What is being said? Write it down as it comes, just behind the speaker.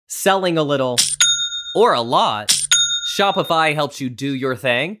Selling a little or a lot, Shopify helps you do your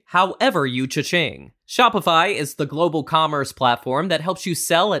thing, however you cha-ching. Shopify is the global commerce platform that helps you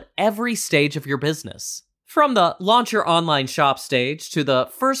sell at every stage of your business. From the launch your online shop stage to the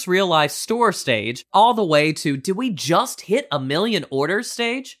first real life store stage, all the way to did we just hit 1 million orders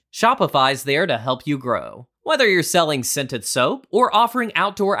stage? Shopify's there to help you grow. Whether you're selling scented soap or offering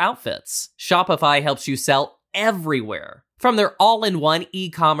outdoor outfits, Shopify helps you sell everywhere. From their all-in-one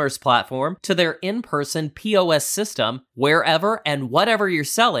e-commerce platform to their in-person POS system, wherever and whatever you're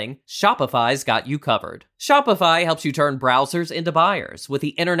selling, Shopify's got you covered. Shopify helps you turn browsers into buyers with the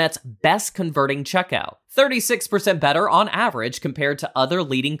internet's best converting checkout, 36% better on average compared to other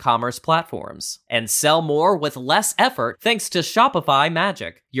leading commerce platforms. And sell more with less effort thanks to Shopify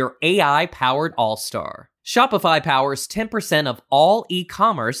Magic, your AI-powered all-star. Shopify powers 10% of all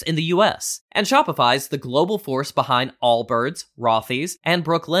e-commerce in the US, and Shopify's the global force behind Allbirds, Rothy's, and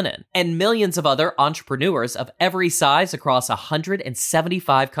Brooklinen, and millions of other entrepreneurs of every size across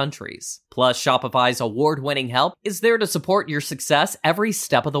 175 countries. Plus, Shopify's award-winning help is there to support your success every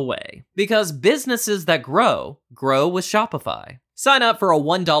step of the way. Because businesses that grow with Shopify. Sign up for a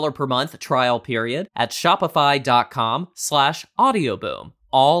 $1 per month trial period at shopify.com/audioboom,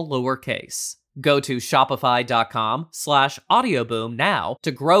 all lowercase. Go to shopify.com/audioboom now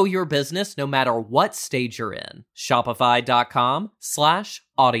to grow your business no matter what stage you're in.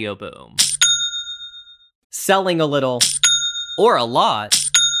 Shopify.com/audioboom. Selling a little or a lot,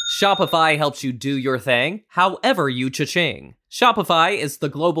 Shopify helps you do your thing, however you cha-ching. Shopify is the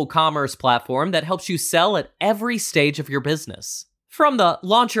global commerce platform that helps you sell at every stage of your business. From the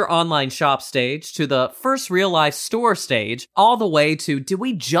launch your online shop stage to the first real life store stage, all the way to did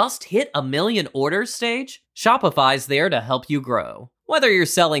we just hit 1 million orders stage? Shopify's there to help you grow. Whether you're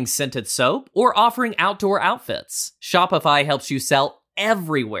selling scented soap or offering outdoor outfits, Shopify helps you sell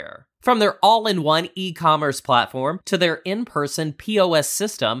everywhere. From their all-in-one e-commerce platform to their in-person POS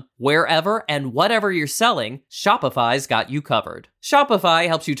system, wherever and whatever you're selling, Shopify's got you covered. Shopify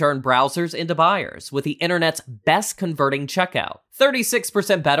helps you turn browsers into buyers with the internet's best converting checkout,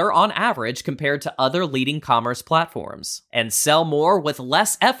 36% better on average compared to other leading commerce platforms. And sell more with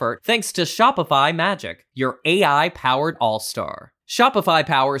less effort thanks to Shopify Magic, your AI-powered all-star. Shopify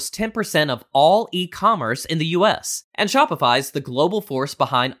powers 10% of all e-commerce in the US, and Shopify's the global force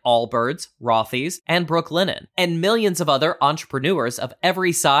behind Allbirds, Rothy's, and Brooklinen, and millions of other entrepreneurs of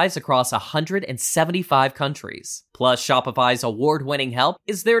every size across 175 countries. Plus, Shopify's award-winning help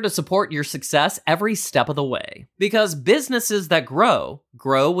is there to support your success every step of the way. Because businesses that grow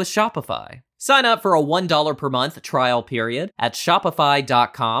with Shopify. Sign up for a $1 per month trial period at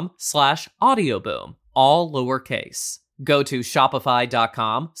shopify.com/audioboom, all lowercase. Go to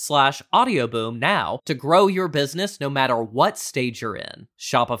shopify.com/audioboom now to grow your business no matter what stage you're in.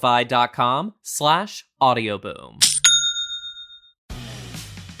 Shopify.com/audioboom.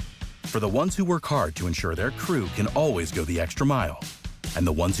 For the ones who work hard to ensure their crew can always go the extra mile, and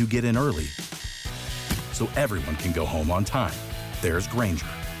the ones who get in early so everyone can go home on time, there's Grainger,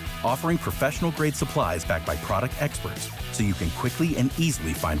 offering professional-grade supplies backed by product experts so you can quickly and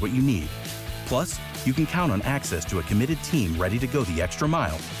easily find what you need. Plus, you can count on access to a committed team ready to go the extra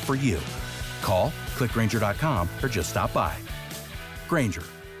mile for you. Call, click Grainger.com, or just stop by. Grainger,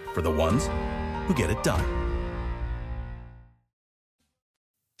 for the ones who get it done.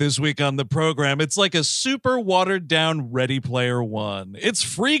 This week on the program, it's like a super watered-down Ready Player One. It's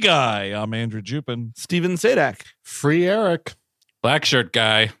Free Guy. I'm Andrew Jupin. Steven Sadak. Free Eric. Black Shirt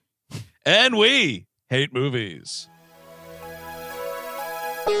Guy. And we hate movies.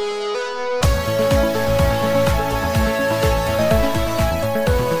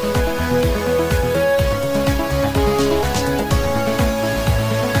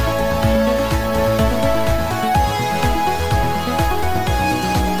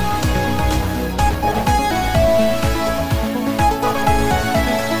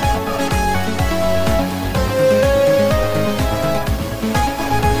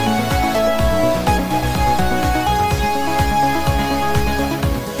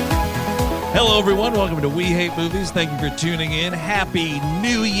 Hello, everyone. Welcome to We Hate Movies. Thank you for tuning in. Happy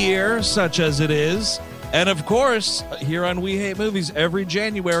New Year, such as it is. And, of course, here on We Hate Movies, every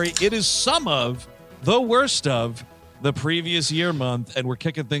January, it is some of the worst of the previous year month. And we're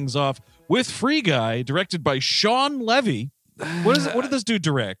kicking things off with Free Guy, directed by Sean Levy. What did this dude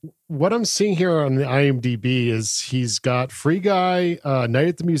direct? What I'm seeing here on the IMDb is he's got Free Guy, Night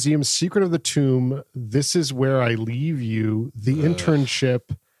at the Museum, Secret of the Tomb, This Is Where I Leave You, The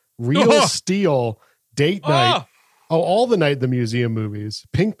Internship, Real Steel, Date Night. All the Night at the Museum movies.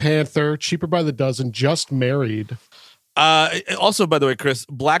 Pink Panther, Cheaper by the Dozen, Just Married. Also, by the way, Chris,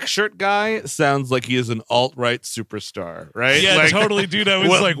 black shirt guy sounds like he is an alt-right superstar, right? Yeah, Like, totally, dude. I was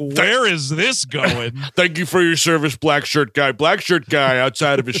well, like, where is this going? thank you for your service, black shirt guy. Black shirt guy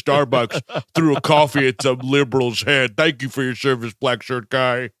outside of his Starbucks threw a coffee at some liberal's head. Thank you for your service, black shirt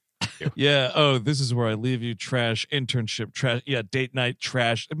guy. Yeah. Oh, this is where I leave you. Trash. Internship. Trash. Yeah. Date night.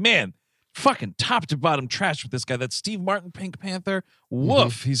 Trash. Man, fucking top to bottom trash with this guy. That's Steve Martin, Pink Panther.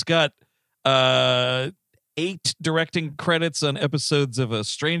 Woof. He's got 8 directing credits on episodes of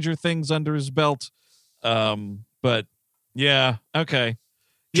Stranger Things under his belt. But yeah, okay.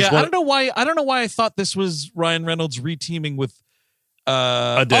 Just I don't know why I thought this was Ryan Reynolds reteaming with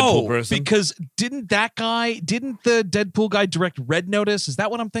a Deadpool person. Because didn't the Deadpool guy direct Red Notice? Is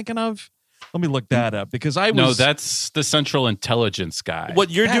that what I'm thinking of? Let me look that up because No, that's the Central Intelligence guy. What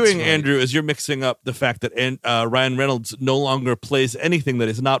you're That's doing, right. Andrew, is you're mixing up the fact that Ryan Reynolds no longer plays anything that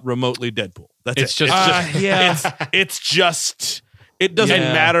is not remotely Deadpool. That's It's it. just- yeah. It's just. It doesn't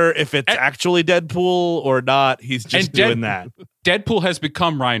Yeah. matter if it's actually Deadpool or not. He's just And doing that. Deadpool has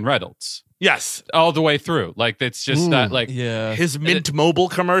become Ryan Reynolds Yes. all the way through. Like it's just that. Like Yeah. His Mint Mobile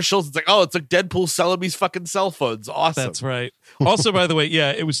commercials. It's like, oh, it's like Deadpool selling these fucking cell phones. Awesome. That's right. Also, by the way,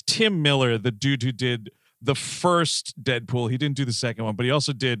 yeah, it was Tim Miller, the dude who did the first Deadpool. He didn't do the second one, but he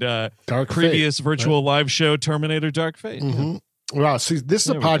also did Dark previous Fate, virtual live show Terminator Dark Fate. Wow. See, this is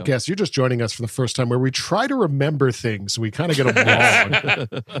a There we go. podcast. You're just joining us for the first time where we try to remember things. We kind of get them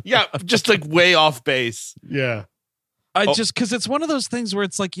wrong. Yeah, just like way off base. Yeah. Just because it's one of those things where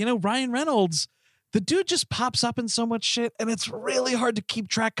it's like, Ryan Reynolds, the dude just pops up in so much shit, and it's really hard to keep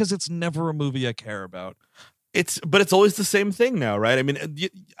track because it's never a movie I care about. But it's always the same thing now, right? I mean,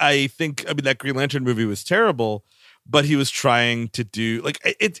 I think that Green Lantern movie was terrible, but he was trying to do like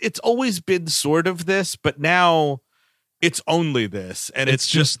it's always been sort of this, but now it's only this, and It's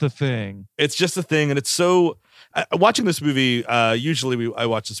just the thing. it's just a thing, and it's so. Watching this movie, usually I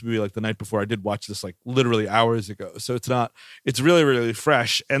watch this movie like the night before. I did watch this like literally hours ago, so it's really really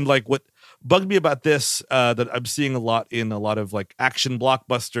fresh. And like what bugged me about this that I'm seeing a lot in a lot of like action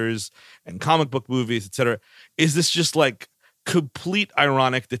blockbusters and comic book movies, etc., is this just like complete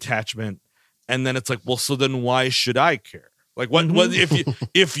ironic detachment, and then it's like, well, so then why should I care? Like what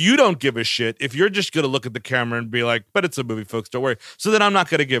if you don't give a shit, if you're just gonna look at the camera and be like, but it's a movie, folks, don't worry. So then I'm not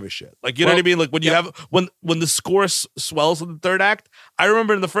gonna give a shit. Like you know what I mean? Like when you have when the score swells in the third act, I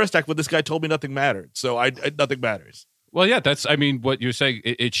remember in the first act when this guy told me nothing mattered. So I nothing matters. well, yeah, I mean, what you're saying,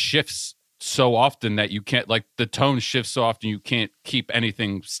 it shifts so often that you can't, like the tone shifts so often you can't keep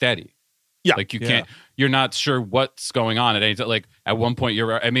anything steady. Yeah. Like you can't, you're not sure what's going on at any time. Like at one point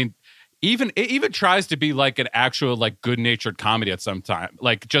it even tries to be like an actual like good natured comedy at some time,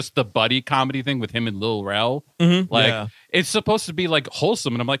 like just the buddy comedy thing with him and Lil Rel. Like it's supposed to be like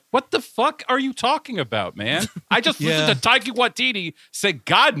wholesome, and I'm like, what the fuck are you talking about, man? I just listened to Taika Waititi say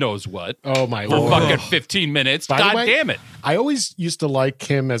God knows what Oh, my for Lord. fucking 15 minutes. By the God way, damn it! I always used to like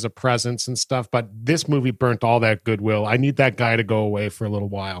him as a presence and stuff, but this movie burnt all that goodwill. I need that guy to go away for a little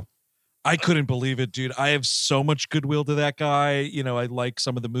while. I couldn't believe it, dude. I have so much goodwill to that guy. I like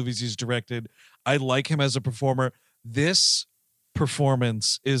some of the movies he's directed. I like him as a performer. This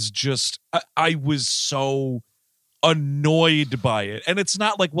performance is just, I was so annoyed by it. And it's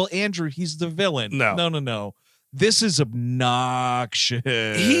not like, well, Andrew, he's the villain. No. This is obnoxious.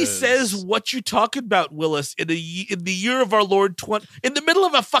 He says, "What you talking about, Willis? In the year of our Lord in the middle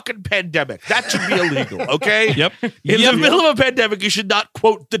of a fucking pandemic, that should be illegal." Okay. Yep. In the middle of a pandemic, you should not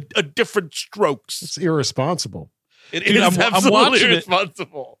quote a different strokes. It's irresponsible. It Dude, is I'm absolutely watching it.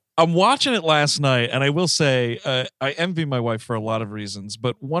 irresponsible. I'm watching it last night, and I will say I envy my wife for a lot of reasons,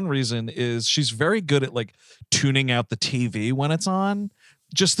 but one reason is she's very good at like tuning out the TV when it's on.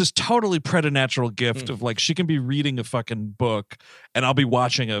 Just this totally preternatural gift of like she can be reading a fucking book and I'll be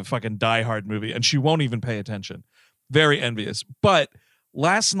watching a fucking Die Hard movie and she won't even pay attention. Very envious. But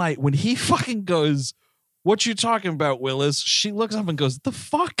last night when he fucking goes, "What you talking about, Willis?" She looks up and goes, "The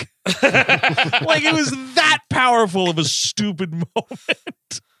fuck?" Like it was that powerful of a stupid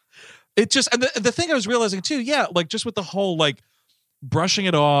moment. It just, and the thing I was realizing too, like just with the whole like brushing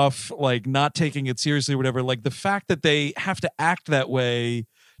it off, like not taking it seriously or whatever, like the fact that they have to act that way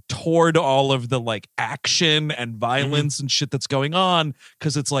toward all of the like action and violence and shit that's going on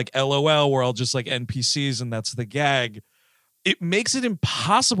because it's like LOL, we're all just like NPCs and that's the gag. It makes it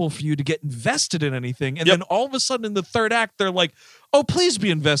impossible for you to get invested in anything. And then all of a sudden in the third act, they're like, "Oh, please be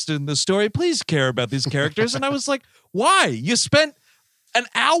invested in this story. Please care about these characters." And I was like, why? You spent an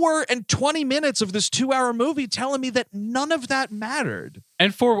hour and 20 minutes of this 2-hour movie telling me that none of that mattered.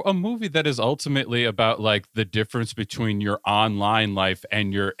 And for a movie that is ultimately about like the difference between your online life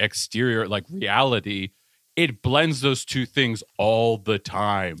and your exterior like reality, it blends those two things all the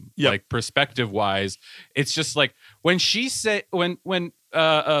time. Yep. Like perspective wise, it's just like when she said when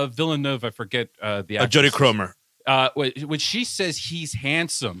Villeneuve, I forget the actress, Jodie Cromer. when she says he's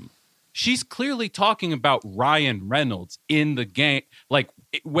handsome, she's clearly talking about Ryan Reynolds in the game. Like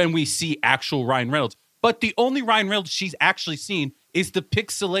when we see actual Ryan Reynolds, but the only Ryan Reynolds she's actually seen is the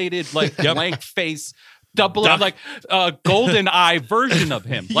pixelated, like blank face, golden eye version of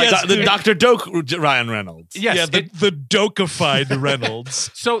him. Like The Dr. Doak Ryan Reynolds. yes, the dokeified Reynolds.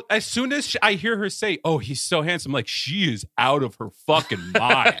 so as soon as I hear her say, "Oh, he's so handsome," like she is out of her fucking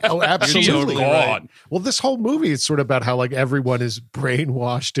mind. Oh, absolutely. She is Right. gone. Well, this whole movie is sort of about how like everyone is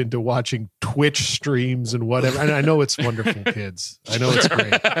brainwashed into watching Twitch streams and whatever. And I know it's wonderful, kids. I know it's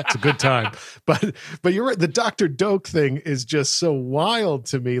great. It's a good time. But you're right. The Dr. Doak thing is just so wild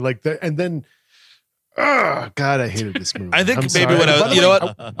to me. Like and then. Oh, God, I hated this movie. I think I'm maybe sorry. what By the you know way,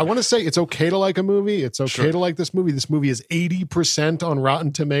 what? I want to say it's okay to like a movie. It's okay to like this movie. This movie is 80% on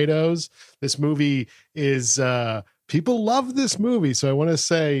Rotten Tomatoes. This movie is people love this movie. So I want to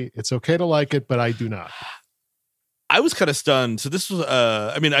say it's okay to like it, but I do not. I was kind of stunned. So this was,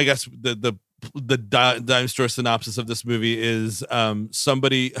 I mean, I guess the dime store synopsis of this movie is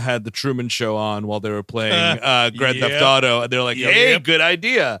somebody had the Truman Show on while they were playing Grand Theft Auto, and they're like, "Hey, good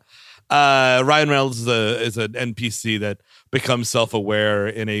idea." Ryan Reynolds is an NPC that becomes self-aware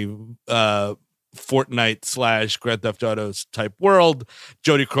in a Fortnite / Grand Theft Auto type world.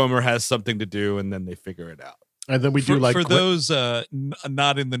 Jodie Cromer has something to do, and then they figure it out. And then we do For those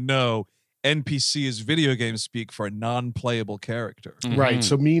not in the know, NPC is video game speak for a non-playable character. Right.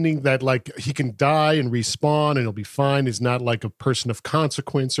 So meaning that like he can die and respawn and he'll be fine. He's not like a person of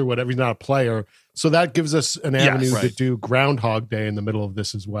consequence or whatever. He's not a player. So that gives us an avenue to do Groundhog Day in the middle of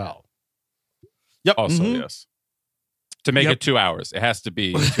this as well. Yep. Also, yes. To make it 2 hours, it has to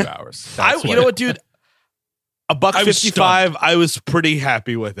be 2 hours. You know what, dude? $1.55. I was pretty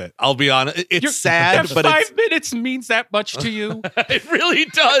happy with it. I'll be honest. It's sad, that but 5 minutes means that much to you. it really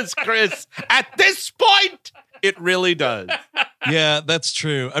does, Chris. At this point, it really does. Yeah, that's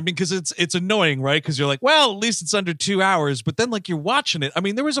true. I mean, because it's annoying, right? Because you're like, well, at least it's under 2 hours. But then, like, you're watching it. I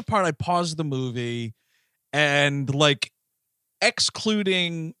mean, there was a part I paused the movie and, like,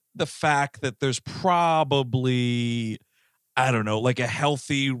 excluding the fact that there's probably, I don't know, like a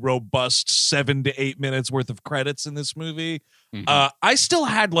healthy, robust 7 to 8 minutes worth of credits in this movie. I still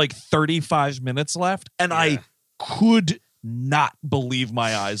had like 35 minutes left, and I could not believe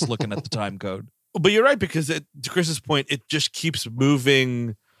my eyes looking at the time code. But you're right, because to Chris's point, it just keeps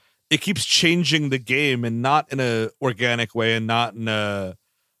moving. It keeps changing the game, and not in a organic way and not in a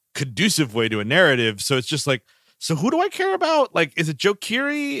conducive way to a narrative. So it's just like, so who do I care about? Like, is it Joe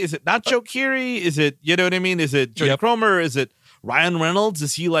Keery? Is it not Joe Keery? Is it, you know what I mean? Is it Jodie Cromer? Is it Ryan Reynolds?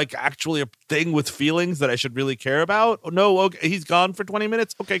 Is he like actually a thing with feelings that I should really care about? Oh, no, okay, he's gone for 20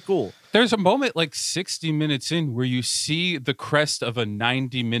 minutes? Okay, cool. There's a moment like 60 minutes in where you see the crest of a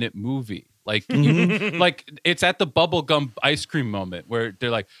 90-minute movie. Like, like it's at the bubblegum ice cream moment where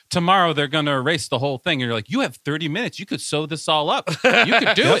they're like, tomorrow they're going to erase the whole thing. And you're like, you have 30 minutes. You could sew this all up. You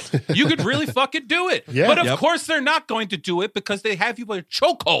could do it. You could really fucking do it. Yeah. But of course they're not going to do it because they have you in a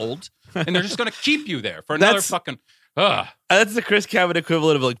chokehold and they're just going to keep you there for another fucking... That's the Chris Cabot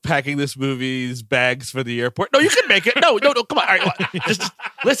equivalent of like packing this movie's bags for the airport. No, you can make it. No, come on. All right, just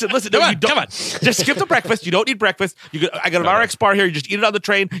listen. No, you don't. Come on. Just skip the breakfast. You don't need breakfast. I got an RX bar here. You just eat it on the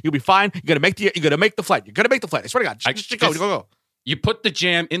train. You'll be fine. You're gonna make the flight. You're gonna make the flight. I swear to God. Just go. You put the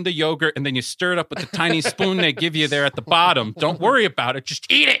jam in the yogurt and then you stir it up with the tiny spoon they give you there at the bottom. Don't worry about it. Just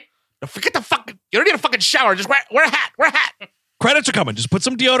eat it. Forget the fucking. You don't need a fucking shower. Just wear a hat. Wear a hat. Credits are coming. Just put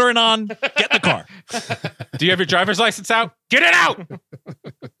some deodorant on. Get in the car. Do you have your driver's license out? Get it out.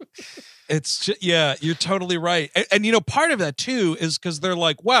 It's just, yeah, you're totally right. And you know, part of that too is because they're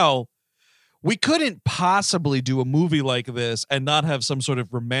like, well, we couldn't possibly do a movie like this and not have some sort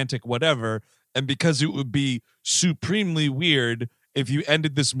of romantic whatever. And because it would be supremely weird if you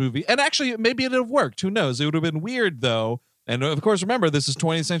ended this movie. And actually, maybe it would have worked. Who knows? It would have been weird though. And of course, remember, this is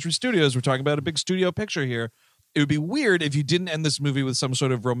 20th Century Studios. We're talking about a big studio picture here. It would be weird if you didn't end this movie with some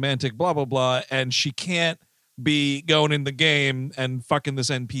sort of romantic blah, blah, blah, and she can't be going in the game and fucking this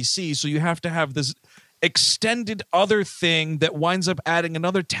NPC. So you have to have this extended other thing that winds up adding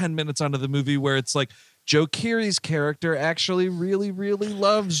another 10 minutes onto the movie where it's like Joe Keery's character actually really, really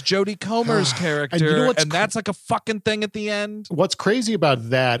loves Jodie Comer's character. And you know what's and that's like a fucking thing at the end. What's crazy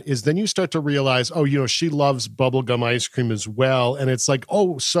about that is then you start to realize, oh, you know, she loves bubblegum ice cream as well. And it's like,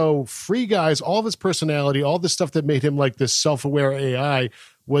 oh, so Free Guy's, all of his personality, all the stuff that made him like this self-aware AI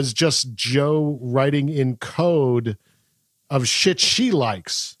was just Joe writing in code of shit she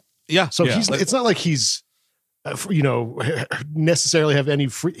likes. Yeah. So it's not like he's necessarily have any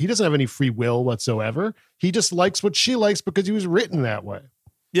free. He doesn't have any free will whatsoever. He just likes what she likes because he was written that way.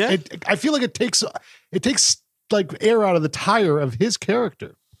 Yeah. I feel like it takes like air out of the tire of his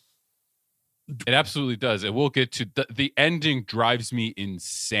character. It absolutely does. It will get to the ending. Drives me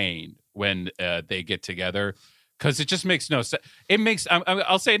insane when they get together, because it just makes no sense. It makes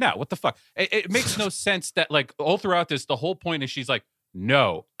I'll say it now. What the fuck? It makes no sense that like all throughout this, the whole point is she's like,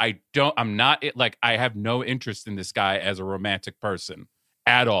 no, I don't. I'm not it. Like I have no interest in this guy as a romantic person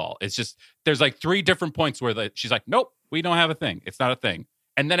at all. It's just there's like 3 different points where she's like, nope, we don't have a thing. It's not a thing.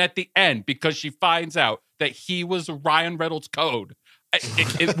 And then at the end, because she finds out that he was Ryan Reynolds' code,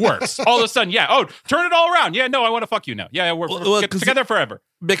 it works. All of a sudden, yeah. Oh, turn it all around. Yeah, no, I want to fuck you now. Yeah, we're get together forever.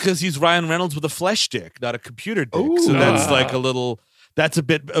 Because he's Ryan Reynolds with a flesh dick, not a computer dick. Ooh. So that's like that's a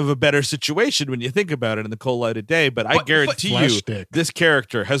bit of a better situation when you think about it in the cold light of day. But I guarantee you, this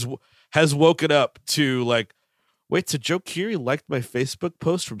character has woken up to like, wait, so Joe Keery liked my Facebook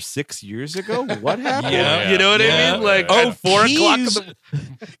post from 6 years ago? What happened? You know what I mean? Like, at 4 o'clock.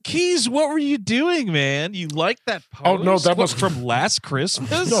 Keys, what were you doing, man? You liked that post? Oh, no, that was from last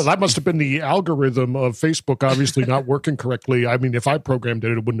Christmas? No, that must have been the algorithm of Facebook obviously not working correctly. I mean, if I programmed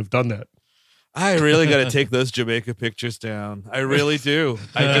it, it wouldn't have done that. I really got to take those Jamaica pictures down. I really do.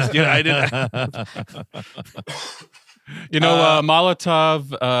 I didn't.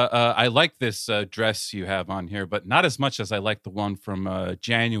 Molotov, I like this dress you have on here, but not as much as I like the one from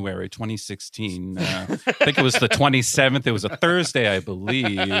January 2016. I think it was the 27th. It was a Thursday, I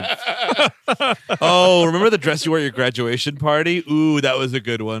believe. Oh, remember the dress you wore at your graduation party? Ooh, that was a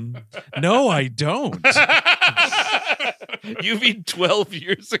good one. No, I don't. You mean 12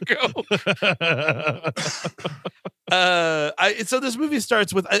 years ago? So this movie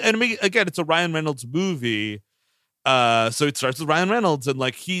starts with, and I mean, again, it's a Ryan Reynolds movie. So it starts with Ryan Reynolds, and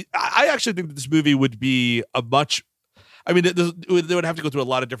like I actually think that this movie would be they would have to go through a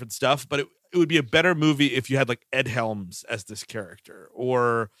lot of different stuff, but it would be a better movie if you had like Ed Helms as this character,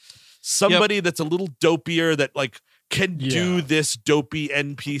 or somebody that's a little dopier that like can do this dopey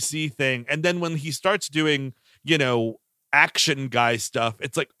NPC thing. And then when he starts doing, action guy stuff,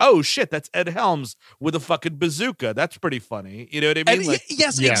 it's like, oh shit, that's Ed Helms with a fucking bazooka. That's pretty funny. You know what I mean?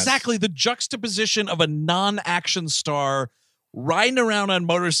 Yes, exactly. The juxtaposition of a non-action star riding around on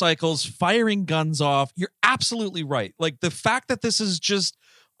motorcycles, firing guns off. You're absolutely right. Like the fact that this is just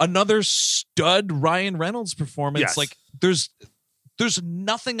another stud Ryan Reynolds performance, like there's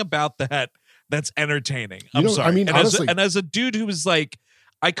nothing about that that's entertaining. I'm sorry. I mean, honestly, as a dude who was like,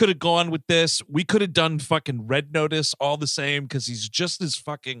 I could have gone with this. We could have done fucking Red Notice all the same, because he's just as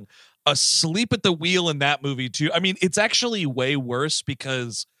fucking asleep at the wheel in that movie too. I mean, it's actually way worse,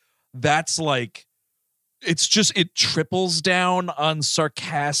 because that's like, it triples down on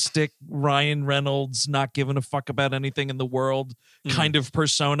sarcastic Ryan Reynolds not giving a fuck about anything in the world kind of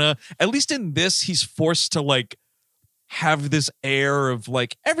persona. At least in this, he's forced to like have this air of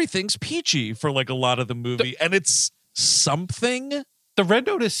like everything's peachy for like a lot of the movie, and it's something. The Red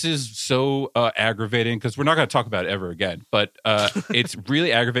Notice is so aggravating, because we're not going to talk about it ever again, but it's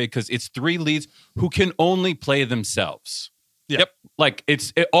really aggravating because it's 3 leads who can only play themselves. Yep. Like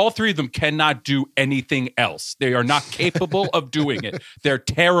all 3 of them cannot do anything else. They are not capable of doing it. They're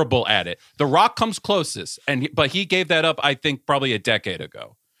terrible at it. The Rock comes closest, but he gave that up, I think, probably a decade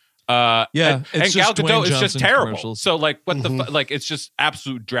ago. And Gal Gadot is just terrible. So like, what the like? It's just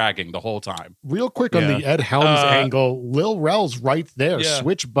absolute dragging the whole time. Real quick on the Ed Helms angle, Lil Rel's right there.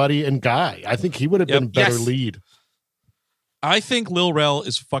 Switch Buddy and Guy. I think he would have been better lead. I think Lil Rel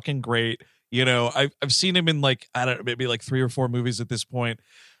is fucking great. I've seen him in like, I don't know, maybe like 3 or 4 movies at this point.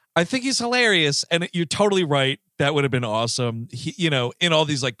 I think he's hilarious, and you're totally right. That would have been awesome. He, in all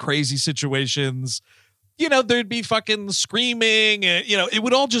these like crazy situations. There'd be fucking screaming, and it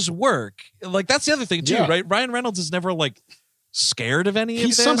would all just work. Like that's the other thing too, right? Ryan Reynolds is never like scared of any of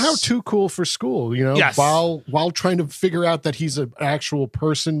this. He's somehow too cool for school, while trying to figure out that he's an actual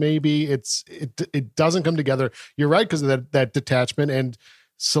person. Maybe it doesn't come together. You're right, because of that detachment, and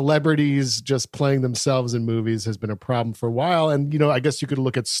celebrities just playing themselves in movies has been a problem for a while. And I guess you could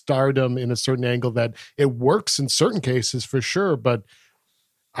look at stardom in a certain angle that it works in certain cases for sure, but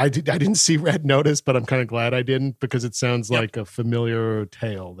I didn't see Red Notice, but I'm kind of glad I didn't, because it sounds like a familiar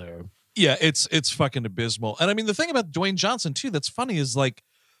tale there. Yeah, it's fucking abysmal. And I mean, the thing about Dwayne Johnson too that's funny is like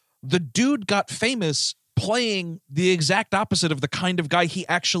the dude got famous playing the exact opposite of the kind of guy he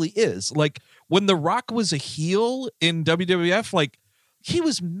actually is. Like when The Rock was a heel in WWF, like he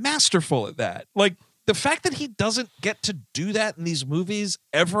was masterful at that. Like the fact that he doesn't get to do that in these movies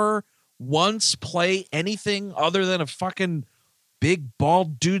ever once, play anything other than a fucking big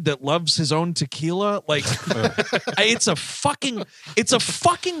bald dude that loves his own tequila. Like, it's a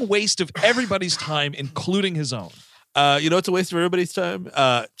fucking waste of everybody's time, including his own. It's a waste of everybody's time.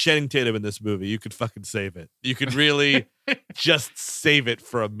 Channing Tatum in this movie, you could fucking save it. You could really just save it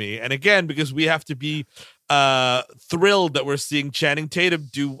from me. And again, because we have to be thrilled that we're seeing Channing Tatum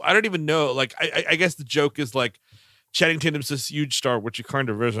do. I don't even know. Like, I guess the joke is like, Channing Tatum's this huge star, which he kind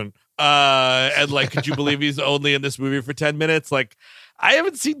of isn't. And like, could you believe he's only in this movie for 10 minutes? Like, I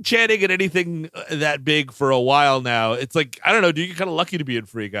haven't seen Channing in anything that big for a while now. It's like, I don't know, dude, you're kind of lucky to be in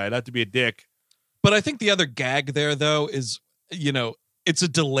Free Guy, not to be a dick. But I think the other gag there, though, is, it's a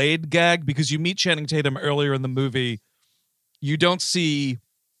delayed gag because you meet Channing Tatum earlier in the movie. You don't see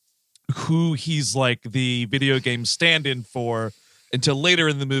who he's like the video game stand-in for until later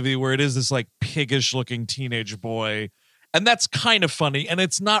in the movie, where it is this like piggish looking teenage boy. And that's kind of funny. And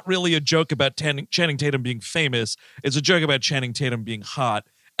it's not really a joke about Channing Tatum being famous. It's a joke about Channing Tatum being hot.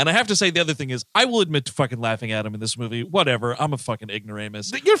 And I have to say, the other thing is, I will admit to fucking laughing at him in this movie. Whatever. I'm a fucking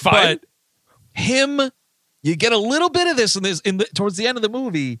ignoramus. You're fine. But him, you get a little bit of this towards the end of the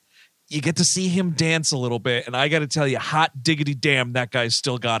movie. You get to see him dance a little bit, and I got to tell you, hot diggity damn, that guy's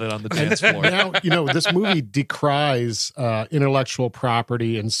still got it on the dance floor. Now, this movie decries intellectual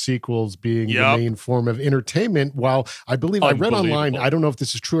property and sequels being the main form of entertainment. While I believe I read online, I don't know if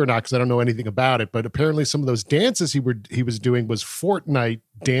this is true or not because I don't know anything about it, but apparently some of those dances he was doing was Fortnite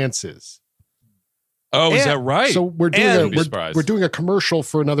dances. Oh, is that right? So we're doing a commercial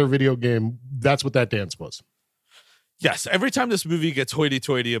for another video game. That's what that dance was. Yes, every time this movie gets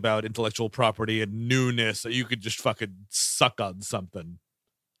hoity-toity about intellectual property and newness, you could just fucking suck on something.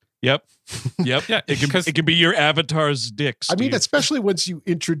 Yep. Yeah, it can be your avatar's dick. I mean, especially once you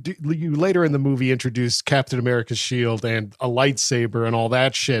later in the movie introduce Captain America's shield and a lightsaber and all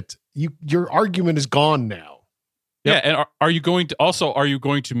that shit. Your argument is gone now. Yep. Yeah, and are you going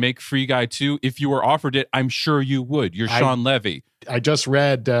to make Free Guy 2? If you were offered it, I'm sure you would. You're Sean Levy. I just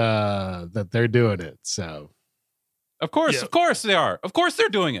read that they're doing it, so. Of course they are. Of course they're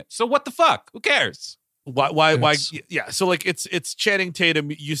doing it. So what the fuck? Who cares? Why? Yeah. So like it's Channing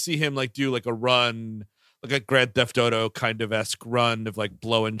Tatum. You see him like do like a run, like a Grand Theft Auto kind of esque run of like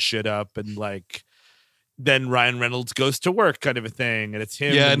blowing shit up, and like then Ryan Reynolds goes to work kind of a thing, and it's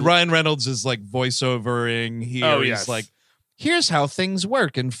him. Yeah, and Ryan Reynolds is like voiceovering here. Oh, yes. He's like, here's how things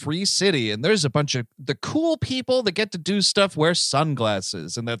work in Free City, and there's a bunch of the cool people that get to do stuff wear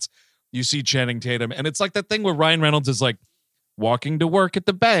sunglasses, and that's. You see Channing Tatum, and it's like that thing where Ryan Reynolds is like walking to work at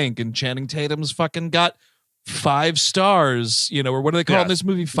the bank, and Channing Tatum's fucking got 5 stars, or what do they call in this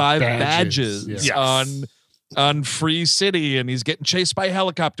movie? 5 badges on Free City, and he's getting chased by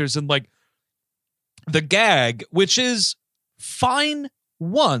helicopters, and like the gag, which is fine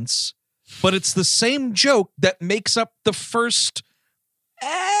once, but it's the same joke that makes up the first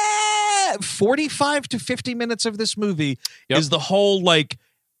 45 to 50 minutes of this movie is the whole like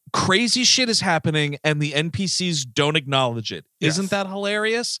crazy shit is happening and the NPCs don't acknowledge it. Yes. Isn't that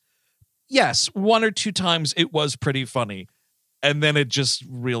hilarious? Yes, 1 or 2 times it was pretty funny. And then it just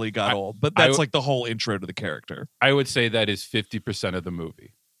really got old. But that's like the whole intro to the character. I would say that is 50% of the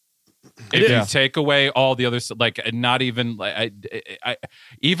movie. If you take away all the other, like, not even like,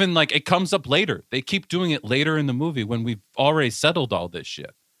 even like it comes up later. They keep doing it later in the movie when we've already settled all this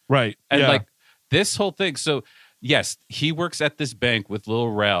shit. Right. And like this whole thing. So yes, he works at this bank with Lil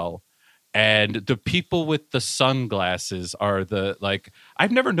Rel, and the people with the sunglasses are the, like,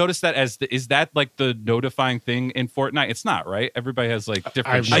 I've never noticed that as is that like the notifying thing in Fortnite? It's not, right? Everybody has like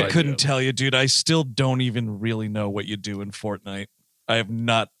different. I couldn't tell you, dude. I still don't even really know what you do in Fortnite. I have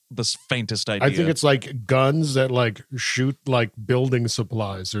not the faintest idea. I think it's like guns that like shoot like building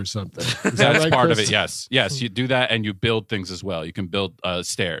supplies or something. That's right, part Chris? Of it. Yes, you do that, and you build things as well. You can build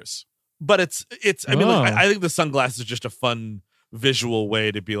stairs. But it's. I mean, like, I think the sunglasses is just a fun visual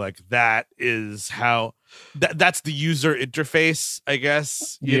way to be like, that is how that's the user interface, I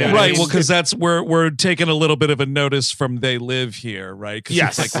guess. You know right. Well, because that's we're taking a little bit of a notice from They Live here, right?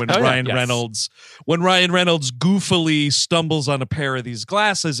 Yes. It's like when Ryan Reynolds goofily stumbles on a pair of these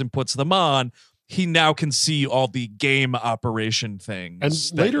glasses and puts them on, he now can see all the game operation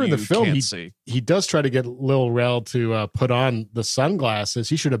things. And later in the film, he does try to get Lil Rel to put on the sunglasses.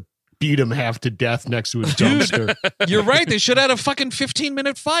 He should have beat him half to death next to his dumpster. You're right. They should have had a fucking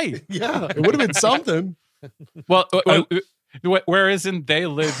 15-minute fight. Yeah, it would have been something. Well, whereas in They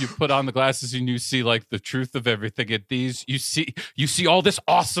Live, you put on the glasses and you see like the truth of everything. At these, you see all this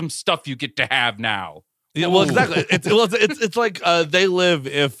awesome stuff you get to have now. Yeah, well, exactly. It's like They Live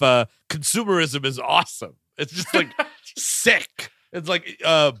if consumerism is awesome. It's just like sick. It's like,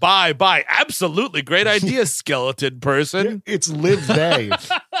 bye. Absolutely. Great idea, skeleton person. It's live they.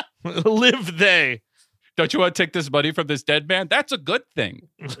 Live they. Don't you want to take this money from this dead man? That's a good thing.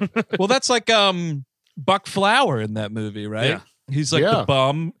 Well, that's like Buck Flower in that movie, right? Yeah. He's like Yeah. the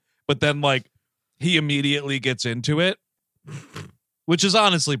bum, but then like he immediately gets into it, which is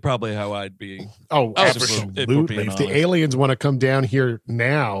honestly probably how I'd be. Oh, Oh, for sure. absolutely. If we're being If the honest. aliens want to come down here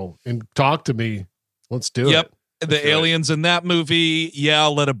now and talk to me, let's do Yep. it. The aliens in that movie, yeah,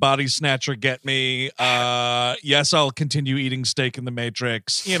 I'll let a body snatcher get me. Yes, I'll continue eating steak in the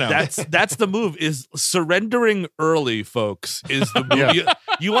Matrix. You know, That's the move, is surrendering early, folks, is the move. Yeah.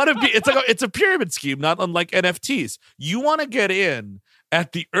 You want to be, it's a pyramid scheme, not unlike NFTs. You want to get in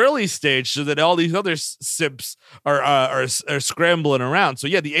at the early stage so that all these other simps are scrambling around. So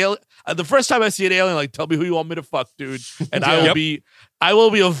yeah, the first time I see an alien, like, tell me who you want me to fuck, dude, and I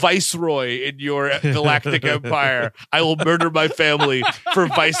will be a viceroy in your galactic empire. I will murder my family for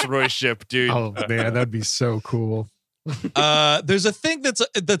viceroyship, dude. Oh man, that'd be so cool. there's a thing that's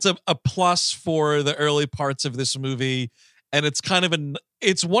a plus for the early parts of this movie, and it's kind of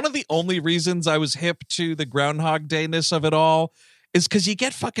it's one of the only reasons I was hip to the Groundhog Day-ness of it all, is because you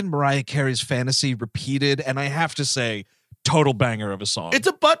get fucking Mariah Carey's Fantasy repeated, and I have to say, total banger of a song. It's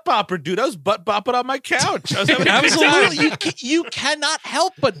a butt bopper, dude. I was butt bopping on my couch. I was having a good time. Absolutely. You cannot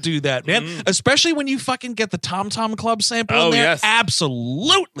help but do that, man. Especially when you fucking get the Tom Tom Club sample in Oh, there. yes.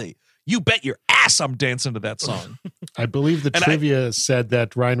 Absolutely. You bet your ass I'm dancing to that song. I believe the And trivia said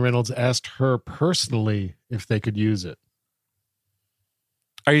that Ryan Reynolds asked her personally if they could use it.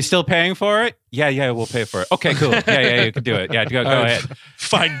 Are you still paying for it? Yeah, we'll pay for it. Okay, cool. Yeah, you can do it. Yeah, go ahead.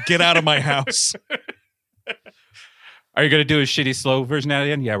 Fine, get out of my house. Are you going to do a shitty slow version at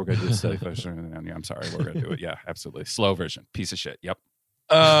the end? Yeah, we're going to do a silly version. Yeah, I'm sorry. We're going to do it. Yeah, absolutely. Slow version. Piece of shit. Yep.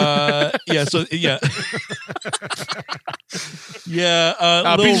 Yeah, so yeah.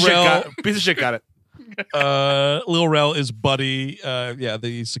 Yeah, Lil Rel. Piece of shit got it. Lil Rel is Buddy,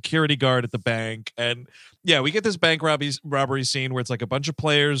 the security guard at the bank. And yeah, we get this bank robbery scene where it's like a bunch of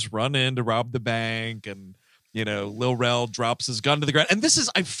players run in to rob the bank, and you know, Lil Rel drops his gun to the ground. And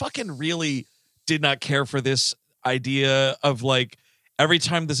I fucking really did not care for this idea of like, every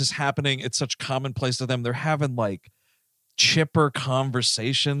time this is happening, it's such commonplace to them. They're having like chipper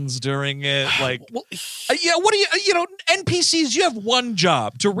conversations during it. Like, what do you NPCs, you have one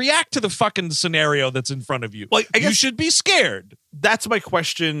job: to react to the fucking scenario that's in front of you. Well, I guess you should be scared. That's my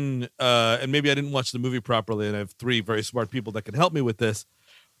question, and maybe I didn't watch the movie properly, and I have three very smart people that can help me with this.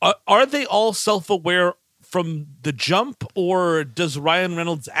 Are they all self-aware from the jump, or does Ryan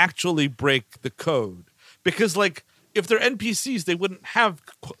Reynolds actually break the code? Because, like, if they're NPCs, they wouldn't have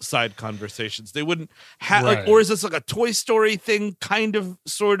side conversations. They wouldn't have, Right. like, or is this like a Toy Story thing, kind of,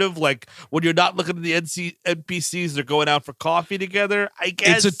 sort of, like when you're not looking at the NPCs, they're going out for coffee together? I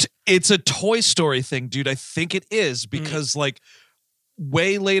guess It's a Toy Story thing, dude. I think it is because like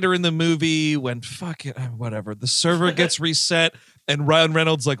way later in the movie, when whatever, the server gets reset and Ryan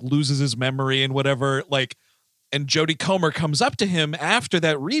Reynolds like loses his memory and whatever, like, and Jodie Comer comes up to him after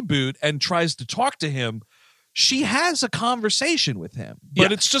that reboot and tries to talk to him. She has a conversation with him, but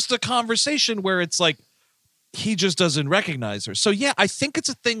Yeah. it's just a conversation where it's like he just doesn't recognize her. So yeah, I think it's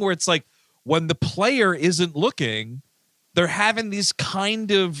a thing where it's like when the player isn't looking, they're having these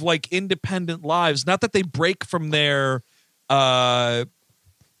kind of like independent lives. Not that they break from their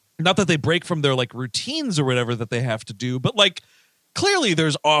like routines or whatever that they have to do, but like clearly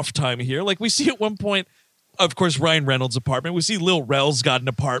there's off time here. Like we see at one point, of course, Ryan Reynolds' apartment. We see Lil Rel's got an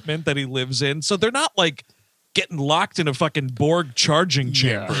apartment that he lives in. So they're not like getting locked in a fucking Borg charging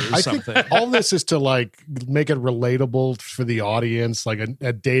chamber or I something. think all this is to like make it relatable for the audience, like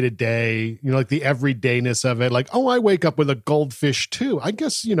a day to day, like the everydayness of it. Like, oh, I wake up with a goldfish too. I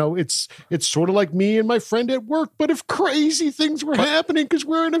guess, it's sort of like me and my friend at work, but if crazy things were happening because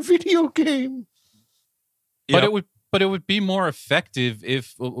we're in a video game. But it would be more effective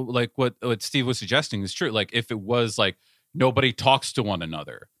if, like, what Steve was suggesting is true. Like, if it was like nobody talks to one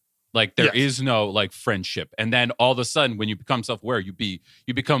another, like there is no like friendship, and then all of a sudden, when you become self-aware, you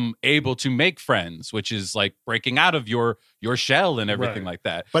become able to make friends, which is like breaking out of your shell and everything like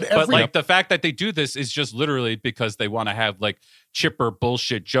that. But like the fact that they do this is just literally because they want to have like chipper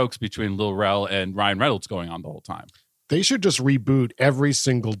bullshit jokes between Lil Rel and Ryan Reynolds going on the whole time. They should just reboot every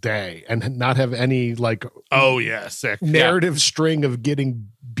single day and not have any like Oh yeah, sick. narrative string of getting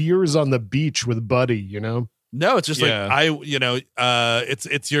beers on the beach with Buddy, No, it's just Yeah. like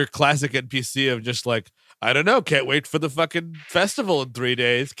it's your classic NPC of just like, I don't know, can't wait for the fucking festival in 3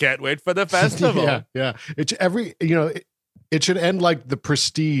 days. Can't wait for the festival. Yeah. It's every, It should end like The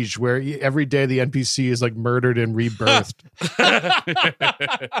Prestige, where every day the NPC is like murdered and rebirthed.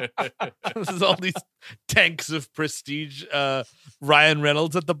 This is all these tanks of prestige. Ryan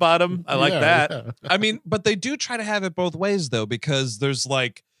Reynolds at the bottom. I like that. Yeah. I mean, but they do try to have it both ways though, because there's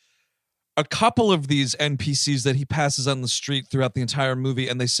like a couple of these NPCs that he passes on the street throughout the entire movie,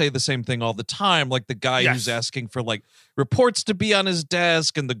 and they say the same thing all the time. Like the guy who's asking for like reports to be on his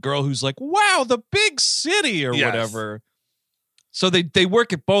desk, and the girl who's like, "Wow, the big city" or whatever. So they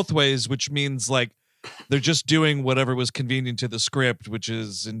work it both ways, which means like they're just doing whatever was convenient to the script, which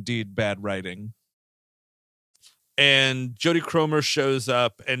is indeed bad writing. And Jodie Cromer shows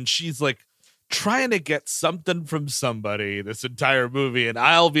up, and she's like trying to get something from somebody this entire movie. And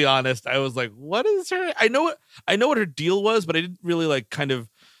I'll be honest, I was like, what is her? I know what her deal was, but I didn't really like kind of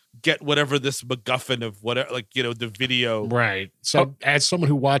get whatever this MacGuffin of whatever, like, you know, the video. Right. So as someone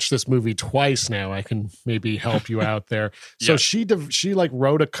who watched this movie twice now, I can maybe help you out there. So she like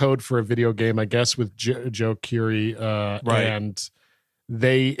wrote a code for a video game, I guess, with Joe Keery, and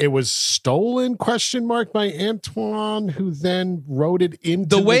it was stolen ? By Antoine, who then wrote it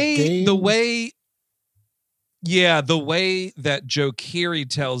into the game. The way that Joe Keery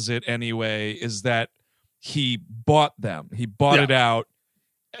tells it anyway is that he bought them. He bought it out,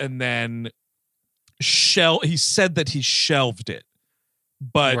 and then he said that he shelved it.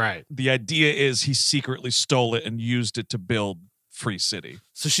 But the idea is he secretly stole it and used it to build Free City.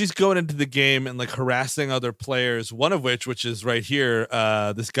 So she's going into the game and like harassing other players, one of which is right here.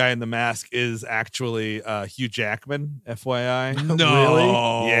 This guy in the mask is actually Hugh Jackman, FYI. No.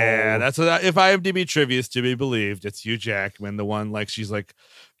 Really? Yeah, that's what if IMDb trivia is to be believed, it's Hugh Jackman, the one like she's like,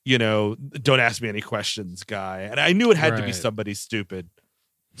 you know, don't ask me any questions guy. And I knew it had to be somebody stupid.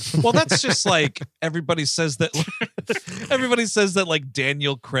 Well, that's just like everybody says that like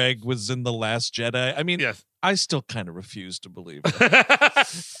Daniel Craig was in The Last Jedi. I mean, I still kind of refuse to believe it.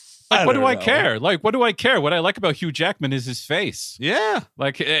 Like, what do I care? Like, what do I care? What I like about Hugh Jackman is his face. Yeah.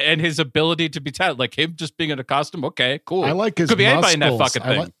 Like, and his ability to be talented. Like, him just being in a costume. Okay, cool. I like his Could be muscles. anybody in that fucking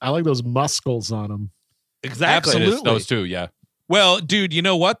thing. I like those muscles on him. Exactly. Absolutely. Those two, yeah. Well, dude, you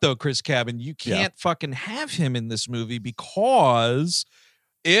know what, though, Chris Cabin? You can't fucking have him in this movie because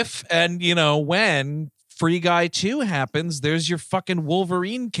if and, you know, when Free Guy 2 happens, there's your fucking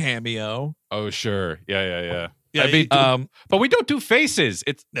Wolverine cameo. Oh, sure. Yeah. Yeah, I mean, but we don't do faces.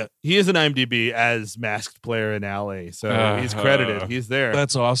 It's he is an IMDb as masked player in Alley, so he's credited. He's there.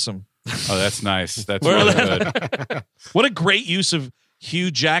 That's awesome. Oh, that's nice. That's really good. What a great use of Hugh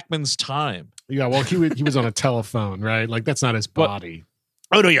Jackman's time. Yeah, well, he was on a telephone, right? Like that's not his body.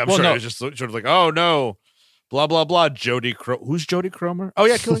 Oh no, yeah, I'm sure. It was just sort of like, oh no, blah blah blah. Who's Jodie Cromer? Oh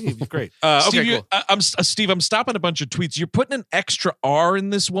yeah, Killing Eve. Great. Steve, cool. Steve, I'm stopping a bunch of tweets. You're putting an extra R in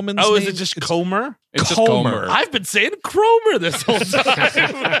this woman's name. Oh, is it just Comer? It's just Comer. I've been saying Cromer this whole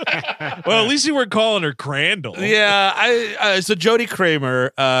time. Well, at least you weren't calling her Crandall. Yeah, so Jodie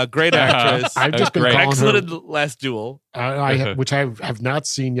Kramer, great actress. I've just been Great. calling Excellent her, in The Last Duel. which I have not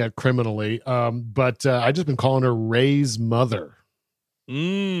seen yet criminally. But I just been calling her Ray's mother.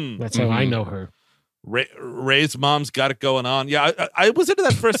 That's how I know her. Ray's mom's got it going on. Yeah, I was into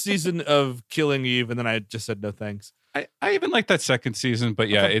that first season of Killing Eve, and then I just said no thanks. I even like that second season, but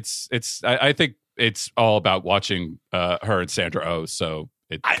yeah, it's. I think it's all about watching her and Sandra Oh. So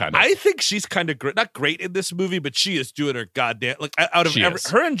it kind of. I think she's kind of great, not great in this movie, but she is doing her goddamn like out of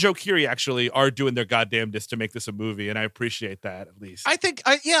her and Joe Keery actually are doing their goddamnedest to make this a movie, and I appreciate that at least. I think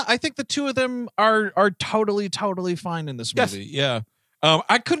the two of them are totally fine in this movie. Yeah.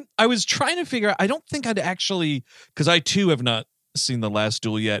 I was trying to figure out, I don't think I'd actually, because I too have not seen The Last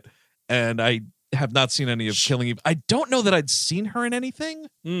Duel yet, and I have not seen any of Killing Eve. I don't know that I'd seen her in anything.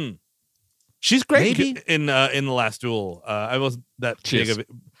 She's great in The Last Duel. I wasn't that big of it.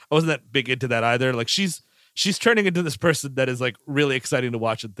 I wasn't that big into that either. Like she's turning into this person that is like really exciting to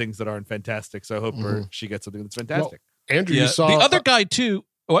watch and things that aren't fantastic. So I hope she gets something that's fantastic. Well, Andrew, you saw the other guy too.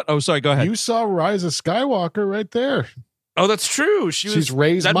 What? Oh, sorry. Go ahead. You saw Rise of Skywalker right there. Oh, that's true. She's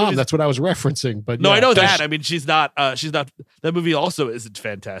Ray's mom. That's what I was referencing. But no, I know that. I mean, she's not. That movie also isn't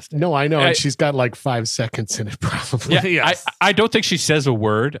fantastic. No, I know, and she's got like 5 seconds in it, probably. Yeah, yes. I don't think she says a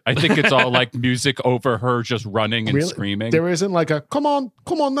word. I think it's all like music over her just running and screaming. There isn't like a come on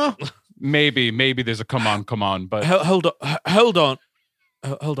now. Maybe there's a come on, but hold on.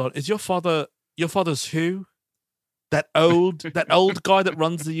 Is your father's who? That old guy that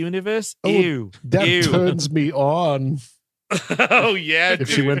runs the universe? Ew. That turns me on. Oh yeah. If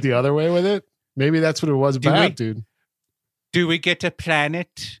she went the other way with it, maybe that's what it was about, dude. Do we get a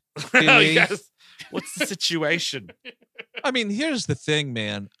planet? Yes. What's the situation? I mean, here's the thing,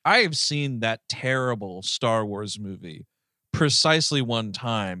 man. I have seen that terrible Star Wars movie precisely one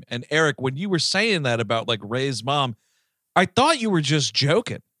time. And Eric, when you were saying that about like Ray's mom, I thought you were just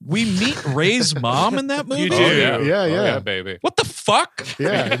joking. We meet Ray's mom in that movie. You do. Oh, yeah. Yeah, Oh, yeah. baby. What the fuck?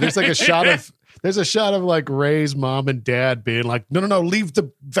 Yeah, there's like a shot of like Ray's mom and dad being like, no, leave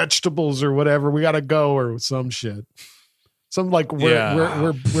the vegetables or whatever. We gotta go or some shit. Some like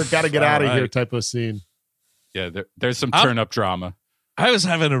we're gotta get out of here type of scene. Yeah, there's some turn up drama. I was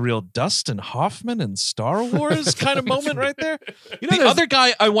having a real Dustin Hoffman and Star Wars kind of moment right there. You know, The other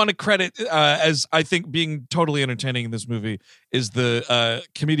guy I want to credit as I think being totally entertaining in this movie is the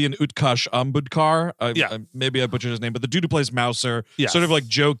comedian Utkarsh Ambudkar. Maybe I butchered his name, but the dude who plays Mouser, Yes. sort of like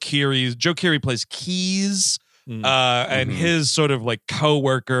Joe Keery. Joe Keery plays Keys, and his sort of like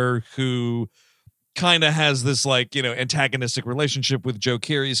coworker who kind of has this like, you know, antagonistic relationship with Joe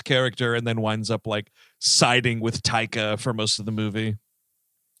Keery's character and then winds up like siding with Taika for most of the movie.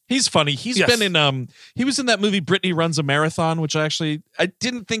 He's funny. He's been in he was in that movie Brittany Runs a Marathon, which I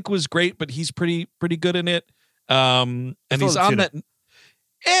didn't think was great, but he's pretty good in it. And he's on that.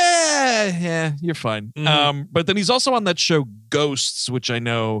 Yeah, you're fine. But then he's also on that show Ghosts, which I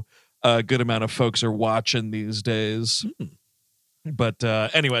know a good amount of folks are watching these days. But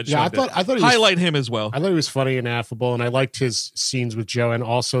anyway, I thought he was, highlight him as well. I thought he was funny and affable, and I liked his scenes with Joe, and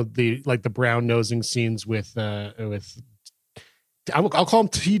also the brown nosing scenes with I'll call him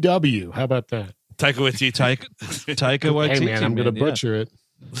TW. How about that? Taika Waititi. Taika Waititi. Hey man, I'm gonna butcher it.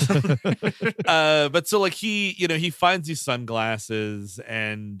 But so like he finds these sunglasses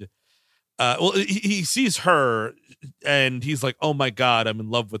and he sees her and he's like, oh my God, I'm in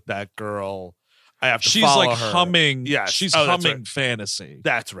love with that girl. I have to She's follow like her. humming. Yeah, she's that's humming right. fantasy.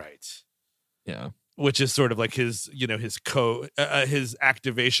 That's right. Yeah. Which is sort of like his code, his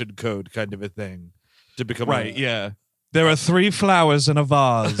activation code kind of a thing to become Right. Yeah. There are 3 flowers in a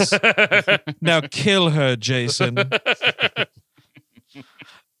vase. Now kill her, Jason. Do you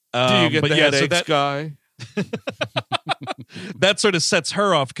get the headaches, so guy? that sort of sets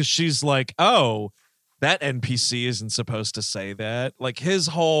her off because she's like, oh, that NPC isn't supposed to say that. Like his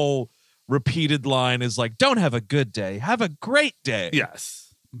whole repeated line is like, don't have a good day, have a great day.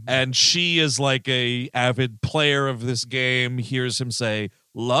 Yes. And she is like a avid player of this game, hears him say,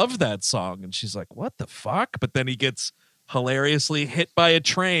 love that song. And she's like, what the fuck? But then he gets hilariously hit by a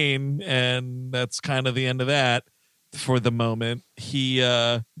train, and that's kind of the end of that for the moment.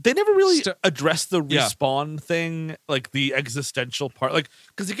 They never really addressed the respawn thing, like the existential part. Like,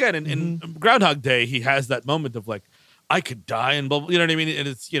 because again, in Groundhog Day, he has that moment of like, I could die and blah, blah, you know what I mean? And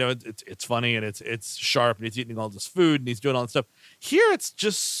it's, it's funny and it's sharp and he's eating all this food and he's doing all this stuff. Here, it's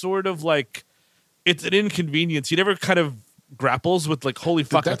just sort of like, it's an inconvenience. He never kind of grapples with like, holy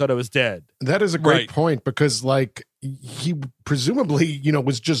fuck, I thought I was dead. That is a great point because like he presumably,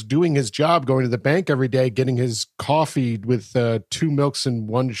 was just doing his job, going to the bank every day, getting his coffee with 2 milks and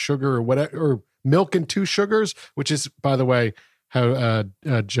 1 sugar or whatever, or milk and 2 sugars, which is, by the way, how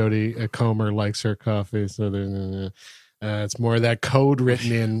Jodie Comer likes her coffee. So it's more of that code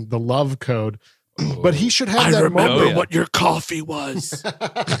written in, the love code. But he should have that moment. What your coffee was.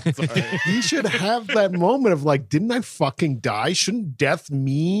 He should have that moment of like, didn't I fucking die? Shouldn't death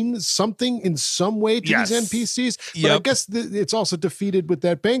mean something in some way to these NPCs? But I guess it's also defeated with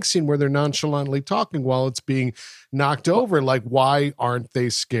that bank scene where they're nonchalantly talking while it's being knocked over. Like, why aren't they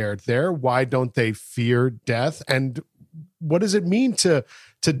scared there? Why don't they fear death? And what does it mean to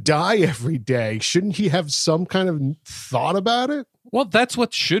die every day? Shouldn't he have some kind of thought about it? Well, that's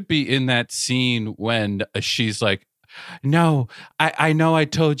what should be in that scene when she's like, no, I know I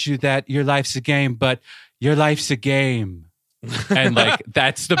told you that your life's a game, but your life's a game. And like,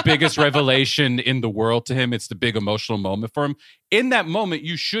 that's the biggest revelation in the world to him. It's the big emotional moment for him. In that moment,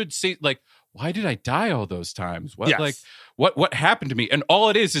 you should see like, why did I die all those times? What happened to me? And all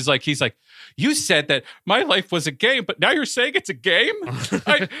it is like, he's like, you said that my life was a game, but now you're saying it's a game?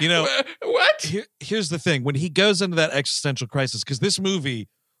 What? Here's the thing. When he goes into that existential crisis, because this movie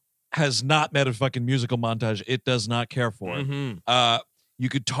has not met a fucking musical montage it does not care for. You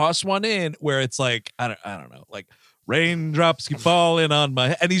could toss one in where it's like, I don't know, like raindrops keep falling on my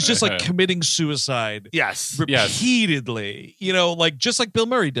head. And he's just like committing suicide. Yes. Repeatedly, like just like Bill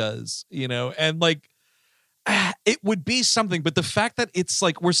Murray does, and like, it would be something, but the fact that it's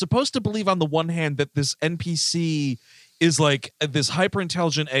like we're supposed to believe on the one hand that this NPC is like this hyper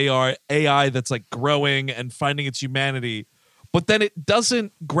intelligent AI that's like growing and finding its humanity, but then it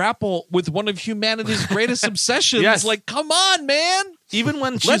doesn't grapple with one of humanity's greatest obsessions. Yes. Like, come on, man! Even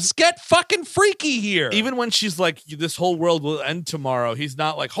when let's get fucking freaky here. Even when she's like, this whole world will end tomorrow, he's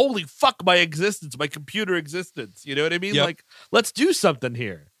not like, holy fuck, my existence, my computer existence. You know what I mean? Yep. Like, let's do something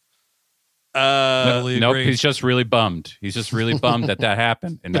here. Totally Nope, agree. he's just really bummed. He's just really bummed that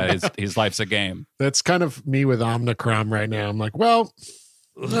happened, and that his life's a game. That's kind of me with Omnicrom right now. I'm like, well,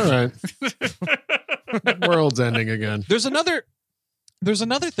 all right. World's ending again. There's another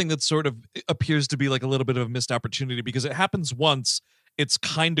thing that sort of appears to be like a little bit of a missed opportunity because it happens once, it's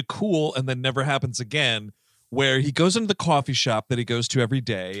kind of cool, and then never happens again, where he goes into the coffee shop that he goes to every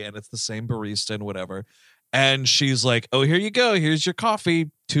day, and it's the same barista and whatever. And she's like, oh, here you go. Here's your coffee,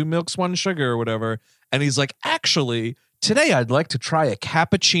 2 milks, 1 sugar or whatever. And he's like, actually, today I'd like to try a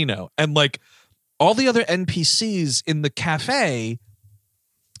cappuccino. And like all the other NPCs in the cafe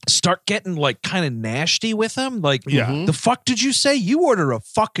start getting like kind of nasty with him. Like, Yeah. the fuck did you say? You order a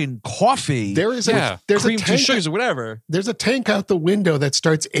fucking coffee. There is Yeah. there's cream a two tank. sugars or whatever. There's a tank out the window that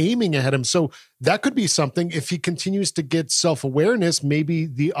starts aiming at him. So that could be something. If he continues to get self-awareness, maybe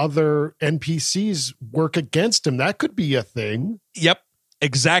the other NPCs work against him. That could be a thing. Yep.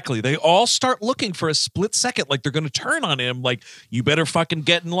 Exactly. They all start looking for a split second, like they're going to turn on him. Like, you better fucking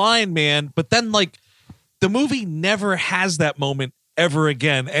get in line, man. But then, like, the movie never has that moment ever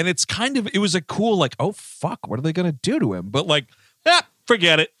again. And it's kind of, it was a cool, like, oh, fuck, what are they going to do to him? But, like,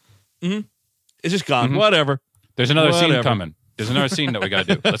 forget it. It's just gone. Whatever. There's another scene Whatever. coming. There's another scene that we got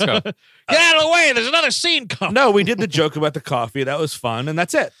to do. Let's go. Get out of the way. There's another scene coming. No, we did the joke about the coffee. That was fun, and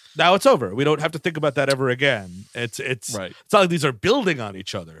that's it. Now it's over. We don't have to think about that ever again. It's Right. It's not like these are building on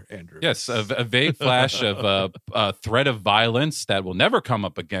each other, Andrew. Yes, a vague flash of a threat of violence that will never come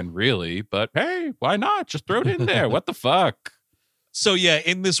up again, really. But hey, why not? Just throw it in there. What the fuck? So yeah,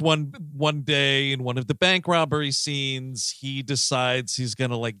 in this one day in one of the bank robbery scenes, he decides he's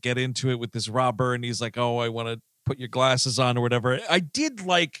gonna like get into it with this robber, and he's like, "Oh, I want to put your glasses on or whatever." I did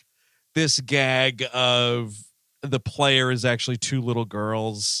like this gag of the player is actually 2 little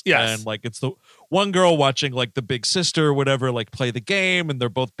girls. Yes. And like it's the one girl watching like the big sister or whatever, like play the game, and they're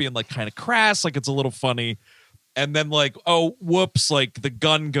both being like kind of crass, like it's a little funny. And then like, oh, whoops, like the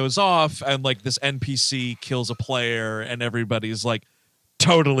gun goes off and like this NPC kills a player and everybody's like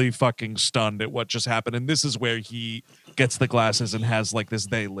totally fucking stunned at what just happened. And this is where he gets the glasses and has like this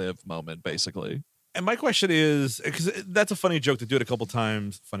they live moment, basically. And my question is, because that's a funny joke to do it a couple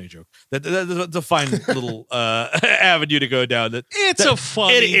times. Funny joke. That's a fine little avenue to go down. It's a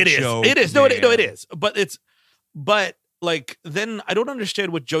funny joke. It is. No, man. it is. But like, then I don't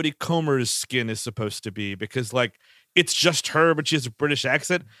understand what Jodie Comer's skin is supposed to be, because like it's just her, but she has a British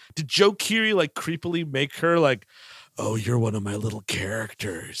accent. Did Joe Keery like creepily make her like, oh, you're one of my little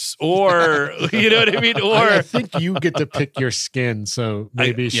characters, or you know what I mean? Or I think you get to pick your skin. So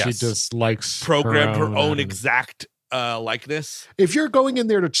maybe she yes. just likes program her own and- exact likeness. If you're going in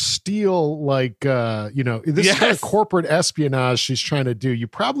there to steal, like, this is kind Yes. of corporate espionage she's trying to do, you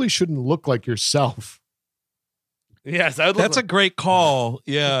probably shouldn't look like yourself. Yes, I would. That's a great call.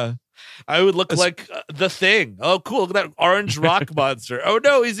 Yeah. I would look like the Thing. Oh, cool! Look at that orange rock monster. Oh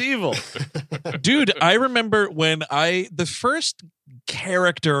no, he's evil. Dude, I remember when the first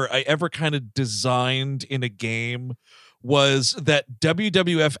character I ever kind of designed in a game was that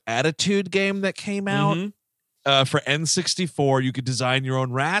WWF Attitude game that came out for N64. You could design your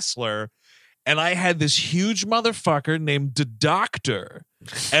own wrestler. And I had this huge motherfucker named the Doctor.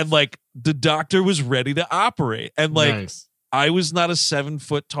 And like the Doctor was ready to operate. And like Nice. I was not a 7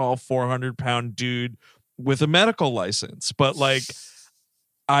 foot tall, 400-pound dude with a medical license, but like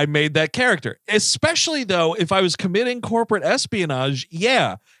I made that character. Especially though, if I was committing corporate espionage,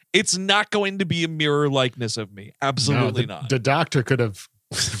 yeah, it's not going to be a mirror likeness of me. Absolutely not. The doctor could have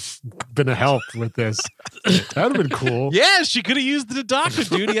been a help with this. That would have been cool. Yeah, she could have used the Doctor,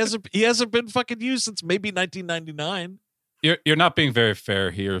 dude. He hasn't been fucking used since maybe 1999. You're not being very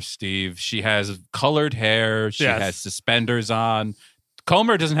fair here, Steve. She has colored hair. She Yes. has suspenders on.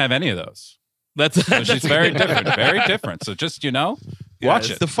 Comer doesn't have any of those. That's So she's very different. Very different. So just, watch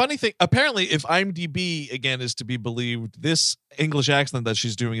it. The funny thing, apparently, if IMDb again is to be believed, this English accent that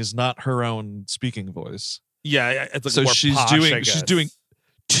she's doing is not her own speaking voice. yeah. It's like So more she's posh, I doing guess. she's doing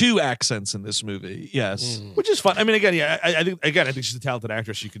 2 accents in this movie. Yes. which is fun. I mean, again, yeah. I think she's a talented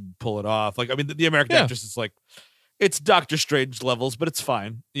actress. She could pull it off. Like, I mean, the American Yeah. actress is like, it's Doctor Strange levels, but it's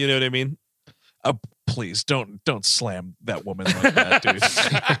fine. You know what I mean? Please don't slam that woman like that, dude.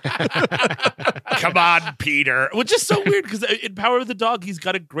 Come on, Peter. Which is so weird because in Power of the Dog, he's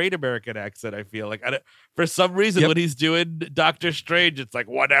got a great American accent. I feel like for some reason Yep. when he's doing Doctor Strange, it's like,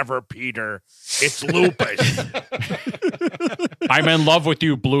 whatever, Peter. It's lupus. I'm in love with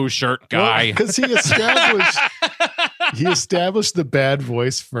you, blue shirt guy. Because he established the bad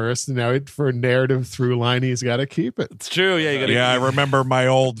voice first, and now for a narrative through line, he's got to keep it. It's true. Yeah, you gotta. Yeah, I remember my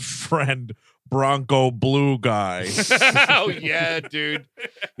old friend Bronco Blue Guy. Oh yeah, dude.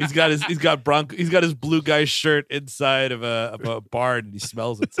 He's got his blue guy shirt inside of a barn, and he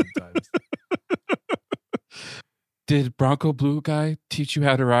smells it sometimes. Did Bronco Blue Guy teach you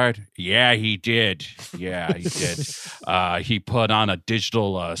how to ride? Yeah, he did. Yeah, he did. He put on a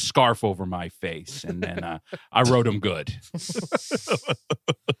digital scarf over my face, and then I rode him good.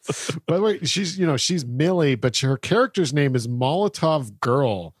 By the way, she's Millie, but her character's name is Molotov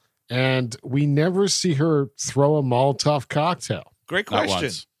Girl, and we never see her throw a Molotov cocktail. Great Not question.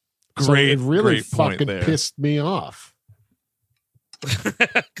 once. So it really great point fucking there. pissed me off.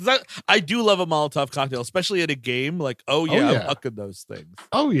 Because I do love a Molotov cocktail, especially in a game. Like, yeah. I'm hucking those things.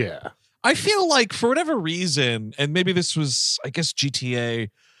 Oh yeah. I feel like for whatever reason, and maybe this was, I guess, GTA,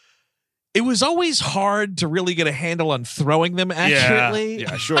 it was always hard to really get a handle on throwing them accurately.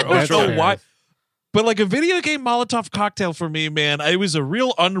 Yeah, sure. I don't know fair. why. But like a video game Molotov cocktail for me, man, it was a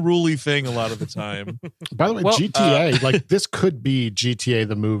real unruly thing a lot of the time. By the way, Well, GTA, like this could be GTA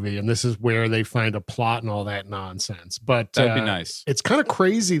the movie, and this is where they find a plot and all that nonsense. But That'd be nice. It's kind of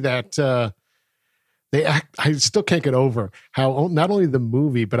crazy that I still can't get over how not only the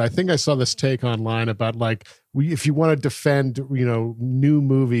movie, but I think I saw this take online about like if you want to defend, new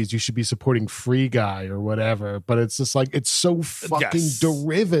movies, you should be supporting Free Guy or whatever. But it's just like it's so fucking Yes.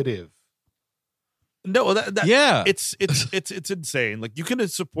 derivative. No, that Yeah. it's insane. Like you can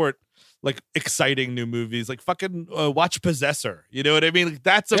support like exciting new movies, like fucking watch Possessor. You know what I mean? Like,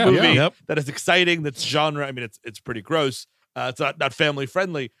 that's a Yeah. movie Yep. that is exciting. That's genre. I mean, it's pretty gross. It's not family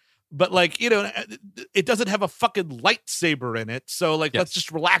friendly, but like it doesn't have a fucking lightsaber in it. So like, let's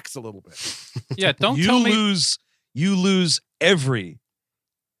just relax a little bit. Yeah, don't you tell me. lose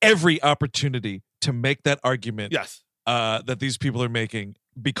every opportunity to make that argument Yes. that these people are making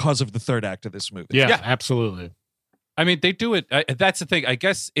because of the third act of this movie. Yeah, absolutely. I mean, they do it. That's the thing. I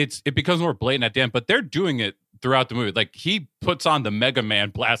guess it becomes more blatant at the end, but they're doing it throughout the movie. Like he puts on the Mega Man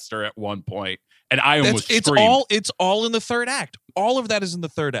blaster at one point, and I almost screamed. It's all in the third act. All of that is in the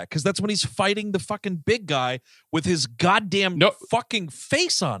third act because that's when he's fighting the fucking big guy with his goddamn fucking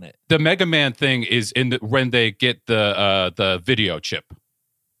face on it. The Mega Man thing is when they get the video chip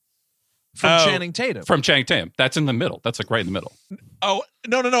From Oh. Channing Tatum. from Channing Tatum. That's in the middle. That's like right in the middle. Oh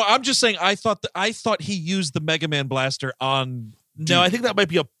no! I'm just saying. I thought he used the Mega Man blaster on. No, I think that might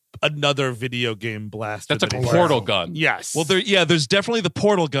be another video game blaster. That's a that he- portal gun. Yes. Well, there's definitely the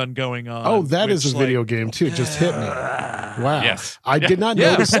portal gun going on. Oh, that is which, a video game too. It just hit me. Wow. Yes. I did not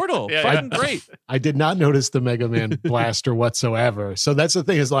Yeah, notice. portal. Yeah, Fucking great. I did not notice the Mega Man blaster whatsoever. So that's the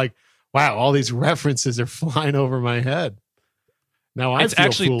thing is like, wow, all these references are flying over my head. Now I It's feel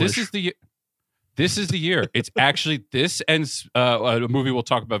actually foolish. this is the year. It's actually this and a movie we'll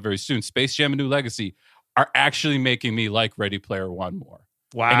talk about very soon. Space Jam: A New Legacy are actually making me like Ready Player One more.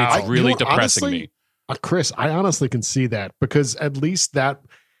 wow. And it's really depressing honestly, me. Chris, I honestly can see that because at least that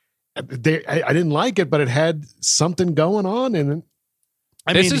I didn't like it, but it had something going on and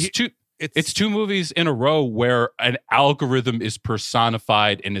It's two movies in a row where an algorithm is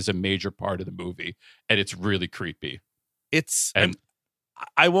personified and is a major part of the movie, and it's really creepy. And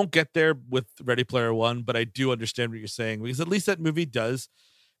I won't get there with Ready Player One, but I do understand what you're saying because at least that movie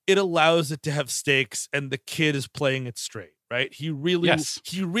it allows it to have stakes, and the kid is playing it straight, right? He really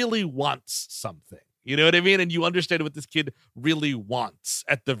wants something. You know what I mean? And you understand what this kid really wants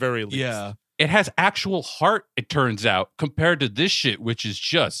at the very least. Yeah. It has actual heart, it turns out, compared to this shit, which is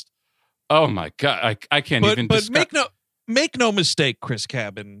just, oh my God, I can't even But discuss. make no mistake, Chris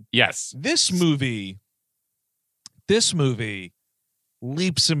Cabin. Yes. This movie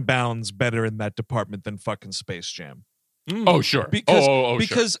leaps and bounds better in that department than fucking Space Jam. Oh, sure. Sure.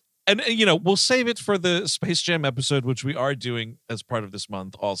 Because and we'll save it for the Space Jam episode, which we are doing as part of this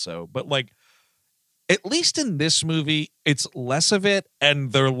month also. But like, at least in this movie, it's less of it,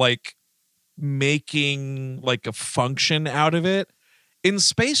 and they're like making like a function out of it. In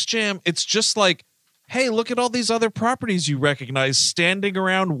Space Jam, it's just like, hey, look at all these other properties you recognize standing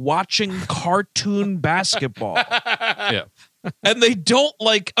around watching cartoon basketball. Yeah. And they don't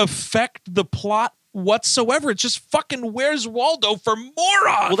like affect the plot whatsoever. It's just fucking Where's Waldo for morons.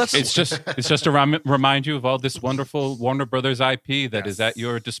 Well, It's just to remind you of all this wonderful Warner Brothers IP that is at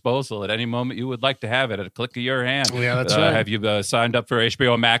your disposal at any moment you would like to have it at a click of your hand. Yeah, that's right. Have you signed up for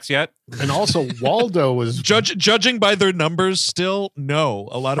HBO Max yet? and also Waldo was judging by their numbers still, no.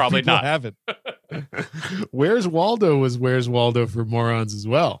 A lot Probably of people not. haven't. Where's Waldo was Where's Waldo for morons as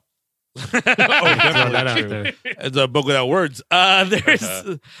well. Throw that out there. It's a book without words. There's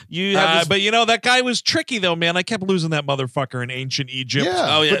you have this, But that guy was tricky though, man. I kept losing that motherfucker in ancient Egypt.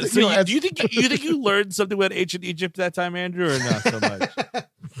 Yeah. oh yeah. but, So as- do you think you learned something about ancient Egypt that time, Andrew, or not so much?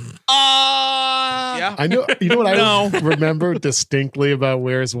 Yeah. I know. You know what No. I remember distinctly about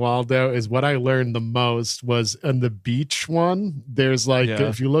Where's Waldo is what I learned the most was on the beach one. There's like, Yeah.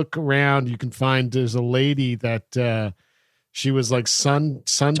 if you look around, you can find there's a lady that she was like sun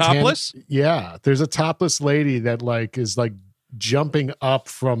Topless? Yeah, there's a topless lady that like is like jumping up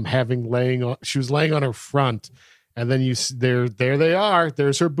from having laying on. She was laying on her front. And then there they are.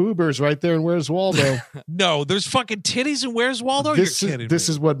 There's her boobers right there. And Where's Waldo? No, there's fucking titties and Where's Waldo? This You're is kidding this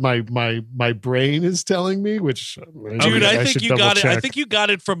me. is what my brain is telling me. Which Dude, I think should you got it. I double-check. think you got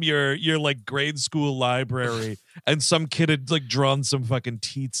it from your like grade school library, and some kid had like drawn some fucking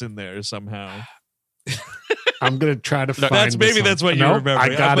teats in there somehow. I'm gonna try to find. That's- maybe this that's on- what you No, remember. I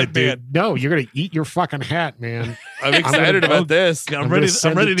got But it, dude. man. No, you're gonna eat your fucking hat, man. I'm excited gonna- about this. I'm I'm ready. gonna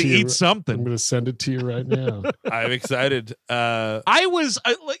send I'm ready it to to you. eat I'm something. gonna send it to you right now. I'm excited.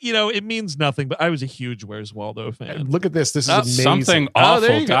 It means nothing, but I was a huge Where's Waldo fan. Look at this. This is Oh, amazing.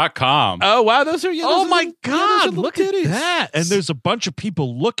 Somethingawful.com. Oh wow, those are Oh my God! those are Look little at titties. that, and there's a bunch of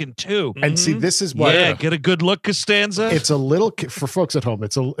people looking too. And see, this is what Yeah, get a good look, Costanza. it's a little for folks at home.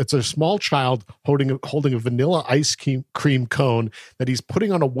 It's a small child holding a vanilla ice cream cone that he's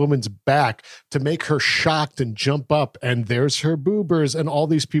putting on a woman's back to make her shocked and jump up. And there's her boobers, and all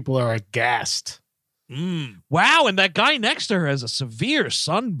these people are aghast. Wow, and that guy next to her has a severe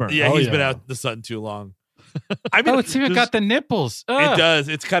sunburn. Yeah, Oh, he's been yeah. out in the sun too long. I mean, Oh, it's even got the nipples. it Ugh. does.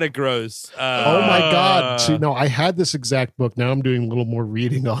 It's kind of gross. Oh my God! See, no, I had this exact book. Now I'm doing a little more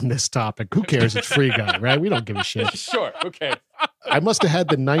reading on this topic. Who cares? It's Free Guy, right? We don't give a shit. Sure. Okay. I must have had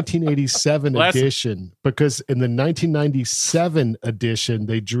the 1987 Bless him. edition because in the 1997 edition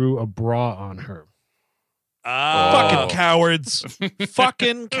they drew a bra on her. Fucking cowards.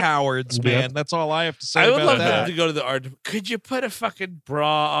 Fucking cowards, Yep. man. That's all I have to say I would about love that. them to go to the art. Could you put a fucking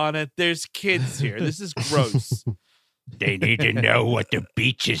bra on it? There's kids here. This is gross. They need to know what the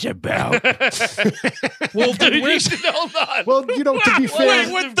beach is about. Well, then where's Hold on. Well, you know, to be fair,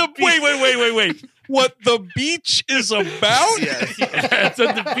 wait. What the beach is about? Yes, that's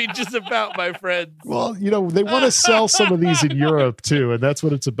what the beach is about, my friends. well, you know, they want to sell some of these in Europe too, and that's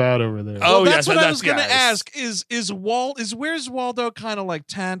what it's about over there. Oh, Well, yes, that's what I that's- was going to yes. ask. Is Where's Waldo kind of like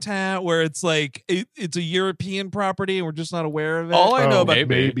Tintin, where it's like it's a European property and we're just not aware of it? All I know Oh, about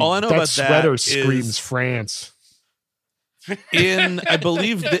maybe. all I know that about sweater that screams is France. in I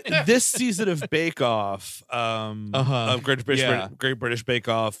believe this season of Bake Off, of Great British Bake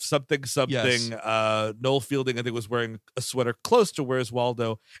Off, something. Yes. Noel Fielding, I think, was wearing a sweater close to Where's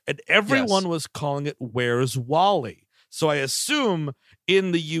Waldo, and everyone was calling it Where's Wally. So I assume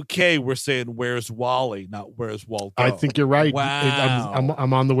in the UK we're saying Where's Wally, not Where's Waldo. I think you're right. Wow.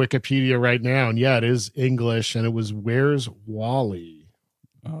 I'm on the Wikipedia right now, and yeah, it is English, and it was Where's Wally?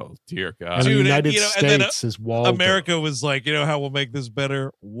 Oh dear And God. the Dude, United and then, States is Waldo. America was like, you know how we'll make this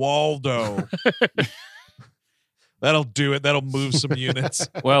better? Waldo. That'll do it. That'll move some units.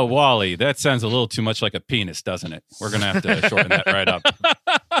 Well, Wally, that sounds a little too much like a penis, doesn't it? We're gonna have to shorten that right up.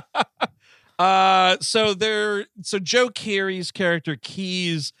 So Joe Keery's character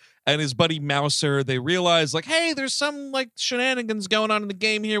Keys and his buddy Mouser, they realize like, hey, there's some like shenanigans going on in the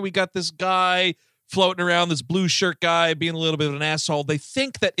game here. We got this guy floating around, this blue shirt guy being a little bit of an asshole. They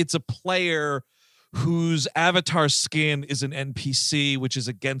think that it's a player whose avatar skin is an NPC, which is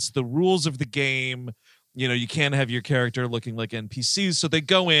against the rules of the game. You know, you can't have your character looking like NPCs. So they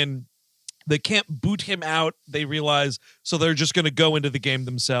go in. They can't boot him out, they realize, so they're just going to go into the game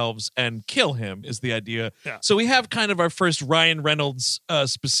themselves and kill him, is the idea. Yeah. So we have kind of our first Ryan Reynolds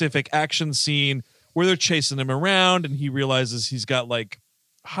specific action scene where they're chasing him around, and he realizes he's got like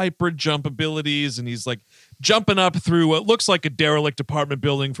hyper jump abilities, and he's like jumping up through what looks like a derelict apartment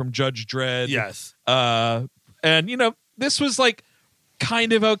building from Judge Dredd. Yes. And, you know, this was like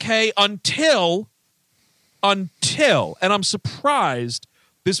kind of okay until, and I'm surprised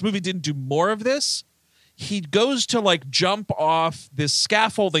this movie didn't do more of this. He goes to like jump off this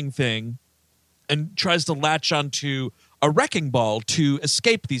scaffolding thing and tries to latch onto a wrecking ball to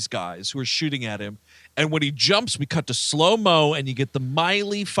escape these guys who are shooting at him. And when he jumps, we cut to slow-mo and you get the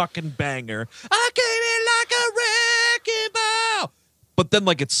Miley fucking banger. I came in like a wrecking ball. But then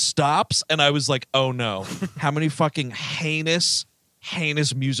like it stops and I was like, oh no, how many fucking heinous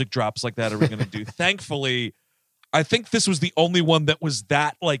music drops like that are we going to do? Thankfully, I think this was the only one that was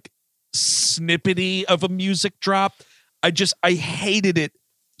that like snippety of a music drop. I hated it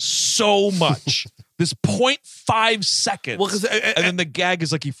so much. This 0.5 seconds. Well, because and then the gag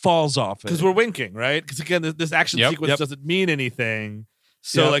is like he falls off it. we're winking, right? Because again, this action Yep, sequence yep. doesn't mean anything.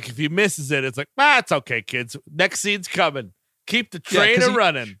 So Yep. like if he misses it, it's like, it's okay, kids. Next scene's coming. Keep the train 'cause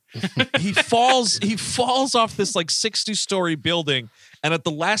running. he falls off this like 60-story building, and at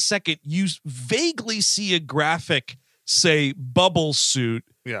the last second you vaguely see a graphic say bubble suit,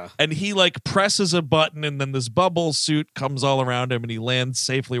 Yeah. and he like presses a button, and then this bubble suit comes all around him and he lands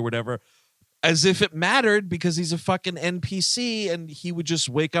safely or whatever, as if it mattered, because he's a fucking NPC and he would just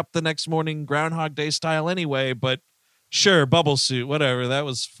wake up the next morning Groundhog Day style anyway. But sure, bubble suit, whatever. That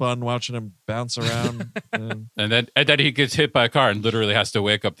was fun watching him bounce around. And then he gets hit by a car and literally has to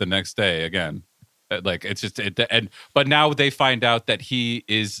wake up the next day again. Like it's just but now they find out that he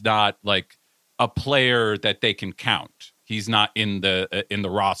is not like a player that they can count. He's not in the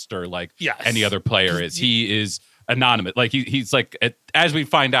roster like any other player is. He is anonymous. Like he's like, as we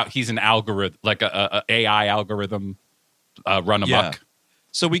find out, he's an algorithm, like a AI algorithm run amok. Yeah.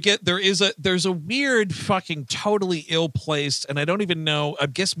 So there's a weird fucking totally ill-placed, and I don't even know, I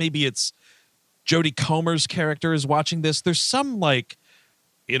guess maybe it's Jodie Comer's character is watching this. There's some like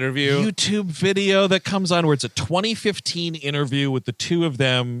Interview. YouTube video that comes on where it's a 2015 interview with the two of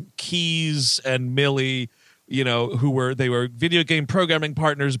them, Keys and Millie, you know, they were video game programming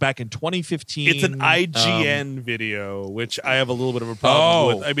partners back in 2015. It's an IGN video, which I have a little bit of a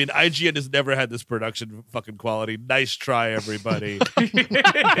problem with. I mean, IGN has never had this production fucking quality. Nice try, everybody.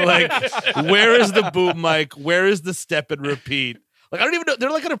 Like, where is the boom mic? Where is the step and repeat? Like, I don't even know.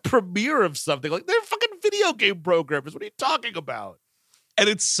 They're like at a premiere of something. Like, they're fucking video game programmers. What are you talking about? And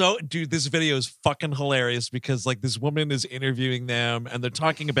it's so, dude, this video is fucking hilarious because like this woman is interviewing them and they're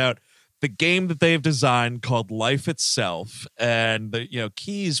talking about the game that they've designed called Life Itself. And the, you know,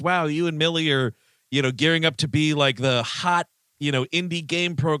 Keys, wow, you and Millie are, you know, gearing up to be like the hot, you know, indie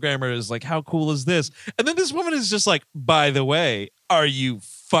game programmers. Like, how cool is this? And then this woman is just like, by the way, are you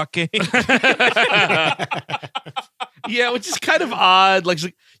fucking? Yeah, which is kind of odd. Like, she's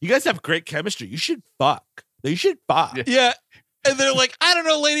like, you guys have great chemistry. You should fuck. You should fuck. Yeah. And they're like, I don't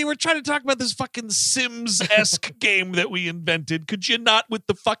know, lady, we're trying to talk about this fucking Sims-esque game that we invented. Could you not with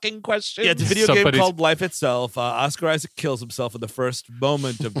the fucking question? Yeah, it's a video game called Life Itself. Oscar Isaac kills himself in the first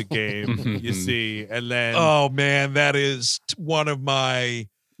moment of the game, you see. And then... Oh, man, that is one of my...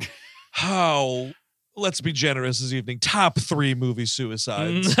 let's be generous this evening. Top 3 movie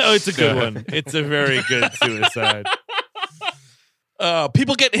suicides. No, it's a good one. It's a very good suicide.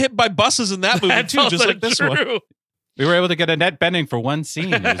 People get hit by buses in that movie, That's too, just also like this true. one. We were able to get Annette Bening for one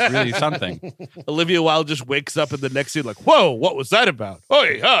scene. It was really something. Olivia Wilde just wakes up in the next scene like, whoa, what was that about?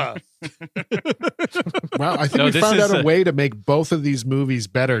 Oi, huh? Wow, I think we found out a way to make both of these movies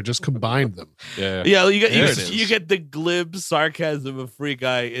better. Just combine them. Yeah, you get the glib sarcasm of Free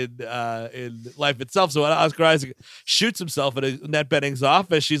Guy in Life Itself. So when Oscar Isaac shoots himself in Annette Bening's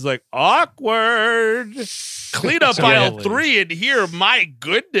office, she's like, awkward. Clean up aisle 3 in here. My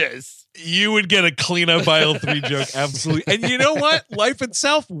goodness. You would get a clean up aisle 3 joke, absolutely. And you know what? Life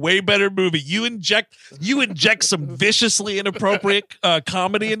Itself, way better movie. You inject some viciously inappropriate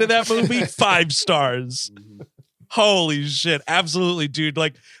comedy into that movie, 5 stars. Holy shit, absolutely, dude.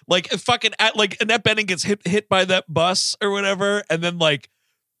 Like fucking Annette Bening gets hit by that bus or whatever, and then like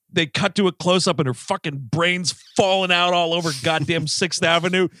they cut to a close up and her fucking brains falling out all over goddamn 6th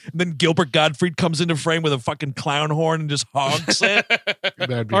Avenue. And then Gilbert Gottfried comes into frame with a fucking clown horn and just honks it.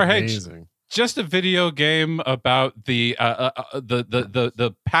 That'd be amazing. Just a video game about the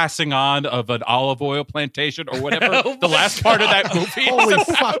passing on of an olive oil plantation or whatever. The last part of that movie. Holy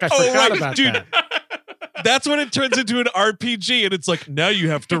fuck! I forgot about that. That's when it turns into an RPG, and it's like, now you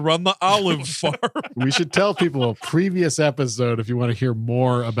have to run the olive farm. We should tell people a previous episode if you want to hear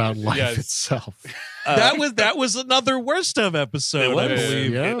more about Life Itself. That was another worst of episode, I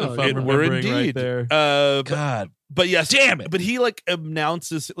believe. Yeah, if I'm remembering right there. God. But yes, damn it. But he like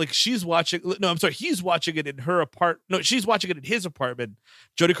announces, like she's watching. No, I'm sorry. He's watching it in her apartment. No, she's watching it in his apartment.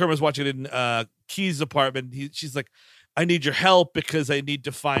 Jodie Comer's watching it in Key's apartment. She's like, I need your help because I need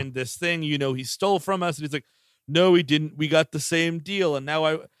to find this thing, you know, he stole from us. And he's like, no, he didn't. We got the same deal. And now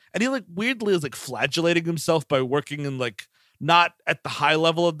and he like weirdly is like flagellating himself by working in like not at the high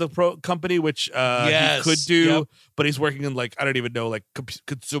level of the company, which he could do, but he's working in like, I don't even know, like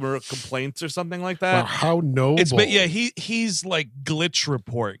consumer complaints or something like that. Wow, how noble. He's like glitch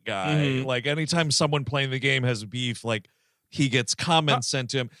report guy. Mm-hmm. Like anytime someone playing the game has beef, like he gets comments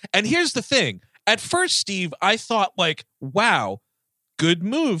sent to him. And here's the thing. At first, Steve, I thought like, wow, good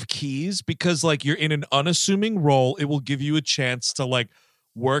move, Keys, because like you're in an unassuming role. It will give you a chance to like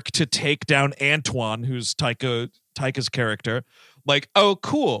work to take down Antoine, who's Taika's character. Like, oh,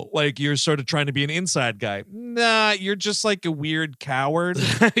 cool. Like you're sort of trying to be an inside guy. Nah, you're just like a weird coward.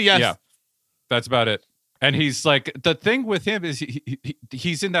 Yes. Yeah, that's about it. And he's like, the thing with him is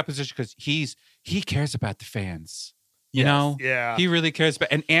he's in that position because he cares about the fans. You know, Yeah. he really cares about.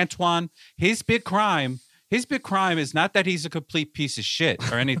 And Antoine, his big crime is not that he's a complete piece of shit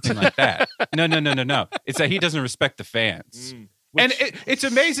or anything like that. No. It's that he doesn't respect the fans. And it's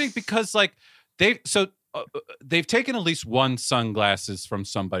amazing because like they've taken at least one sunglasses from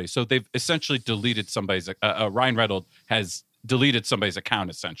somebody. So they've essentially deleted somebody's. Ryan Reynolds has deleted somebody's account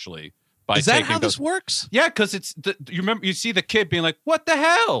essentially. Is that how this works? Yeah, because you see the kid being like, "What the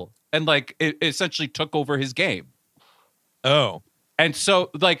hell?" and like it essentially took over his game. Oh. And so,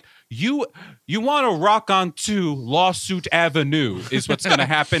 like, you want to rock onto Lawsuit Avenue is what's going to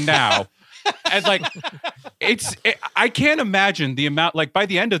happen now. And like, I can't imagine the amount. Like, by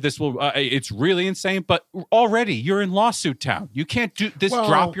the end of this, it's really insane. But already, you're in Lawsuit Town. You can't do this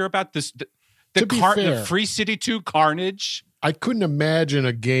drop. You're about this. The Free City 2 carnage. I couldn't imagine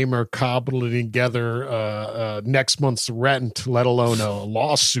a gamer cobbling together next month's rent, let alone a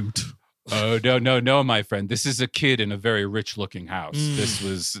lawsuit. Oh no, my friend. This is a kid in a very rich-looking house. This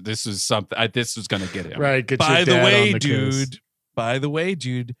was something. This was going to get him. Right. Get By your the dad way, on the case. dude. By the way,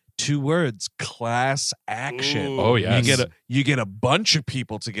 dude. 2 words: class action. Oh yes. You get a bunch of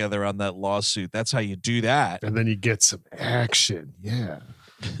people together on that lawsuit. That's how you do that. And then you get some action. Yeah.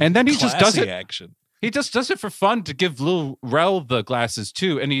 And then he just does Classy it. Action. He just does it for fun to give Lil Rel the glasses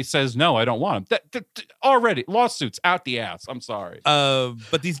too, and he says, "No, I don't want them." Already lawsuits out the ass. I'm sorry.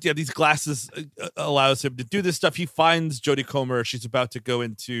 But these glasses allows him to do this stuff. He finds Jodie Comer. She's about to go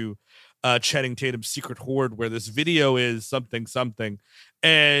into Channing Tatum's secret hoard where this video is something,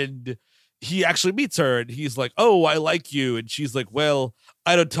 and he actually meets her, and he's like, "Oh, I like you," and she's like, "Well,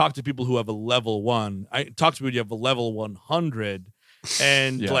 I don't talk to people who have a level 1. I talk to people who have a level 100."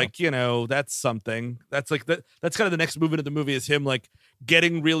 And like, you know, that's something. That's like that's kind of the next movement of the movie is him like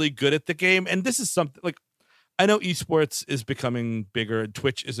getting really good at the game. And this is something like, I know esports is becoming bigger and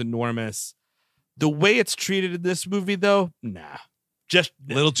Twitch is enormous. The way it's treated in this movie though, just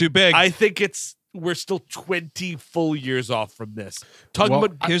A little too big. I think we're still 20 full years off from this. Talking Well,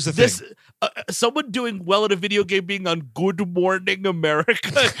 about here's the this, thing. Someone doing well at a video game being on Good Morning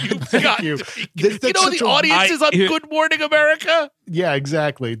America. You've got you. to be- That's you know such the a- audience is on Good Morning America. Yeah,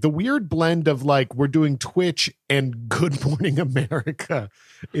 exactly. The weird blend of like we're doing Twitch and Good Morning America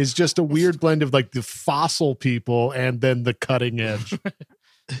is just a weird blend of like the fossil people and then the cutting edge.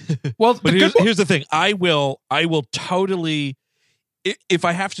 Well, But here's the thing. I will totally, if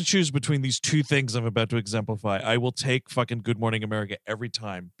I have to choose between these 2 things I'm about to exemplify, I will take fucking Good Morning America every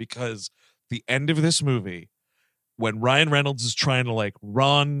time, because the end of this movie, when Ryan Reynolds is trying to like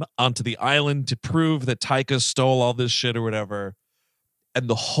run onto the island to prove that Taika stole all this shit or whatever, and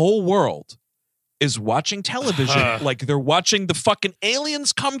the whole world is watching television like they're watching the fucking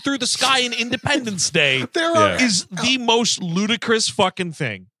aliens come through the sky in Independence Day, is the most ludicrous fucking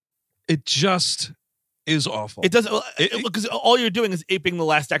thing. It just is awful. It doesn't, because all you're doing is aping the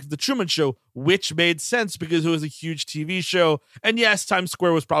last act of the Truman Show, which made sense because it was a huge TV show. And yes, Times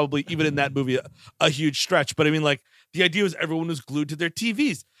Square was probably, even in that movie, a huge stretch. But I mean, like, the idea was everyone was glued to their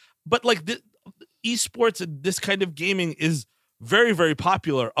TVs. But like, the esports and this kind of gaming is very, very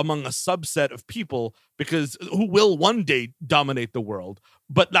popular among a subset of people because who will one day dominate the world,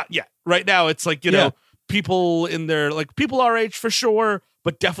 but not yet. Right now, it's like, you know, people in their, like, people our age for sure,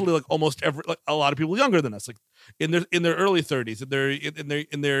 but definitely like almost a lot of people younger than us, like in their early 30s,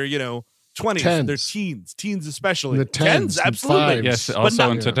 in their you know 20s, in their teens especially, the tens absolutely, yes, also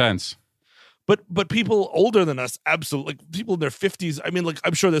into tens. But people older than us, absolutely, like people in their 50s. I mean, like,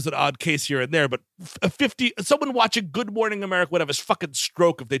 I'm sure there's an odd case here and there, but someone watching Good Morning America would have a fucking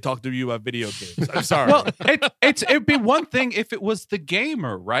stroke if they talk to you about video games. I'm sorry. Well, it'd be one thing if it was the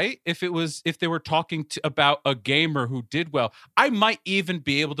gamer, right? If they were talking about a gamer who did well, I might even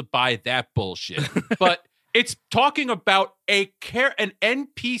be able to buy that bullshit. But it's talking about an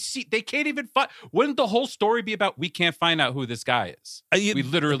NPC. They can't even find. Wouldn't the whole story be about we can't find out who this guy is? We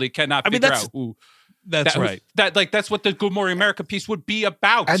literally cannot figure out who. That's right. That's what the Good Morning America piece would be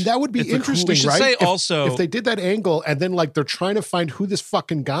about. And that would be interesting, we should right? say also, if they did that angle and then like they're trying to find who this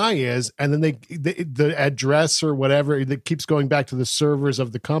fucking guy is, and then the address or whatever that keeps going back to the servers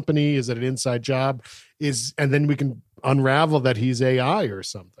of the company. Is it an inside job? And then we can unravel that he's AI or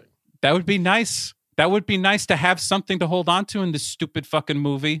something. That would be nice. That would be nice to have something to hold on to in this stupid fucking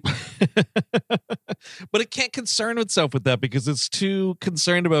movie. But it can't concern itself with that because it's too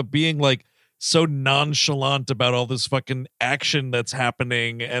concerned about being like so nonchalant about all this fucking action that's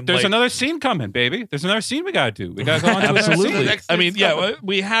happening. And there's like, another scene coming, baby. There's another scene we gotta do. We gotta go on to absolutely. Next I mean, thing's yeah, coming.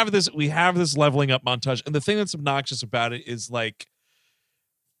 we have this leveling up montage, and the thing that's obnoxious about it is like,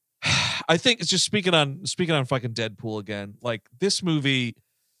 I think it's just speaking on fucking Deadpool again. Like this movie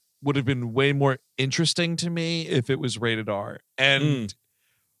would have been way more interesting to me if it was rated R. And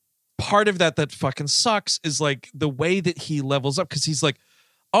part of that fucking sucks is like the way that he levels up, because he's like,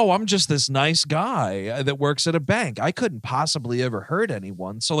 oh, I'm just this nice guy that works at a bank. I couldn't possibly ever hurt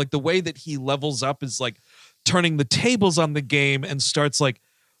anyone. So like the way that he levels up is like turning the tables on the game and starts like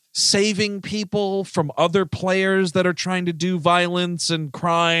saving people from other players that are trying to do violence and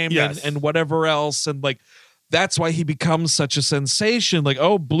crime and whatever else. And like, that's why he becomes such a sensation. Like,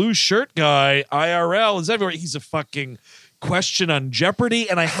 oh, blue shirt guy, IRL is everywhere. He's a fucking question on Jeopardy.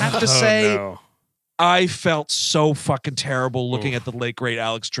 And I have to say, I felt so fucking terrible looking at the late great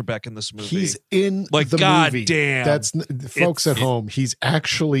Alex Trebek in this movie. He's in like, the God movie. Damn. That's folks at home. He's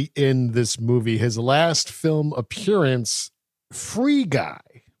actually in this movie. His last film appearance, Free Guy.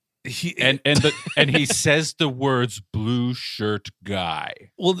 And he says the words blue shirt guy.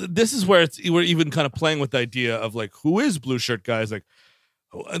 Well, this is where we're even kind of playing with the idea of like, who is blue shirt guy? Is like,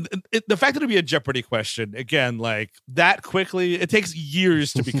 the fact that it'd be a Jeopardy question again, like that quickly, it takes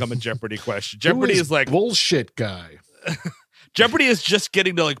years to become a Jeopardy question. Jeopardy is like bullshit guy. Jeopardy is just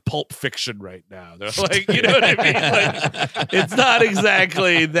getting to like Pulp Fiction right now. They're like, you know what I mean? Like, it's not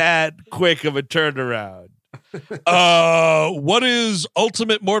exactly that quick of a turnaround. What is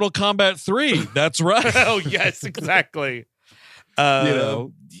Ultimate Mortal Kombat 3? That's right. Oh yes, exactly.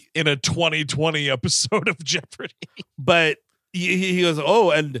 In a 2020 episode of Jeopardy. But he goes,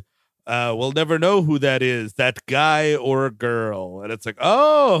 oh, and we'll never know who that is, that guy or a girl. And it's like,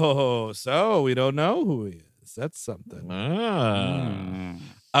 oh, so we don't know who he is. That's something.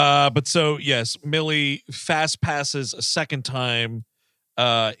 But so yes, Millie fast passes a second time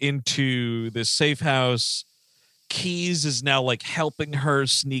into this safe house. Keys is now like helping her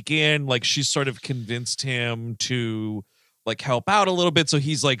sneak in. Like she's sort of convinced him to like help out a little bit. So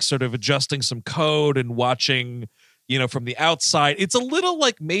he's like sort of adjusting some code and watching, from the outside. It's a little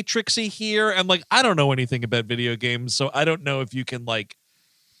like Matrixy here. And like, I don't know anything about video games. So I don't know if you can like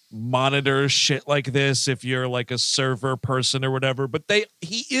monitor shit like this if you're like a server person or whatever. But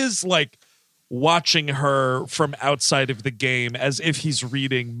he is like watching her from outside of the game as if he's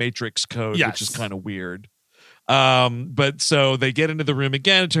reading Matrix code, which is kind of weird. But so they get into the room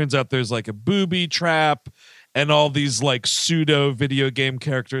again. It turns out there's like a booby trap and all these like pseudo video game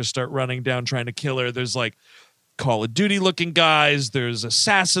characters start running down trying to kill her. There's like Call of Duty looking guys. There's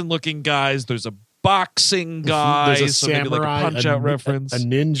assassin looking guys. There's a boxing guy. There's a so samurai, maybe like a punch out reference. A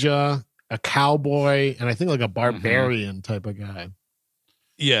ninja, a cowboy, and I think like a barbarian type of guy.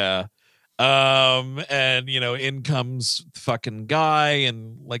 Yeah. And in comes fucking guy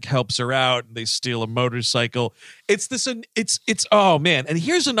and like helps her out and they steal a motorcycle. It's oh man. And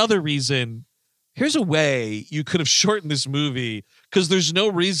here's another reason. Here's a way you could have shortened this movie because there's no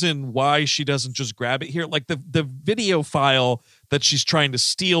reason why she doesn't just grab it here. Like the video file that she's trying to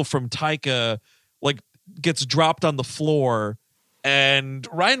steal from Taika, like gets dropped on the floor and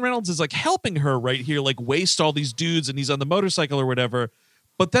Ryan Reynolds is like helping her right here, like waste all these dudes and he's on the motorcycle or whatever.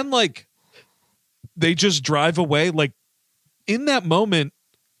 But then like, they just drive away. Like in that moment,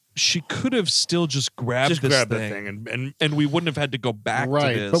 she could have still just grabbed this thing and we wouldn't have had to go back to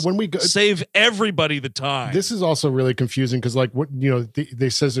this. But when we go, save everybody the time. This is also really confusing because like what they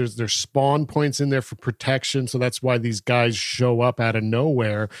says there's spawn points in there for protection, so that's why these guys show up out of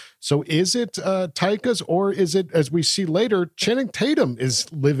nowhere. So is it Taika's or is it, as we see later, Channing Tatum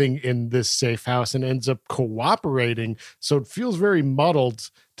is living in this safe house and ends up cooperating? So it feels very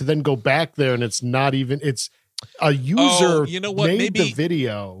muddled to then go back there and it's not even a user made the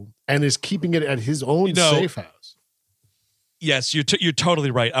video and is keeping it at his own safe house. Yes, you're totally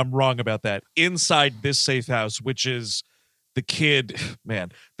right. I'm wrong about that. Inside this safe house, which is the kid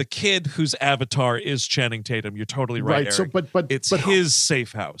whose avatar is Channing Tatum. You're totally right. Eric. So, but it's his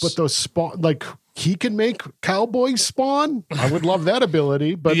safe house. But those spawn, like he can make cowboys spawn. I would love that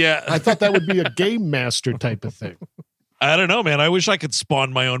ability. But yeah, I thought that would be a game master type of thing. I don't know, man. I wish I could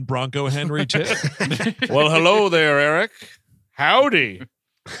spawn my own Bronco Henry too. Well, hello there, Eric. Howdy.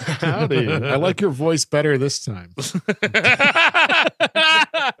 Howdy. I like your voice better this time.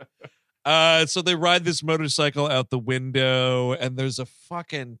 So they ride this motorcycle out the window and there's a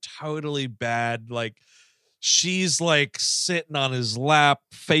fucking totally bad, like she's like sitting on his lap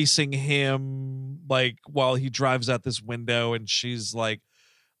facing him like while he drives out this window and she's like,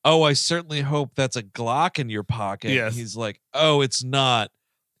 oh, I certainly hope that's a Glock in your pocket. Yes. And he's like, oh, it's not.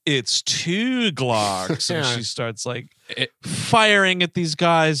 It's 2 Glocks. And she starts like firing at these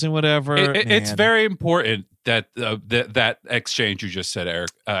guys and whatever. It's very important that that exchange you just said,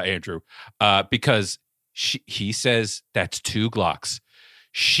 Eric, Andrew, because he says that's 2 Glocks.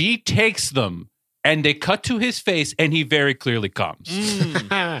 She takes them and they cut to his face, and he very clearly comes.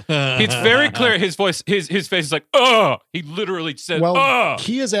 It's very clear. His voice, his face is like, "Oh!" He literally said, Well, "Oh!"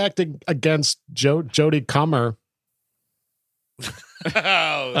 he is acting against Jodie Comer.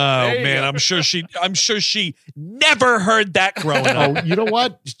 Oh man, I'm sure she never heard that growing up. Oh, you know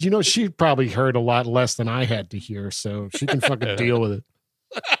what? You know, she probably heard a lot less than I had to hear, so she can fucking deal with it.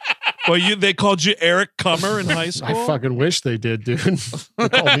 Well, they called you Eric Comer in high I school. fucking wish they did, dude. They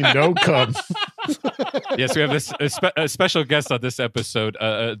called me No Cum. Yes, we have a special guest on this episode.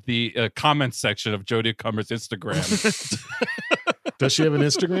 The comments section of Jodie Comer's Instagram. Does she have an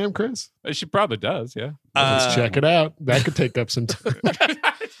Instagram, Chris? She probably does. Yeah. Let's check it out. That could take up some time.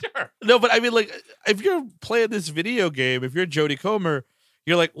 Sure. No, but I mean, like, if you're playing this video game, if you're Jodie Comer,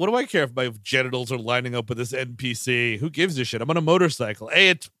 you're like, what do I care if my genitals are lining up with this NPC? Who gives a shit? I'm on a motorcycle. Hey,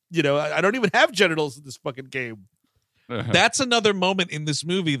 it's, you know, I don't even have genitals in this fucking game. That's another moment in this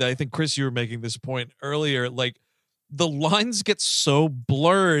movie that I think, Chris, you were making this point earlier. Like, the lines get so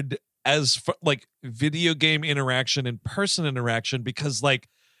blurred as like video game interaction and person interaction, because like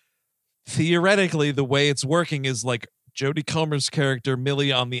theoretically the way it's working is like Jodie Comer's character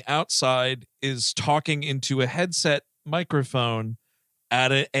Millie on the outside is talking into a headset microphone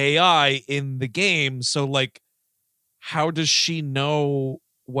at an AI in the game. So like, how does she know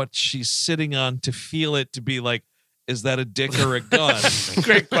what she's sitting on to feel it to be like, is that a dick or a gun?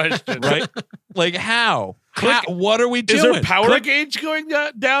 Great question. Right? Like how? What are we doing? Is her power gauge going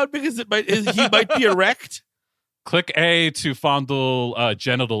down because he might be erect? Click A to fondle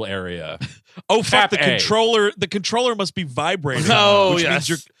genital area. Oh fuck! Tap A. The controller must be vibrating. Oh, which yes.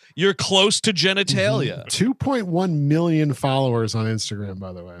 means you're close to genitalia. 2.1 million followers on Instagram,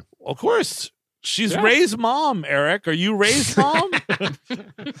 by the way. Of course. She's Yeah. Ray's mom, Eric. Are you Ray's mom?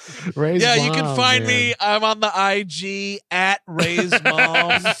 Ray's Yeah, you mom, can find man. me. I'm on the IG at Ray's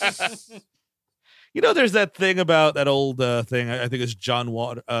mom. You know, there's that thing about that old thing. I think it's John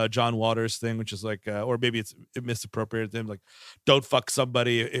Waters thing, which is like, or maybe it's misappropriated to him. Like, don't fuck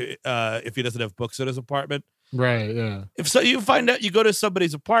somebody if he doesn't have books in his apartment. Right, yeah. If so, you find out, you go to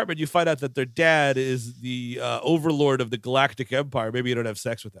somebody's apartment, you find out that their dad is the overlord of the Galactic Empire. Maybe you don't have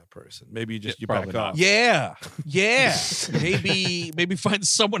sex with that person. Maybe you just you back probably not. off. Yeah. Maybe find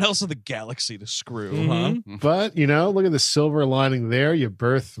someone else in the galaxy to screw. Mhm. But, you know, look at the silver lining there. You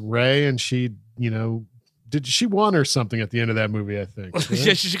birth Ray, and she, you know, she won or something at the end of that movie, I think.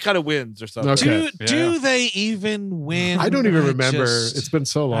 Yeah, she kind of wins or something. Okay. Do they even win? I don't even remember. It's been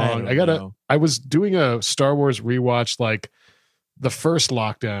so long. I was doing a Star Wars rewatch like the first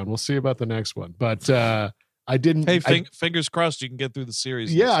lockdown. We'll see about the next one. But I didn't. Hey, fingers crossed you can get through the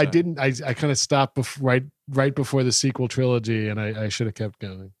series. Yeah, this I time. didn't. I kind of stopped right before the sequel trilogy, and I should have kept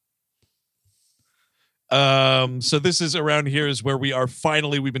going. So this is around here is where we've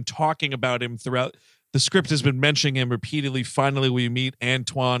been talking about him throughout. The script has been mentioning him repeatedly. Finally, we meet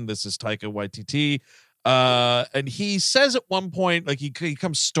Antoine. This is Taika Waititi. And he says at one point, like he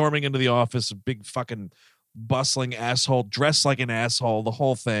comes storming into the office, a big fucking bustling asshole, dressed like an asshole, the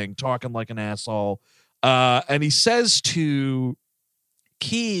whole thing, talking like an asshole. And he says to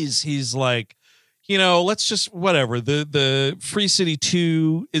Keys, he's like, you know, let's just whatever. The Free City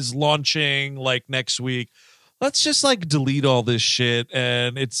 2 is launching like next week. Let's just like delete all this shit,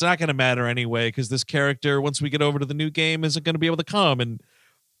 and it's not going to matter anyway because this character, once we get over to the new game, isn't going to be able to come.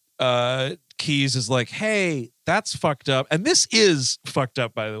 And Keys is like, hey, that's fucked up. And this is fucked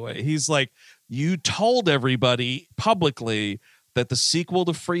up, by the way. He's like, you told everybody publicly that the sequel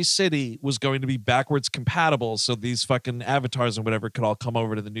to Free City was going to be backwards compatible, so these fucking avatars and whatever could all come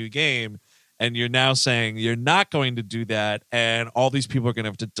over to the new game. And you're now saying you're not going to do that, and all these people are going to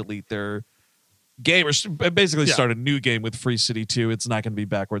have to delete their game or basically start a new game with Free City 2. It's not going to be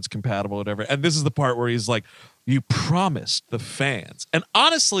backwards compatible, whatever. And this is the part where he's like, you promised the fans. And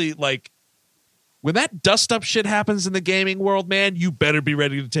honestly, like, when that dust up shit happens in the gaming world, man, you better be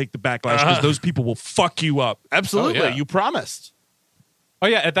ready to take the backlash because those people will fuck you up. Absolutely. Oh, yeah. You promised. Oh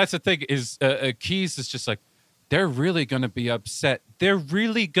yeah, and that's the thing is Keys is just like, they're really gonna be upset. They're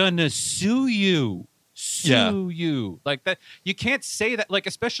really gonna sue you. You like that. You can't say that, like,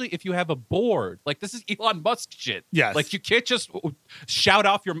 especially if you have a board. Like, this is Elon Musk shit. Yes. Like, you can't just shout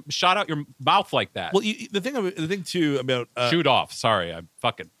out your mouth like that. Well, the thing too about Shoot off. Sorry, I'm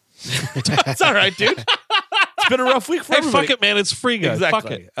fucking. it's all right, dude. It's been a rough week for Hey, everybody. fuck it, man. It's free, guys.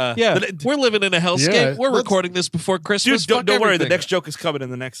 Exactly. Fuck it. We're living in a hellscape. Yeah, We're let's- recording this before Christmas. Dude, Fuck don't worry. The everything. next joke is coming in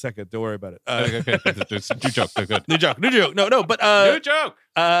the next second. Don't worry about it. Okay, new joke. Good. New joke. No, but New joke.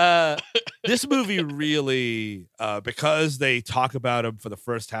 this movie really, because they talk about him for the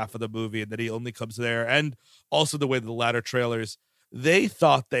first half of the movie, and then he only comes there, and also the way the latter trailers they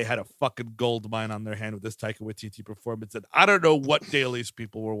thought they had a fucking gold mine on their hand with this Taika Waititi performance, and I don't know what dailies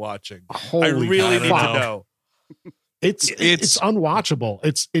people were watching. Holy I really need fuck. to know. It's unwatchable.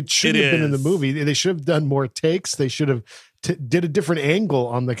 It shouldn't have been in the movie. They should have done more takes. They should have did a different angle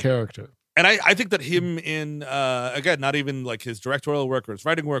on the character. And I think that him in again, not even like his directorial work or his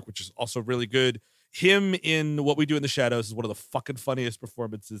writing work, which is also really good. Him in What We Do in the Shadows is one of the fucking funniest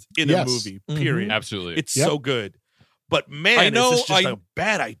performances in a movie. Period. Absolutely. It's so good. But man, it's just a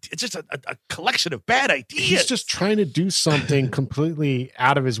bad idea. It's just a collection of bad ideas. He's just trying to do something completely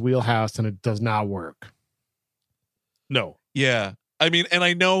out of his wheelhouse, and it does not work. No. Yeah. I mean, and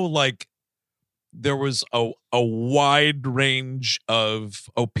I know like there was a wide range of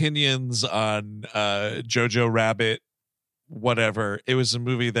opinions on Jojo Rabbit, whatever. It was a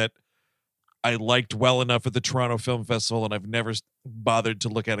movie that I liked well enough at the Toronto Film Festival, and I've never bothered to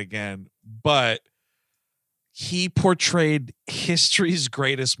look at again. But he portrayed history's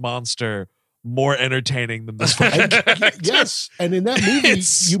greatest monster more entertaining than this fucking character. Yes, and in that movie,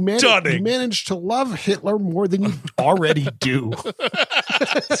 It's you stunning. managed to love Hitler more than you already do.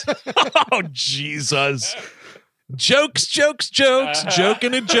 Oh, Jesus. Jokes,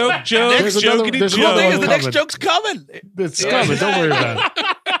 joking a joke, There's another- joking a there's joke. another one The next coming. joke's coming. It's coming. Don't worry about it.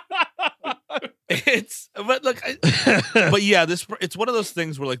 But look, but yeah, it's one of those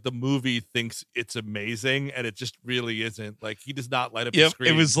things where like the movie thinks it's amazing and it just really isn't. Like he does not light up the Yep,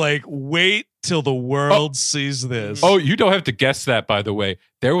 screen. it was like, wait till the world sees this. Oh, you don't have to guess that, by the way.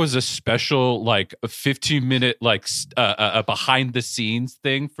 There was a special, like, a 15-minute, like, a behind-the-scenes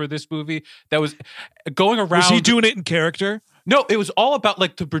thing for this movie that was going around. Was he doing it in character? No, it was all about,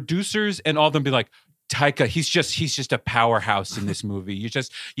 like, the producers and all of them be like, Taika, he's just a powerhouse in this movie. You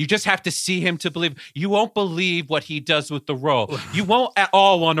just have to see him to believe. You won't believe what he does with the role. You won't at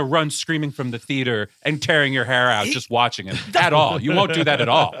all want to run screaming from the theater and tearing your hair out just watching him at all. You won't do that at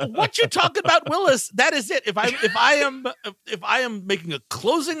all. What you talking about, Willis? That is it. If I am making a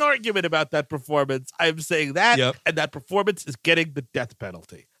closing argument about that performance, I'm saying that, Yep. and that performance is getting the death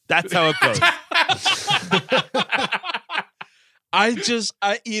penalty. That's how it goes.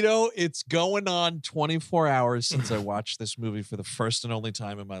 It's going on 24 hours since I watched this movie for the first and only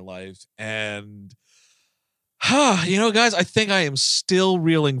time in my life. And, guys, I think I am still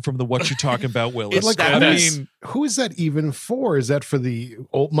reeling from the what you're talking about, Willis. It's Like, that who is that even for? Is that for the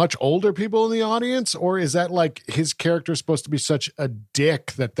much older people in the audience, or is that like his character is supposed to be such a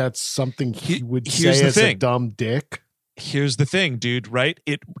dick that's something he would Here's say the as a thing. dumb dick? Here's the thing, dude, right?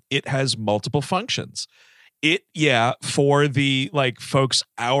 It has multiple functions. For the like folks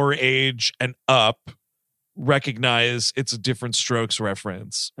our age and up recognize it's a Different Strokes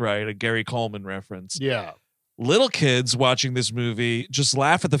reference, right? A Gary Coleman reference. Yeah. Little kids watching this movie just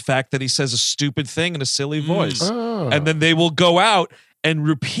laugh at the fact that he says a stupid thing in a silly voice. Oh. And then they will go out and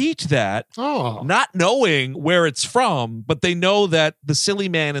repeat that, Oh. not knowing where it's from, but they know that the silly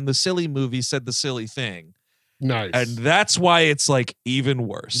man in the silly movie said the silly thing. Nice. And that's why it's like even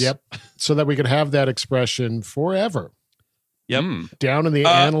worse. Yep. So that we could have that expression forever Yep. down in the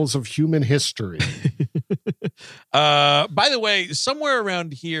annals of human history. By the way, somewhere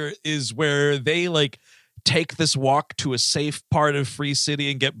around here is where they like take this walk to a safe part of Free City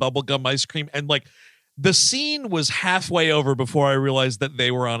and get bubblegum ice cream. And like the scene was halfway over before I realized that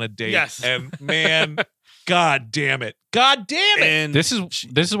they were on a date. Yes. And man, God damn it. God damn it. And This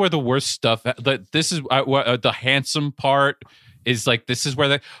is where the worst stuff. This is the handsome part is like this is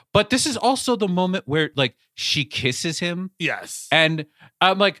where but this is also the moment where like she kisses him yes. and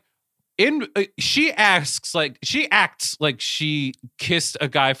I'm like she acts like she kissed a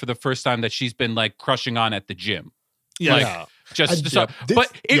guy for the first time that she's been like crushing on at the gym. Yeah. Like, just Yeah.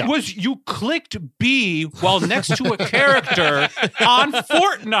 but it was you clicked B while next to a character on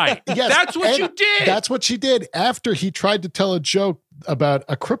Fortnite. Yes, That's what and you did. That's what she did after he tried to tell a joke about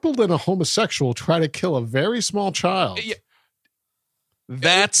a crippled and a homosexual try to kill a very small child. Yeah.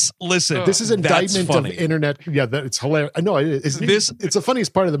 Listen, This is that's indictment of funny. internet. Yeah, it's hilarious. I know it is. It's the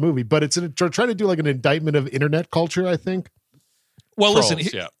funniest part of the movie, but they're trying to do like an indictment of internet culture, I think. Well, Trolls,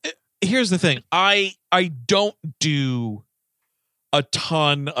 listen, yeah. here's the thing. I don't do a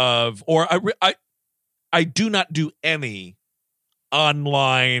ton of, or I do not do any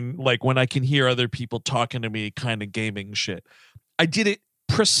online, like when I can hear other people talking to me kind of gaming shit. I did it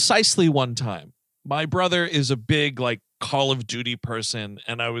precisely one time. My brother is a big like Call of Duty person,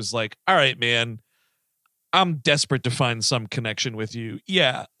 and I was like, all right, man, I'm desperate to find some connection with you.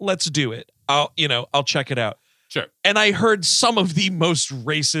 Yeah, let's do it. I'll check it out. Sure. And I heard some of the most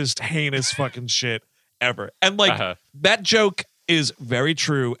racist, heinous fucking shit ever. And like that joke is very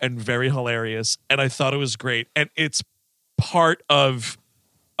true and very hilarious. And I thought it was great. And it's part of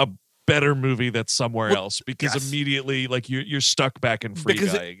a better movie that's somewhere Well, else, because yes. immediately like you're stuck back in Free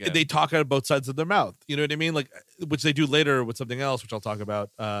because Guy again. they talk out of both sides of their mouth. You know what I mean? Like, which they do later with something else, which I'll talk about,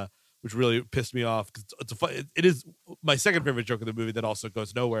 which really pissed me off. 'Cause it is my second favorite joke of the movie that also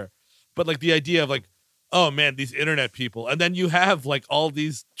goes nowhere. But like the idea of like, oh man, these internet people, and then you have like all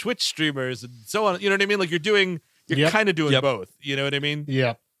these Twitch streamers and so on. You know what I mean? Like you're Yep. kind of doing Yep. both. You know what I mean?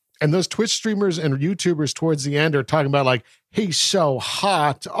 Yeah. And those Twitch streamers and YouTubers towards the end are talking about like, he's so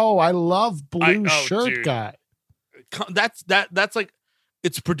hot. Oh, I love blue shirt dude. guy. That's like,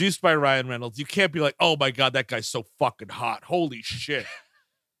 it's produced by Ryan Reynolds. You can't be like, oh my god, that guy's so fucking hot. Holy shit.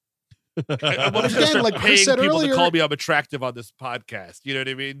 I'm just gonna Again, start like Chris paying said people earlier- to call me I'm attractive on this podcast. You know what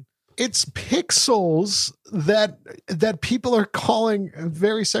I mean? It's pixels that people are calling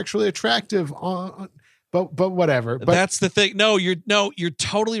very sexually attractive on, but whatever. But That's the thing. No, you're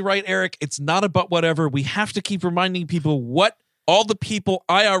totally right, Eric. It's not about whatever. We have to keep reminding people what all the people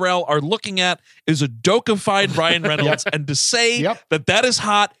IRL are looking at is a dokeified Ryan Reynolds, and to say Yep. that is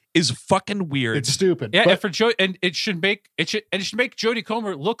hot is fucking weird. it's stupid. Yeah, But- and for Joe, and it should make Jodie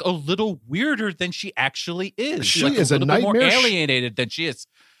Comer look a little weirder than she actually is. She like is a little bit more nightmare alienated than she is.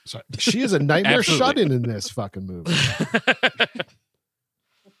 Sorry. She is a nightmare Absolutely. shut-in in this fucking movie.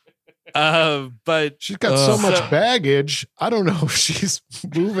 But She's got so Ugh. much baggage. I don't know if she's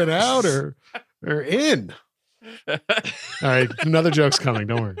moving out or in. All right, another joke's coming.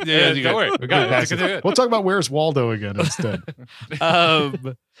 Don't worry. Yeah, don't worry, we got That's it. it. We'll talk about Where's Waldo again instead.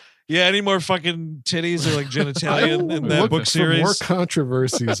 Yeah, any more fucking titties or like genitalia in Look that book for series? more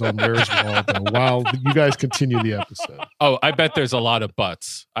controversies on Where's Waldo while you guys continue the episode. Oh, I bet there's a lot of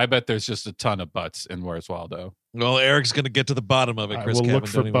butts. I bet there's just a ton of butts in Where's Waldo. Well, Eric's going to get to the bottom of it, I Chris will Cabin. look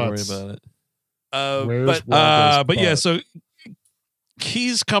for Don't even butts. worry about it. Where's but Waldo's But yeah, butt? so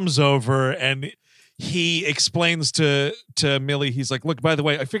Keys comes over and he explains to Millie, he's like, look, by the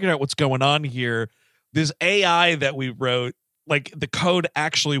way, I figured out what's going on here. This AI that we wrote, like the code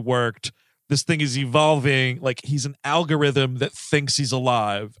actually worked. This thing is evolving. Like he's an algorithm that thinks he's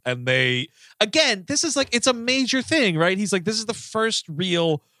alive. And again, this is like, it's a major thing, right? He's like, this is the first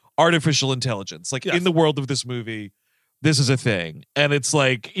real artificial intelligence. Like Yes. in the world of this movie, this is a thing. And it's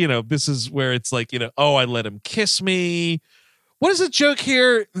like, this is where it's like, oh, I let him kiss me. What is the joke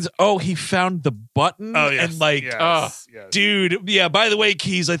here? Oh, he found the button. oh yes, And like, yes, yes. dude, yeah, by the way,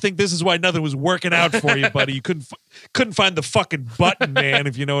 Keys, I think this is why nothing was working out for you, buddy. You couldn't find the fucking button, man,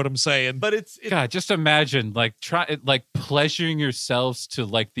 if you know what I'm saying. But it's God, just imagine like pleasuring yourselves to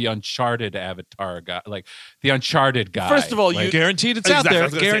like the Uncharted Avatar guy, like the Uncharted guy. First of all, like, guaranteed it's Exactly, I out there.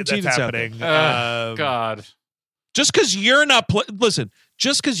 was gonna say Guaranteed that's it's out there. happening. God. Just because you're not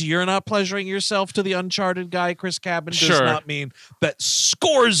just because you're not pleasuring yourself to the Uncharted guy, Chris Cabin, does Sure. not mean that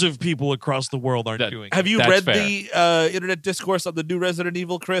scores of people across the world aren't That- doing it. Have you That's read fair. the internet discourse on the new Resident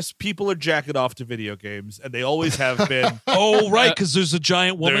Evil, Chris? People are jacking off to video games, and they always have been. Oh, right, because there's a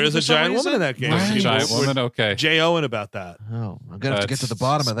giant woman. There is for a some giant woman reason? in that game. Right. People Giant were woman, okay. Jay Owen about that. Oh, I'm gonna have to get to the That's-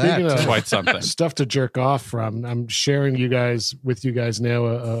 bottom of Speaking that. of- Quite something. Stuff to jerk off from. I'm sharing with you guys now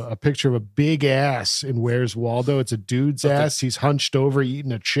a picture of a big ass in Where's Waldo. It's a dude's ass. He's hunched over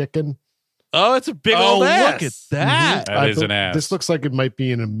eating a chicken. Oh, it's a big Oh, old ass. look at that. That is an ass. This looks like it might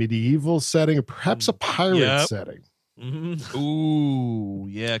be in a medieval setting, or perhaps a pirate Yep. setting. Mhm. Ooh,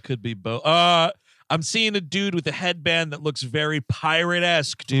 yeah, it could be both. I'm seeing a dude with a headband that looks very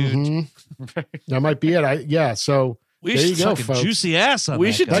pirate-esque, dude. Mhm. That might be it. So We there you should go, Fucking folks. juicy ass on We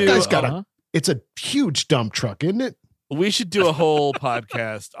that should guy. That do- guy's got Uh-huh. it's a huge dump truck, isn't it? We should do a whole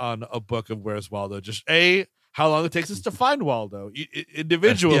podcast on a book of Where's Waldo. Just how long it takes us to find Waldo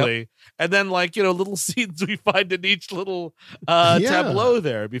individually, and then little scenes we find in each little tableau.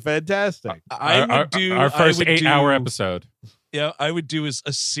 There, it'd be fantastic. I would do our first I would 8-hour do- episode. Yeah, I would do a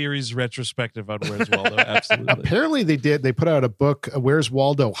series retrospective on Where's Waldo. Absolutely. Apparently they put out a book, Where's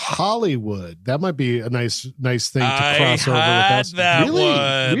Waldo Hollywood. That might be a nice thing to I cross over with had us. that Really? one.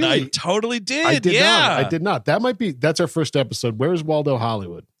 I Really? totally did. I did yeah. not. I did not. That's our first episode. Where's Waldo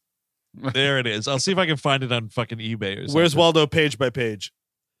Hollywood? There it is. I'll see if I can find it on fucking eBay or something. Where's Waldo page by page?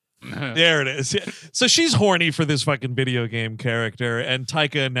 There it is. Yeah. So she's horny for this fucking video game character, and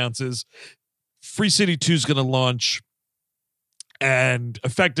Taika announces Free City 2 is going to launch, and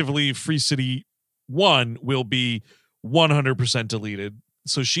effectively Free City 1 will be 100% deleted.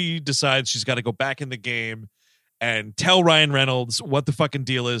 So she decides she's got to go back in the game and tell Ryan Reynolds what the fucking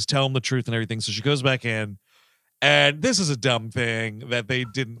deal is, tell him the truth and everything. So she goes back in, and this is a dumb thing that they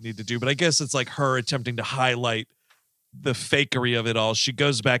didn't need to do, but I guess it's like her attempting to highlight the fakery of it all. She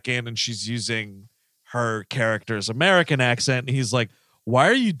goes back in and she's using her character's American accent, and he's like, why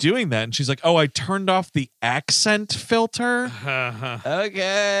are you doing that? And she's like, oh, I turned off the accent filter.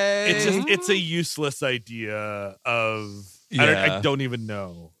 Okay. It's a useless idea of Yeah. I don't even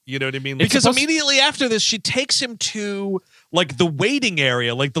know. You know what I mean? Because immediately after this, she takes him to like the waiting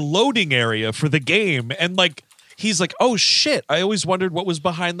area, like the loading area for the game. And like, he's like, oh shit, I always wondered what was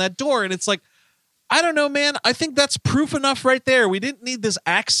behind that door. And it's like, I don't know, man. I think that's proof enough right there. We didn't need this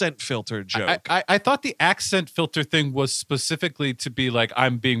accent filter joke. I thought the accent filter thing was specifically to be like,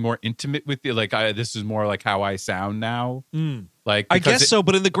 I'm being more intimate with you. Like, this is more like how I sound now. Like, I guess so,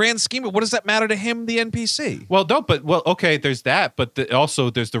 but in the grand scheme of what does that matter to him, the NPC? Well, no, but okay, there's that, but also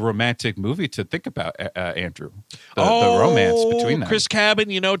there's the romantic movie to think about, Andrew. The romance between them. Chris Cabin,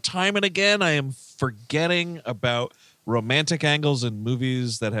 time and again, I am forgetting about romantic angles in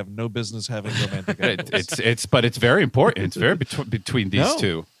movies that have no business having romantic angles. It's very important. It's very between these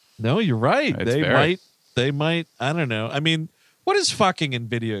two. No, you're right. It's They might. I don't know. I mean, what is fucking in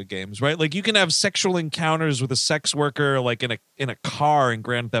video games, right? Like you can have sexual encounters with a sex worker, like in a car in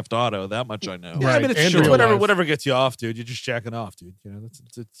Grand Theft Auto. That much I know. Yeah, I mean, it's whatever gets you off, dude. You're just jacking off, dude.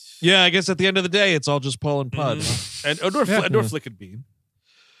 It's Yeah, I guess at the end of the day, it's all just pull and pud. and or flick and bean.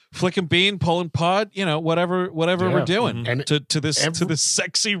 Flick and bean, pull and pod, whatever we're doing, And to this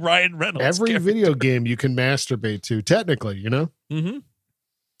sexy Ryan Reynolds. Every video game you can masturbate to, technically, Mm-hmm.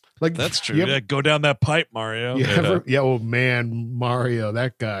 Like That's true. You Yeah, go down that pipe, Mario. oh man, Mario,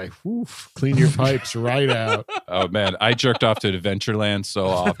 that guy. Oof, clean your pipes right out. Oh man, I jerked off to Adventureland so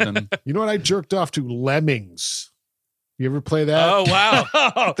often. You know what? I jerked off to Lemmings. You ever play that? Oh wow,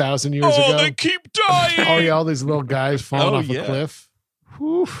 1,000 years ago. Oh, they keep dying. Oh yeah, all these little guys falling Oh, off yeah. a cliff.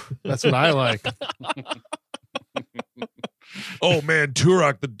 Whew, that's what I like. Oh man,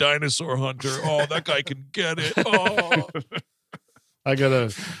 Turok the dinosaur hunter. Oh, that guy can get it. Oh. I got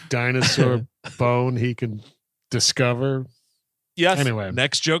a dinosaur bone he can discover. yes. Anyway,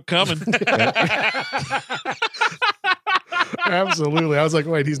 Next joke coming. absolutely. I was like,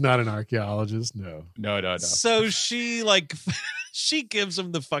 wait, he's not an archaeologist. No. No. So she she gives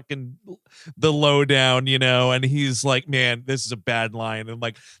him the lowdown, and he's like, man, this is a bad line. And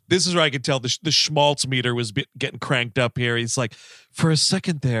like, this is where I could tell the schmaltz meter was getting cranked up here. He's like, for a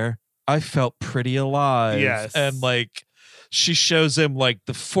second there, I felt pretty alive. Yes. And like, she shows him like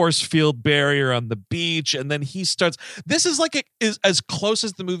the force field barrier on the beach, and then he starts. This is like is as close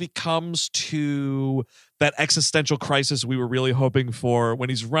as the movie comes to that existential crisis we were really hoping for, when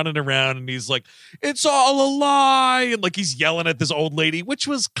he's running around and he's like, "It's all a lie," and like he's yelling at this old lady, which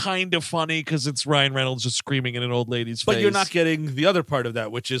was kind of funny because it's Ryan Reynolds just screaming in an old lady's face. But you're not getting the other part of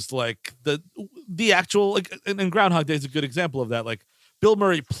that, which is like the actual like, and Groundhog Day is a good example of that. Like Bill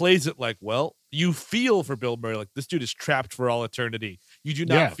Murray plays it like, well, you feel for Bill Murray, like this dude is trapped for all eternity. You do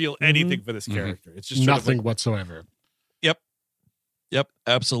not feel anything for this character. It's just Nothing whatsoever. Yep,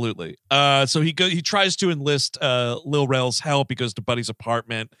 absolutely. So he tries to enlist Lil Rel's help. He goes to Buddy's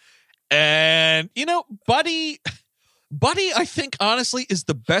apartment, and Buddy, I think honestly is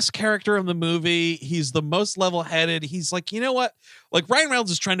the best character in the movie. He's the most level-headed. He's like, you know what? Like Ryan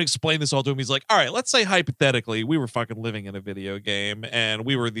Reynolds is trying to explain this all to him. He's like, all right, let's say hypothetically we were fucking living in a video game and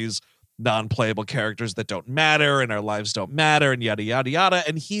we were these non-playable characters that don't matter and our lives don't matter and yada yada yada.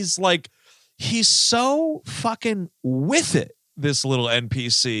 And he's like, he's so fucking with it. This little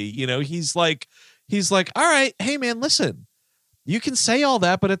NPC, he's like, all right, hey man, listen, you can say all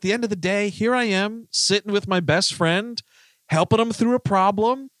that, but at the end of the day, here I am sitting with my best friend, helping him through a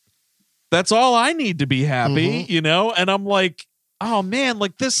problem. That's all I need to be happy, And I'm like, oh man,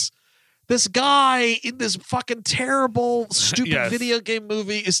 like this guy in this fucking terrible, stupid video game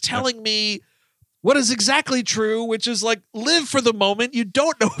movie is telling me what is exactly true, which is like, live for the moment. You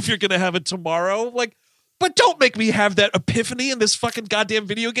don't know if you're going to have it tomorrow. Like, but don't make me have that epiphany in this fucking goddamn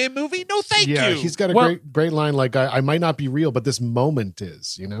video game movie. No, thank you. Yeah, he's got a great line like, I might not be real, but this moment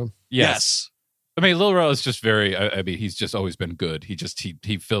is, Yes. I mean, Lil Rel is just very, I mean, he's just always been good.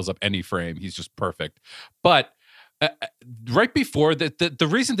 He fills up any frame. He's just perfect. But right before the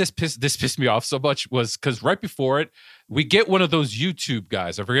reason this pissed me off so much was because right before it, we get one of those YouTube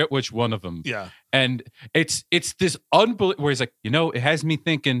guys. I forget which one of them. Yeah. And it's this unbelievable, where he's like, it has me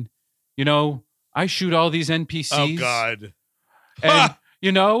thinking, I shoot all these NPCs. Oh God.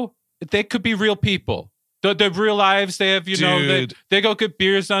 And they could be real people. The real lives. They have, they go get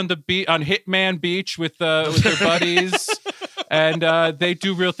beers on the beach on Hitman Beach with their buddies, and they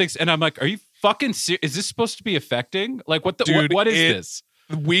do real things. And I'm like, are you fucking serious? Is this supposed to be affecting? Like, what what is this?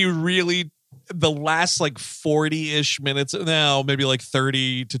 We really, the last like 40-ish minutes now, maybe like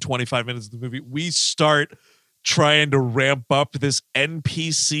 30 to 25 minutes of the movie, we start trying to ramp up this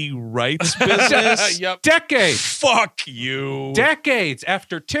NPC rights business. Decades. Fuck you. Decades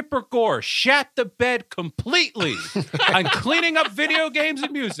after Tipper Gore shat the bed completely on cleaning up video games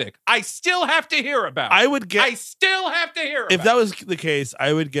and music, I still have to hear about it. I still have to hear about it. If that was the case,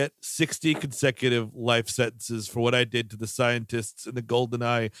 I would get 60 consecutive life sentences for what I did to the scientists in the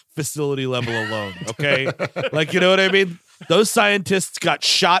GoldenEye facility level alone. Okay? Like, you know what I mean? Those scientists got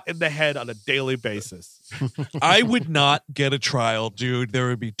shot in the head on a daily basis. I would not get a trial, dude. There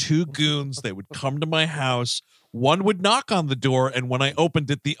would be two goons. They would come to my house. One would knock on the door, and when I opened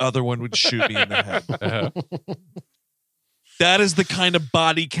it, the other one would shoot me in the head. That is the kind of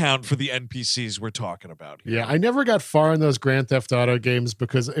body count for the NPCs we're talking about here. Yeah, I never got far in those Grand Theft Auto games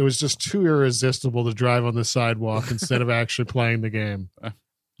because it was just too irresistible to drive on the sidewalk instead of actually playing the game.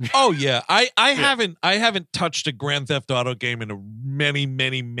 Oh yeah, I haven't touched a Grand Theft Auto game in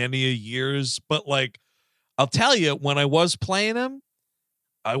many years, but like I'll tell you, when I was playing them,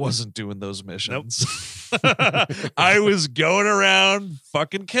 I wasn't doing those missions. Nope. I was going around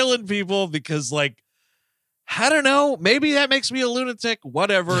fucking killing people because, like, I don't know, maybe that makes me a lunatic.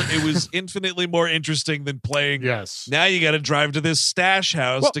 Whatever. It was infinitely more interesting than playing. Yes. Now you got to drive to this stash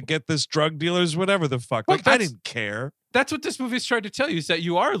house to get this drug dealers, whatever the fuck. Like, I didn't care. That's what this movie's trying to tell you, is that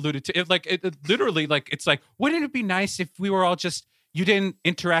you are a lunatic. It literally, like, it's like, wouldn't it be nice if we were all just, you didn't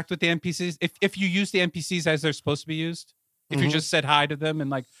interact with the NPCs? If you use the NPCs as they're supposed to be used? If you just said hi to them and,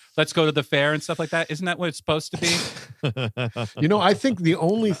 like, let's go to the fair and stuff like that? Isn't that what it's supposed to be? You know, I think the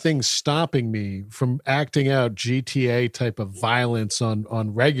only thing stopping me from acting out GTA type of violence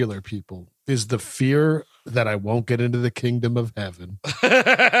on regular people is the fear that I won't get into the kingdom of heaven.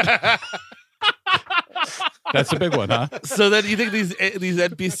 That's a big one, huh? So then you think these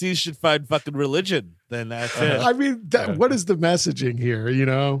NPCs should find fucking religion? Then that's it. I mean, what is the messaging here, you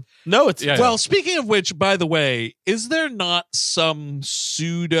know? No, it's well, speaking of which, by the way, is there not some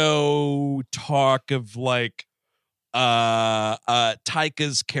pseudo talk of like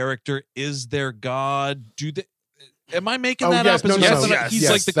Taika's character is their god? Am I making that up? He's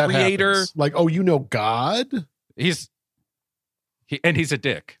like the creator. Happens. Like, oh, you know God? He's a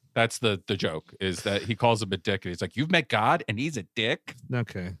dick. That's the joke, is that he calls him a dick, and he's like, "You've met God, and he's a dick."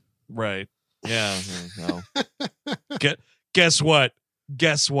 Okay, right? Yeah. No. Guess what?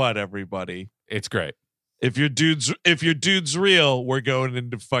 Guess what? Everybody, it's great. If your dude's real, we're going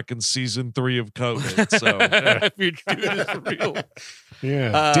into fucking season 3 of COVID. So if your dude is real,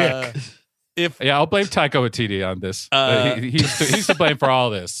 yeah, dick. I'll blame Taika Waititi on this. He's to blame for all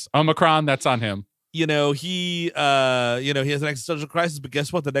this. Omicron, that's on him. You know, he has an existential crisis, but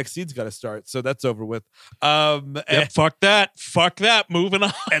guess what? The next scene's got to start, so that's over with. Fuck that. Moving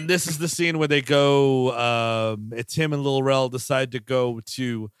on. And this is the scene where they go. It's him and Lil Rel decide to go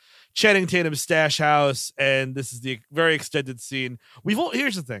to Channing Tatum's stash house, and this is the very extended scene.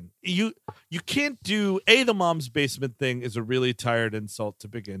 Here's the thing: you can't do the mom's basement thing is a really tired insult to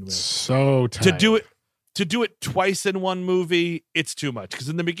begin with. So tired. To do it twice in one movie, it's too much. Because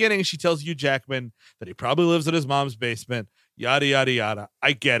in the beginning, she tells Hugh Jackman that he probably lives in his mom's basement, yada, yada, yada.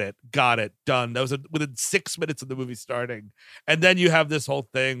 I get it. Got it. Done. That was within 6 minutes of the movie starting. And then you have this whole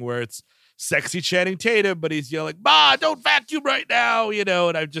thing where it's sexy Channing Tatum, but he's yelling, "Ma, don't vacuum right now," you know,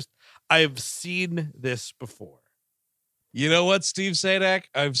 and I've seen this before. You know what, Steve Sadak?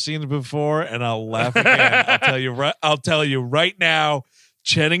 I've seen it before, and I'll laugh again. I'll tell you right now.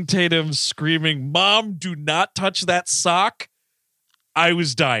 Channing Tatum screaming, "Mom, do not touch that sock." I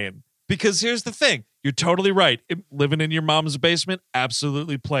was dying. Because here's the thing. You're totally right. Living in your mom's basement,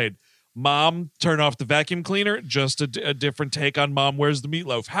 absolutely played. Mom, turn off the vacuum cleaner. Just a different take on Mom, where's the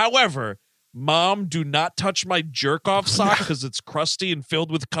meatloaf? However, Mom, do not touch my jerk-off sock because it's crusty and filled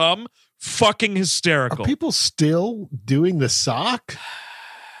with cum. Fucking hysterical. Are people still doing the sock?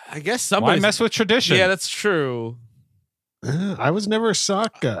 I guess somebody. Why mess with tradition? Yeah, that's true. I was never a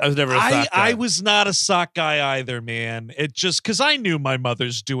sock guy. I was never a sock guy. I was not a sock guy either, man. It just because I knew my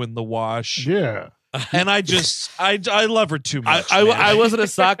mother's doing the wash. Yeah. And I love her too much. I wasn't a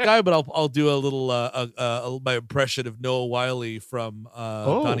sock guy, but I'll do a little my impression of Noah Wyle from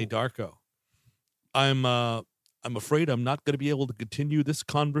Donnie Darko. I'm afraid I'm not going to be able to continue this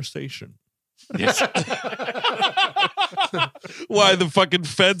conversation. Yes. Why, the fucking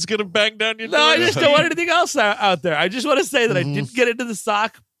Fed's gonna bang down your door? No, I just don't want anything else out there. I just want to say that I didn't get into the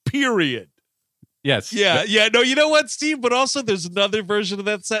sock, period. Yes. Yeah. No, you know what, Steve? But also there's another version of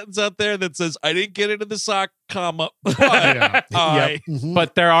that sentence out there that says, "I didn't get into the sock, comma, but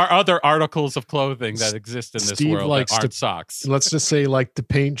But there are other articles of clothing that exist in this Steve world likes that aren't to- socks. Let's just say like to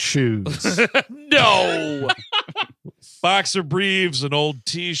paint shoes. No. boxer briefs, an old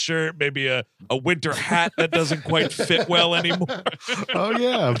T-shirt, maybe a winter hat that doesn't quite fit well anymore. Oh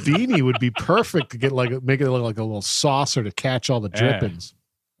yeah, a beanie would be perfect to get make it look like a little saucer to catch all the drippings.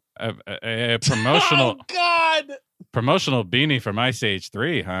 A promotional Oh God! promotional beanie from Ice Age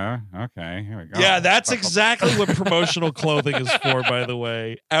 3, huh? Okay, here we go. Yeah, that's exactly what promotional clothing is for, by the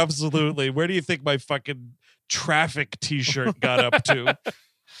way. Absolutely. Where do you think my fucking traffic T-shirt got up to?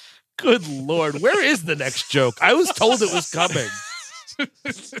 Good Lord. Where is the next joke? I was told it was coming.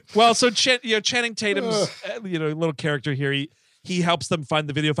 Well, so Channing Tatum's little character here, he helps them find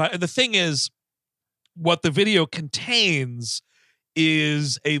the video file. And the thing is, what the video contains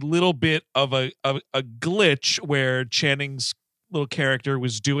is a little bit of a glitch where Channing's little character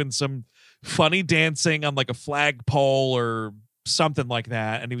was doing some funny dancing on like a flagpole or something like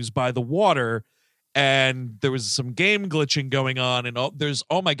that, and he was by the water, and there was some game glitching going on, and there's,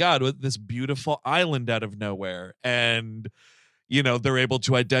 oh my God, this beautiful island out of nowhere, and they're able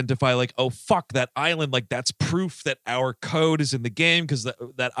to identify like, oh fuck, that island, like that's proof that our code is in the game because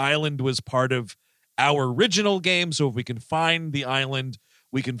that island was part of our original game. So if we can find the island,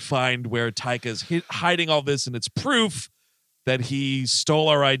 we can find where Taika's hiding all this, and it's proof that he stole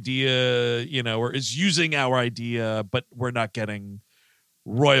our idea, or is using our idea, but we're not getting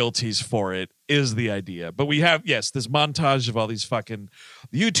royalties for it, is the idea. But we have, yes, this montage of all these fucking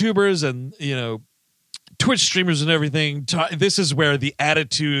YouTubers and, Twitch streamers and everything. This is where the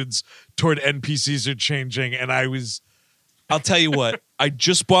attitudes toward NPCs are changing. And I'll tell you what, I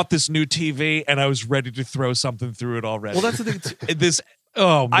just bought this new TV and I was ready to throw something through it already. Well, that's the thing.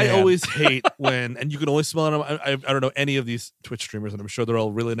 Oh, man. I always hate when, and you can only smell it. I don't know any of these Twitch streamers, and I'm sure they're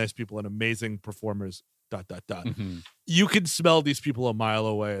all really nice people and amazing performers. ... Mm-hmm. You can smell these people a mile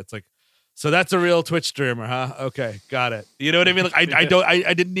away. It's like, so that's a real Twitch streamer, huh? Okay, got it. You know what I mean? Like,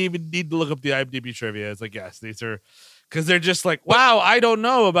 I didn't even need to look up the IMDb trivia. It's like, yes, these are, because they're just like, wow, I don't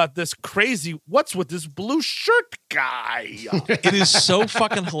know about this crazy. What's with this blue shirt guy? It is so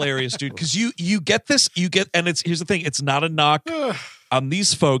fucking hilarious, dude. Because you get this, and here's the thing, it's not a knock on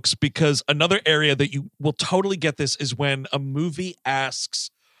these folks, because another area that you will totally get this is when a movie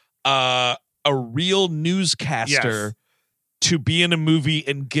asks a real newscaster to be in a movie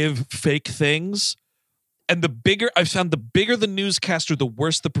and give fake things. And I found the bigger the newscaster, the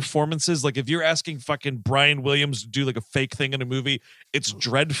worse the performance is. Like if you're asking fucking Brian Williams to do like a fake thing in a movie, it's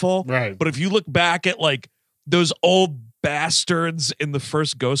dreadful. Right. But if you look back at like those old bastards in the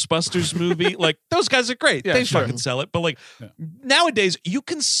first Ghostbusters movie, like those guys are great. Yeah, they sure. fucking sell it. But like nowadays, you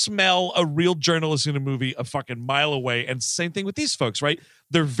can smell a real journalist in a movie a fucking mile away. And same thing with these folks, right?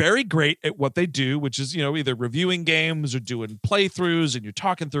 They're very great at what they do, which is, either reviewing games or doing playthroughs and you're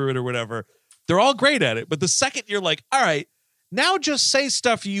talking through it or whatever. They're all great at it. But the second you're like, all right, now just say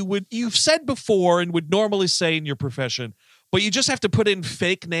stuff you've said before and would normally say in your profession, but you just have to put in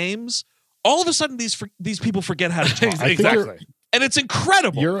fake names. All of a sudden, these people forget how to talk. Exactly. And it's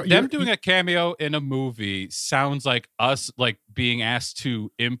incredible. Them doing a cameo in a movie sounds like us like being asked to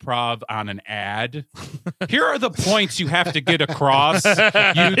improv on an ad. Here are the points you have to get across,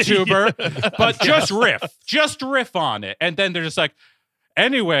 YouTuber, but just riff on it. And then they're just like,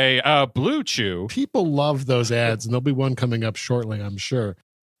 anyway, Blue Chew. People love those ads, and there'll be one coming up shortly, I'm sure.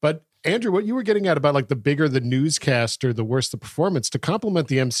 But Andrew, what you were getting at about like the bigger the newscaster, the worse the performance, to complement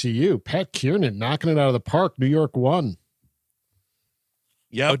the MCU, Pat Kiernan knocking it out of the park, New York 1.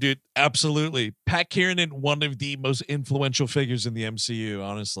 Yeah, dude, absolutely. Pat Kiernan, one of the most influential figures in the MCU,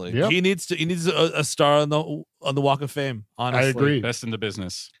 honestly. Yep. He needs a star on the Walk of Fame, honestly. I agree. Best in the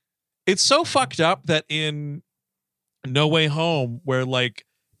business. It's so fucked up that in No Way Home, where like,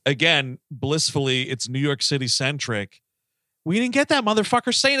 again, blissfully, it's New York City centric, we didn't get that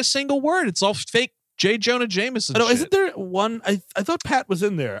motherfucker saying a single word. It's all fake J. Jonah Jameson. No, shit. isn't there one? I thought Pat was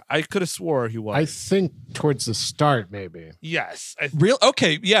in there. I could have swore he was. I think towards the start, maybe. Yes. Real?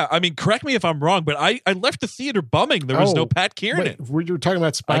 Okay, yeah. I mean, correct me if I'm wrong, but I left the theater bumming. There was no Pat Kiernan. Wait, were you talking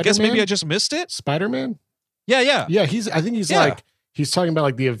about Spider-Man? I guess maybe I just missed it. Spider-Man? Yeah. Yeah, I think he's like, he's talking about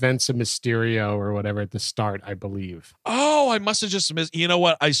like the events of Mysterio or whatever at the start, I believe. Oh, I must have just missed. You know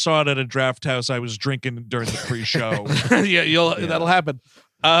what? I saw it at a draft house. I was drinking during the pre-show. That'll happen.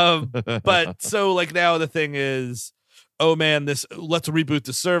 But so like now the thing is, oh man, let's reboot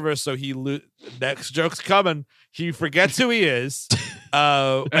the server. So next joke's coming. He forgets who he is.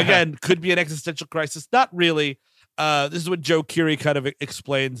 Again, could be an existential crisis. Not really. This is what Joe Keery kind of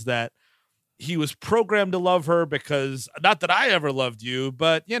explains, that he was programmed to love her because, not that I ever loved you,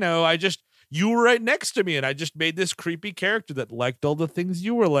 but you were right next to me, and I just made this creepy character that liked all the things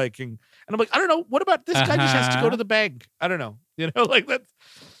you were liking. And I'm like, I don't know. What about this guy just has to go to the bank? I don't know. Like that's.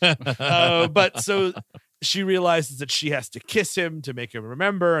 But so she realizes that she has to kiss him to make him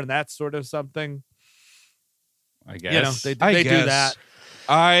remember, and that's sort of something. I guess. You know, they do that.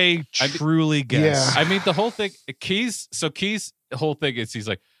 I truly guess. Yeah. I mean, the whole thing, Key's whole thing is he's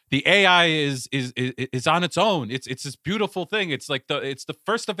like, the AI is on its own. It's this beautiful thing. It's like it's the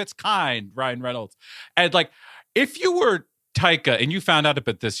first of its kind, Ryan Reynolds. And like, if you were Taika and you found out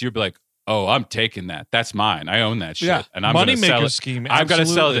about this, you'd be like, oh, I'm taking that. That's mine. I own that shit. Yeah. And I'm going to sell Moneymaker it. scheme. I've got to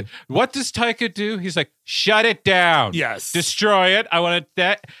sell it. absolutely. What does Taika do? He's like, shut it down. Yes. Destroy it. I want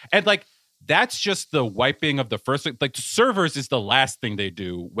that. And like, that's just the wiping of the first. Like, servers is the last thing they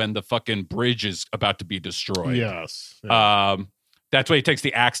do when the fucking bridge is about to be destroyed. Yes. That's why he takes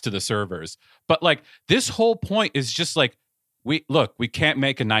the axe to the servers. But like, this whole point is just like, we can't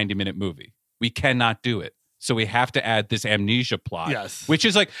make a 90-minute movie. We cannot do it. So we have to add this amnesia plot. Yes. Which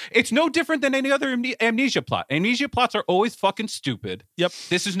is like, it's no different than any other amnesia plot. Amnesia plots are always fucking stupid. Yep.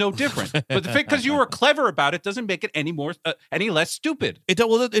 This is no different. But because you were clever about it doesn't make it any less stupid. It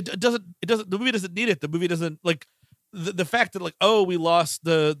doesn't. The movie doesn't need it. The movie doesn't like the fact that like, oh, we lost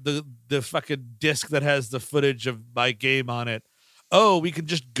the fucking disc that has the footage of my game on it. Oh, we can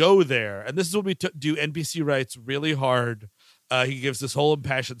just go there. And this is when we do NPC rights really hard. He gives this whole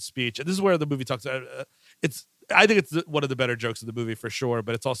impassioned speech, and this is where the movie talks. I think it's one of the better jokes of the movie for sure.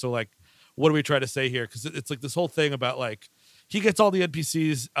 But it's also like, what are we trying to say here? Because it's like this whole thing about like he gets all the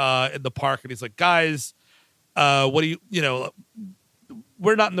NPCs in the park, and he's like, guys, what do you know?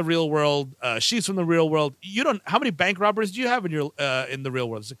 We're not in the real world. She's from the real world. You don't. How many bank robberies do you have in your in the real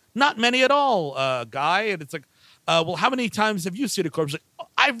world? It's like, not many at all, guy. And it's like, well, how many times have you seen a corpse? Like, oh,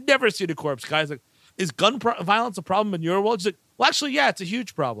 I've never seen a corpse, guys. Like, is gun violence a problem in your world? She's like, well, actually, yeah, it's a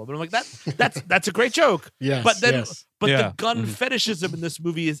huge problem. And I'm like, that's a great joke. Yes, but then, yes. the gun fetishism in this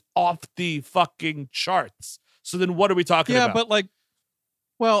movie is off the fucking charts. So then, what are we talking about? Yeah, but like,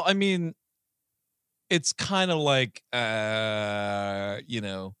 well, I mean, it's kind of like,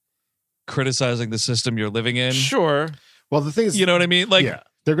 criticizing the system you're living in. Sure. Well, the thing is, You know what I mean? Like, yeah,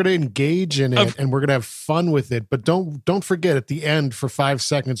 they're going to engage in it, and we're going to have fun with it. But don't forget, at the end, for 5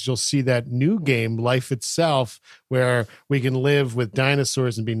 seconds, you'll see that new game, Life Itself, where we can live with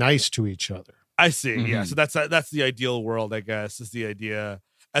dinosaurs and be nice to each other. I see. Mm-hmm. Yeah. So that's the ideal world, I guess, is the idea,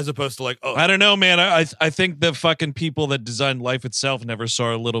 as opposed to like, oh, I don't know, man. I think the fucking people that designed Life Itself never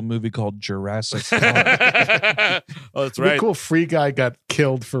saw a little movie called Jurassic Park. oh, that's Pretty right. cool. Free Guy got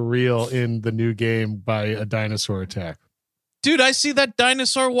killed for real in the new game by a dinosaur attack. Dude, I see that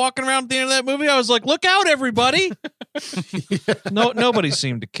dinosaur walking around at the end of that movie. I was like, look out, everybody. No, nobody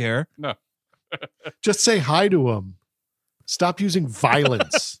seemed to care. No. Just say hi to him. Stop using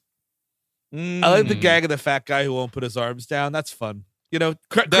violence. I like the gag of the fat guy who won't put his arms down. That's fun. You know,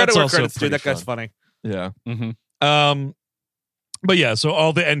 credit That's where also credit's due. pretty That guy's fun. funny. Yeah. Mm-hmm. But yeah, so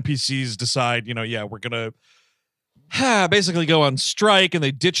all the NPCs decide, we're gonna basically go on strike, and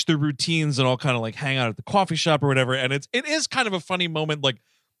they ditch their routines and all kind of like hang out at the coffee shop or whatever. And it is kind of a funny moment. Like,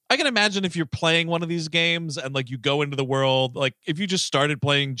 I can imagine if you're playing one of these games and like you go into the world, like if you just started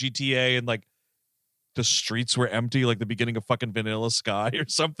playing GTA and like the streets were empty, like the beginning of fucking Vanilla Sky or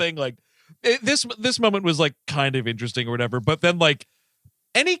something. Like this moment was like kind of interesting or whatever. But then like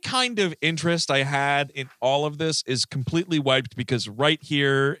any kind of interest I had in all of this is completely wiped, because right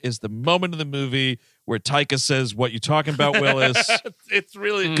here is the moment of the movie where Taika says, "What you talking about, Willis?" It's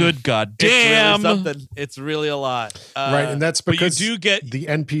really Good goddamn. It's really something. It's really a lot. Right, and that's but you because do get the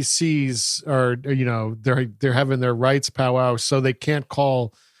NPCs are, they're having their rights powwow, so they can't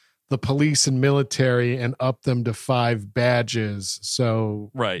call the police and military and up them to 5 badges. So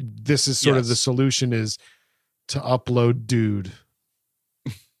right. this is sort of Yes. the solution, is to upload dude.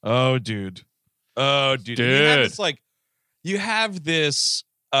 Oh, dude. You have this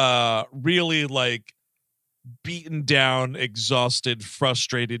really like beaten down, exhausted,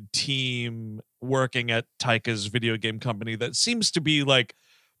 frustrated team working at Taika's video game company that seems to be like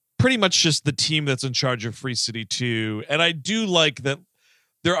pretty much just the team that's in charge of Free City 2. And I do like that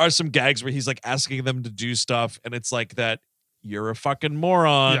there are some gags where he's like asking them to do stuff, and it's like that you're a fucking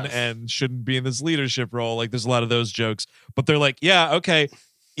moron Yes. and shouldn't be in this leadership role. Like there's a lot of those jokes, but they're like, yeah, okay.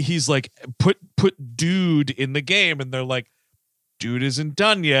 He's like, put dude in the game, and they're like, dude isn't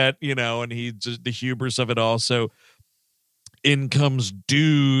done yet, and he just the hubris of it all. So in comes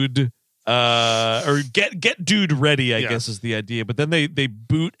dude, or get dude ready, I guess is the idea. But then they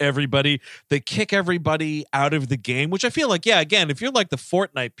boot everybody, they kick everybody out of the game, which I feel like, yeah, again, if you're like the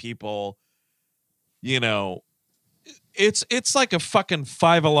Fortnite people, it's like a fucking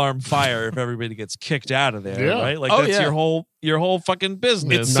 5-alarm fire if everybody gets kicked out of there, Yeah. right? Like Oh, that's yeah. your whole fucking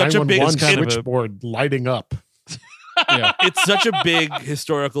business. It's such a big 911 kind of a- switchboard lighting up. Yeah. It's such a big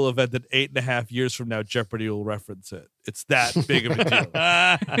historical event that 8.5 years from now, Jeopardy will reference it. It's that big of a deal.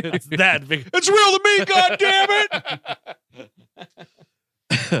 It's that big. It's real to me,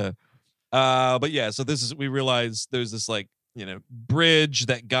 goddammit! But yeah, so we realize there's this bridge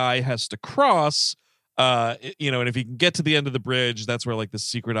that Guy has to cross. And if he can get to the end of the bridge, that's where the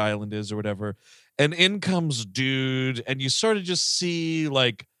secret island is or whatever. And in comes dude, and you sort of just see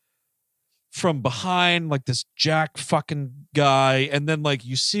from behind this Jack fucking guy, and then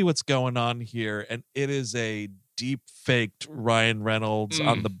you see what's going on here, and it is a deep faked Ryan Reynolds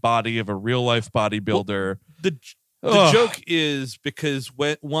on the body of a real life bodybuilder. The joke is because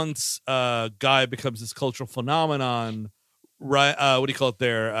once Guy becomes this cultural phenomenon, right? What do you call it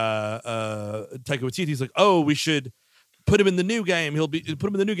there? Taika Waititi's like, oh, we should put him in the new game. Put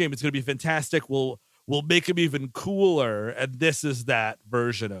him in the new game. It's going to be fantastic. We'll make him even cooler. And this is that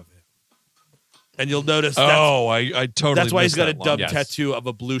version of it. And you'll notice. I totally. That's why he's got a that dumb one. tattoo of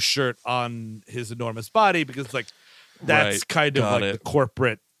a blue shirt on his enormous body, because that's Right. kind of Got the it.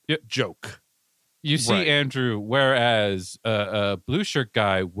 corporate joke. You see, Right. Andrew, whereas blue shirt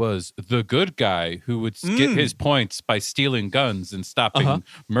guy was the good guy who would get his points by stealing guns and stopping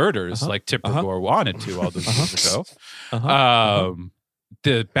murders like Tipper Gore wanted to all those years ago.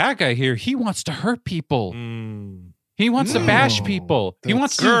 The bad guy here, he wants to hurt people. He wants to bash people. He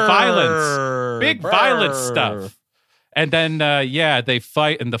wants to do violence. Big violent stuff. And then, they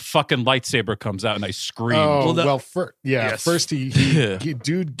fight, and the fucking lightsaber comes out, and I scream. Oh, Yes. first he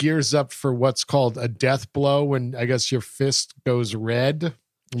dude gears up for what's called a death blow, when I guess your fist goes red.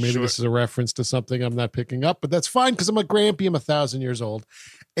 Maybe this is a reference to something I'm not picking up, but that's fine because I'm a Grampy. I'm 1,000 years old,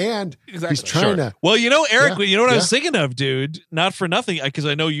 and he's trying to. Well, Eric, Yeah, you know what I was yeah. thinking of, dude? Not for nothing, because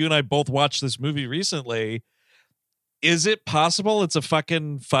I know you and I both watched this movie recently. Is it possible it's a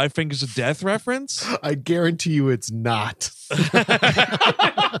fucking Five Fingers of Death reference? I guarantee you, it's not.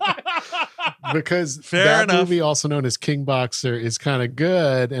 Because Fair that enough. movie, also known as King Boxer, is kind of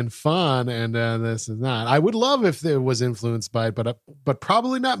good and fun, and this is not. I would love if it was influenced by it, but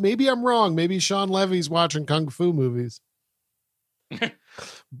probably not. Maybe I'm wrong. Maybe Sean Levy's watching kung fu movies.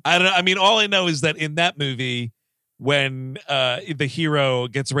 I don't know. I mean, all I know is that in that movie, when the hero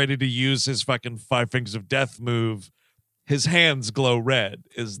gets ready to use his fucking Five Fingers of Death move, his hands glow red.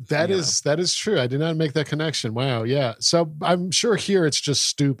 That is true. I did not make that connection. Wow. Yeah. So I'm sure here it's just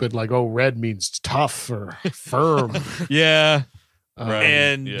stupid. Like, oh, red means tough or firm. Yeah. Right.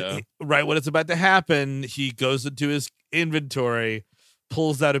 And right when it's about to happen, he goes into his inventory,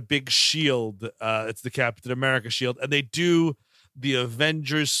 pulls out a big shield. It's the Captain America shield, and they do the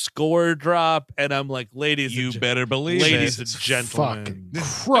Avengers score drop. And I'm like, ladies and gentlemen, Fucking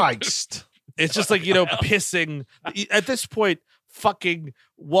Christ. It's just like, pissing. At this point, fucking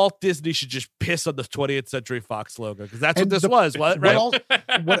Walt Disney should just piss on the 20th Century Fox logo, because that's what this was. Right?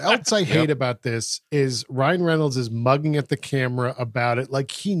 What else I hate about this is Ryan Reynolds is mugging at the camera about it like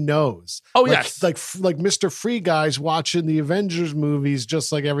he knows. Oh, like, yes. like Mr. Free Guy's watching the Avengers movies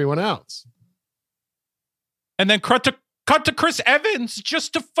just like everyone else. And then cut to Chris Evans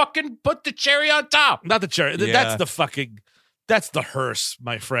just to fucking put the cherry on top. Not the cherry. That's the hearse,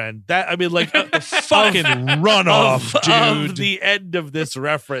 my friend. fucking runoff, dude. Of the end of this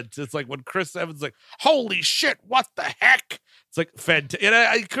reference, it's like when Chris Evans like, holy shit, what the heck? It's like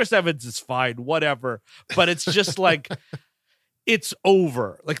fantastic. Chris Evans is fine, whatever. But it's just like, it's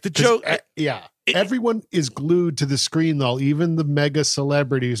over. Like the joke. Everyone is glued to the screen, though. Even the mega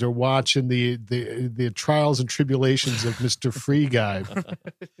celebrities are watching the trials and tribulations of Mr. Free Guy.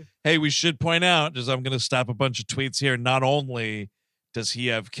 Hey, we should point out, as I'm going to stop a bunch of tweets here, not only does he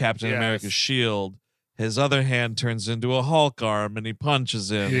have Captain America's shield, his other hand turns into a Hulk arm and he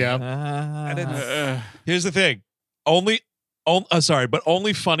punches him. Yeah. Here's the thing. Only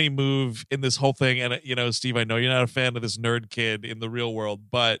funny move in this whole thing. And, Steve, I know you're not a fan of this nerd kid in the real world,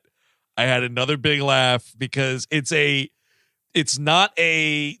 but I had another big laugh because it's not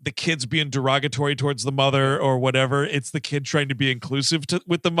the kids being derogatory towards the mother or whatever. It's the kid trying to be inclusive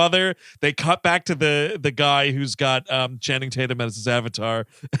with the mother. They cut back to the guy who's got Channing Tatum as his avatar.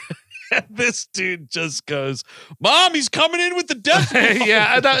 And this dude just goes, "Mom, he's coming in with the death."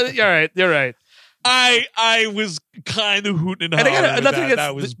 You're right. I was kind of hooting and And hollering. again, nothing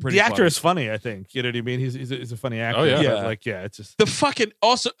that was pretty the actor funny. is funny, I think. You know what I mean? He's a funny actor. Oh, yeah. But it's just The fucking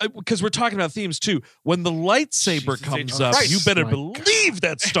also because we're talking about themes too. When the lightsaber Jesus comes H. up, Christ. you better My believe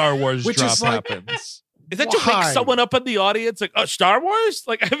that Star Wars Which drop is like- happens. is that to Why? wake someone up in the audience like, Star Wars?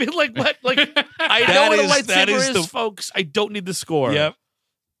 Like, I mean, like what? Like, I know That what a is- that lightsaber is is, the- folks. I don't need the score. Yep.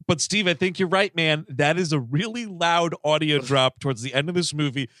 But Steve, I think you're right, man. That is a really loud audio drop towards the end of this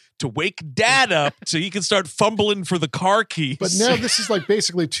movie to wake Dad up so he can start fumbling for the car keys. But now this is like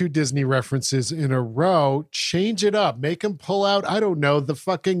basically 2 Disney references in a row. Change it up. Make him pull out, I don't know, the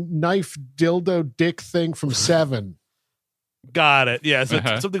fucking knife dildo dick thing from Seven. Got it. Yeah, so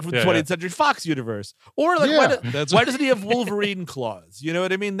something from the 20th Century Fox universe. Or like, why doesn't he have Wolverine claws? You know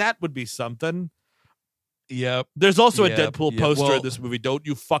what I mean? That would be something. Yep. There's also a Deadpool poster in this movie. Don't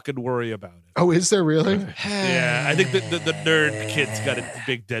you fucking worry about it. Oh, is there really? Yeah, I think the nerd kid's got a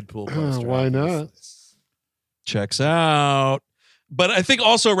big Deadpool poster. Why not? Checks out. But I think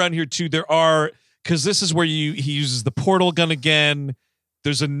also around here too, there are, because this is where he uses the portal gun again.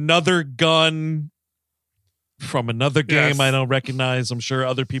 There's another gun from another game I don't recognize. I'm sure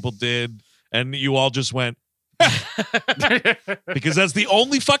other people did. And you all just went, because that's the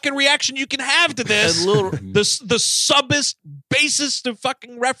only fucking reaction you can have to this. The subbest, basest of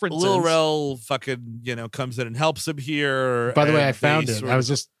fucking references. Lil Rel fucking, comes in and helps him here. By the way, I found it. I was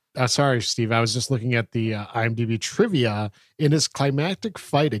just, sorry, Steve. I was just looking at the IMDb trivia. In his climactic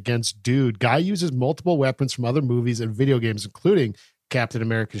fight against Dude, Guy uses multiple weapons from other movies and video games, including Captain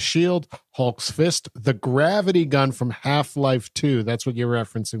America's shield, Hulk's fist, the gravity gun from Half-Life 2. That's what you're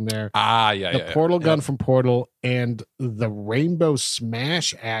referencing there. The portal gun from Portal, and the Rainbow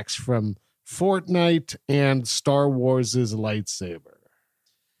Smash axe from Fortnite, and Star Wars' lightsaber.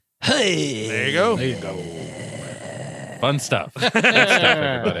 Hey, there you go. There you go. Fun stuff. Good stuff,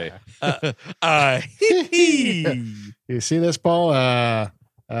 everybody. You see this, Paul?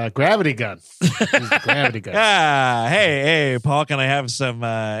 Gravity gun. Gravity gun. Hey, Paul, can I have some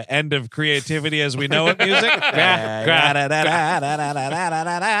end of creativity as we know it music? Gravity gun.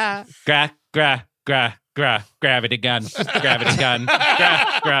 Gravity gun.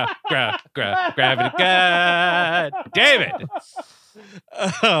 Gravity gun. David.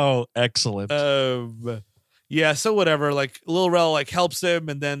 Oh, excellent. Yeah, so whatever. Like Lil Rel helps him,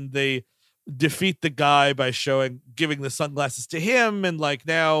 and then they defeat the guy by giving the sunglasses to him, and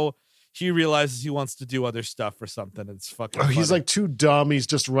now he realizes he wants to do other stuff or something. It's fucking funny. He's too dumb. He's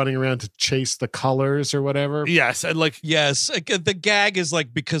just running around to chase the colors or whatever. Yes, and yes, the gag is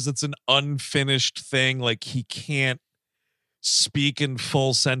because it's an unfinished thing. He can't speak in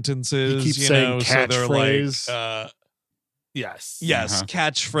full sentences. He keeps saying catchphrase. So yes,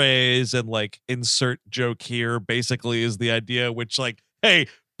 catchphrase and insert joke here. Basically, is the idea. Which hey.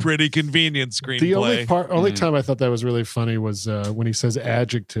 Pretty convenient screenplay. The only time I thought that was really funny was when he says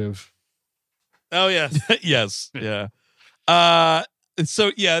adjective. Oh yeah, yes, yeah.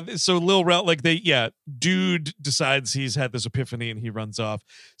 So Lil Rel, Dude decides he's had this epiphany and he runs off.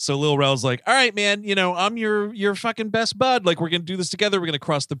 So Lil Rel's all right, man, I'm your fucking best bud. We're gonna do this together. We're gonna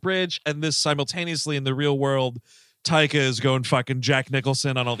cross the bridge, and this simultaneously in the real world. Taika is going fucking Jack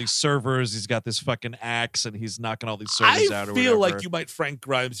Nicholson on all these servers. He's got this fucking axe and he's knocking all these servers out or whatever. I feel like you might Frank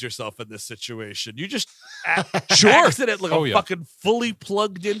Grimes yourself in this situation. You just accidentally fucking fully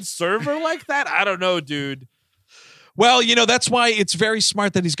plugged in server like that? I don't know, dude. Well, that's why it's very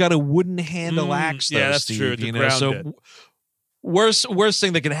smart that he's got a wooden handle axe, though, that's Steve, true. So worst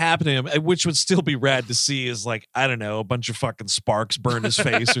thing that could happen to him, which would still be rad to see, is I don't know, a bunch of fucking sparks burn his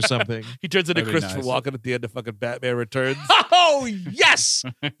face or something. He turns into Christopher Walken at the end of fucking Batman Returns. Oh yes,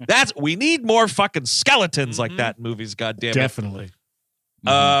 we need more fucking skeletons like that in movies. Goddamn, definitely.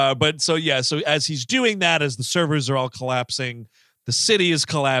 But so as he's doing that, as the servers are all collapsing, the city is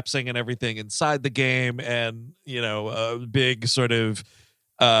collapsing and everything inside the game, and a big sort of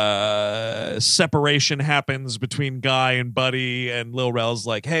separation happens between Guy and Buddy, and Lil Rel's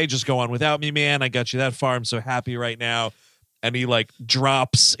hey, just go on without me, man. I got you that far. I'm so happy right now. And he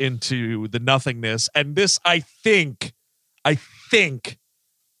drops into the nothingness. And this, I think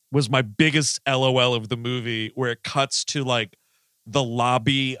was my biggest LOL of the movie, where it cuts to the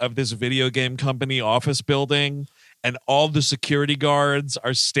lobby of this video game company office building. And all the security guards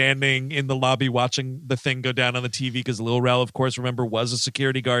are standing in the lobby watching the thing go down on the TV, because Lil Rel, of course, remember, was a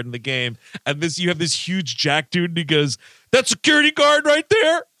security guard in the game. And you have this huge Jack dude, and he goes, "That security guard right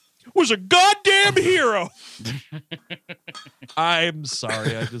there was a goddamn hero." I'm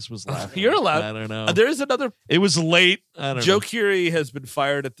sorry, I just was laughing. You're allowed. I don't know. There's another. It was late. I don't know. Joe Keery has been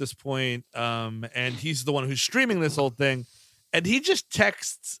fired at this point, and he's the one who's streaming this whole thing. And he just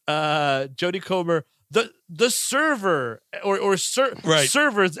texts Jodie Comer, the server or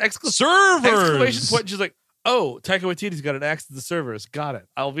servers exclamation point. She's like, "Oh, Taika Waititi's got an axe to the servers. Got it.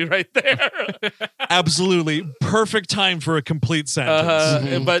 I'll be right there." Absolutely perfect time for a complete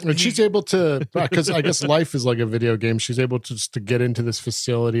sentence. But she's able to, because I guess life is like a video game. She's able to get into this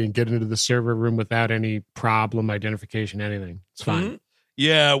facility and get into the server room without any problem, identification, anything. It's fine.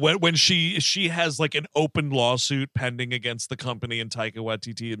 Yeah, when she has like an open lawsuit pending against the company and Taika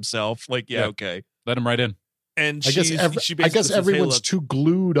Waititi himself. Like, yeah, okay. Let him right in. And I guess everyone's too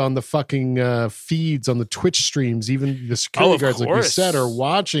glued on the fucking feeds on the Twitch streams. Even the security guards, like you said, are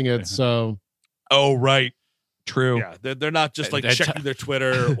watching it. So, oh right, true. Yeah, they're not just like checking their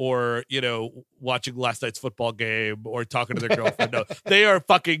Twitter or watching last night's football game or talking to their girlfriend. No, they are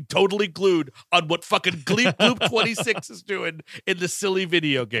fucking totally glued on what fucking Gleep Gloop 26 is doing in the silly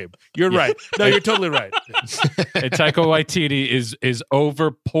video game. You're right. No, you're totally right. And Taika Waititi is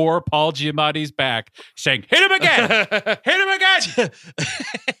over poor Paul Giamatti's back, saying, "Hit him again, hit him again."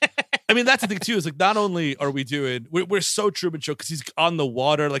 I mean, that's the thing too. Is like not only are we're so Truman Show because he's on the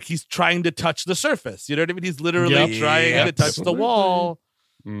water, like he's trying to touch the surface. You know what I mean? He's literally trying to touch the wall.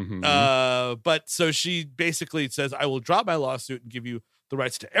 Mm-hmm. But so she basically says, "I will drop my lawsuit and give you the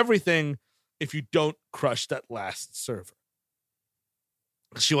rights to everything if you don't crush that last server."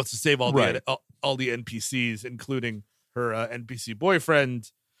 She wants to save all the NPCs, including her NPC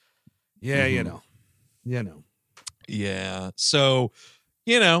boyfriend. Yeah, Yeah. So,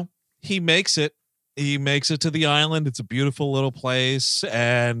 he makes it. He makes it to the island. It's a beautiful little place,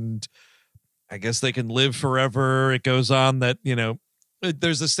 and I guess they can live forever. It goes on that,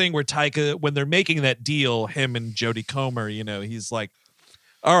 there's this thing where Taika, when they're making that deal, him and Jodie Comer, he's like,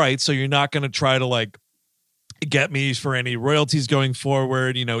 all right, so you're not going to try to like get me for any royalties going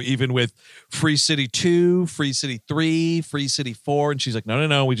forward, even with Free City 2, Free City 3, Free City 4. And she's like,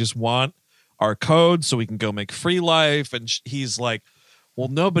 no, we just want our code so we can go make Free Life. And he's like, well,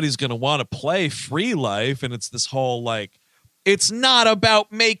 nobody's going to want to play Free Life. And it's this whole like, it's not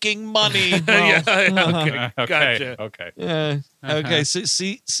about making money. Well, okay, gotcha. Okay. Yeah. Okay.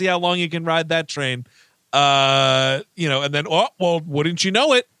 See how long you can ride that train. And then, wouldn't you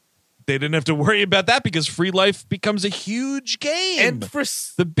know it? They didn't have to worry about that because Free Life becomes a huge game. And for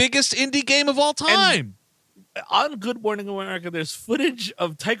the biggest indie game of all time. On Good Morning America, there's footage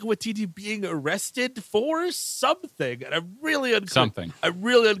of Taika Waititi being arrested for something. And I'm really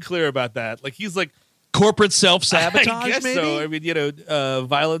unclear about that. Like, he's like, corporate self-sabotage, I guess maybe? so. I mean,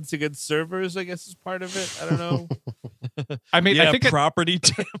 violence against servers, I guess, is part of it. I don't know. I mean, I think property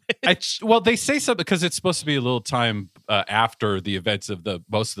damage. Well, they say something because it's supposed to be a little time after the events of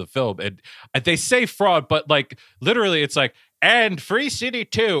most of the film, and they say fraud, but like literally, it's like, and Free City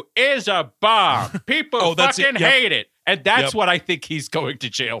 2 is a bomb. People fucking hate it. And that's what I think he's going to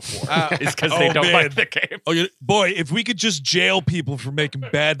jail for, is because they don't like the game. Oh, boy, if we could just jail people for making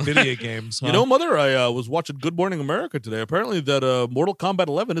bad video games. Huh? Mother, I was watching Good Morning America today. Apparently that Mortal Kombat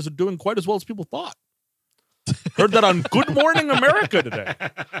 11 isn't doing quite as well as people thought. Heard that on Good Morning America today.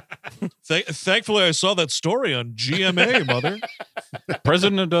 Thankfully, I saw that story on GMA, Mother.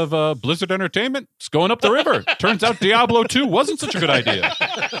 President of Blizzard Entertainment is going up the river. Turns out Diablo 2 wasn't such a good idea.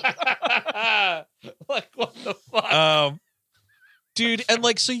 Like, what the fuck? Dude, and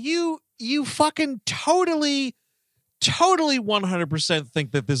like, so you fucking totally 100%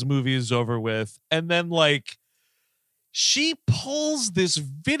 think that this movie is over with, and then like she pulls this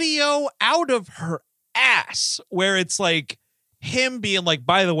video out of her ass where it's like him being like,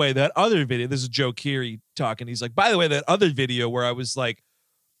 by the way, that other video, this is Joe Keery talking, he's like, by the way, that other video where I was like,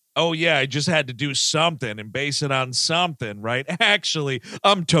 oh yeah, I just had to do something and base it on something, right? Actually,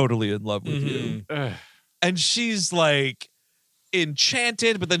 I'm totally in love with you. And she's like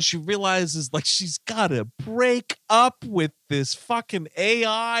enchanted, but then she realizes like she's gotta break up with this fucking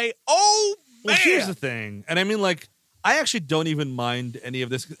AI. Oh man. Well, here's the thing, and I mean, like, I actually don't even mind any of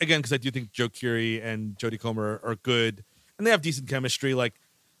this, again, because I do think Joe Keery and Jodie Comer are good and they have decent chemistry. Like,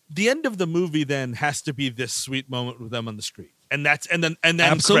 the end of the movie then has to be this sweet moment with them on the street. And then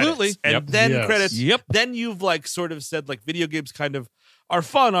absolutely credits. And then credits. Yep. Then you've like sort of said like video games kind of are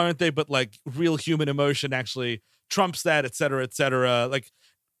fun, aren't they? But like real human emotion actually trumps that, et cetera, et cetera. Like,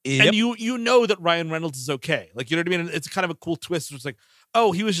 and you know that Ryan Reynolds is okay. Like, you know what I mean? It's kind of a cool twist. It's like,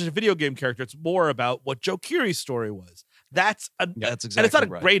 oh, he was just a video game character. It's more about what Joe Keery's story was. That's exactly, and it's not a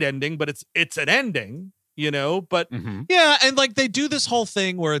great ending, but it's an ending, but yeah. And like, they do this whole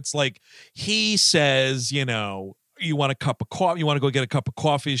thing where it's like, he says, you want a cup of coffee? You want to go get a cup of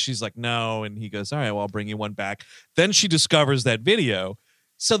coffee? She's like, no. And he goes, all right, well, I'll bring you one back. Then she discovers that video.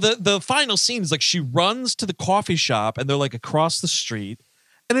 So the final scene is like, she runs to the coffee shop and they're like across the street.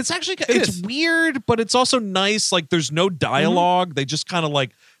 And it's actually, it's weird, but it's also nice. Like, there's no dialogue. Mm-hmm. They just kind of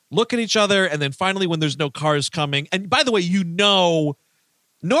like look at each other. And then finally, when there's no cars coming, and by the way,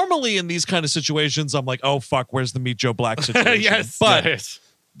 normally in these kind of situations, I'm like, oh, fuck, where's the Meet Joe Black situation? Yes. But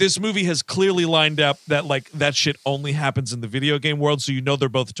this movie has clearly lined up that like that shit only happens in the video game world, so you know they're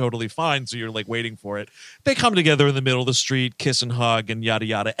both totally fine, so you're like waiting for it. They come together in the middle of the street, kiss and hug and yada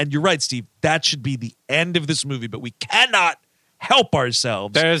yada. And you're right, Steve, that should be the end of this movie, but we cannot help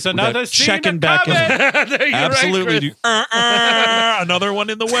ourselves. There's another without scene checking back in. Absolutely. Another one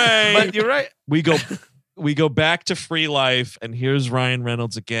in the way. But you're right. We go back to Free Life, and here's Ryan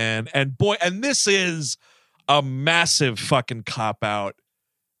Reynolds again. And boy, and this is a massive fucking cop out.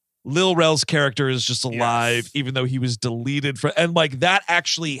 Lil Rel's character is just alive, even though he was deleted and like that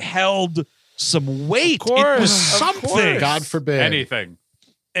actually held some weight. It was something. God forbid. Anything.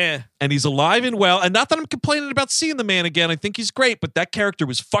 And he's alive and well. And not that I'm complaining about seeing the man again. I think he's great, but that character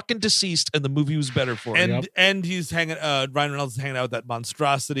was fucking deceased, and the movie was better for him. And he's hanging. Ryan Reynolds is hanging out with that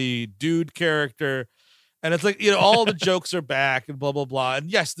monstrosity dude character. And it's like, all the jokes are back and blah, blah, blah.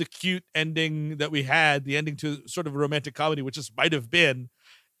 And yes, the cute ending that we had, the ending to sort of a romantic comedy, which this might have been,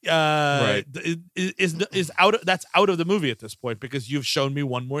 right, is out. That's out of the movie at this point because you've shown me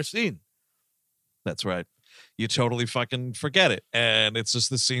one more scene. That's right. You totally fucking forget it. And it's just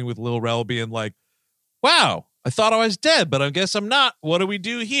the scene with Lil Rel being like, wow, I thought I was dead, but I guess I'm not. What do we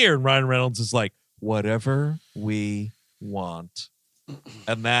do here? And Ryan Reynolds is like, whatever we want.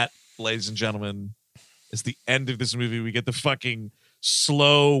 And that, ladies and gentlemen, is the end of this movie. We get the fucking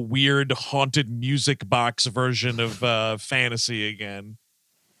slow, weird, haunted music box version of fantasy again.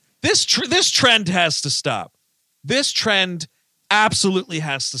 This trend has to stop. This trend absolutely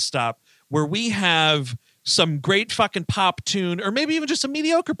has to stop, where we have some great fucking pop tune, or maybe even just a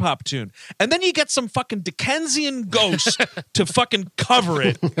mediocre pop tune, and then you get some fucking Dickensian ghost to fucking cover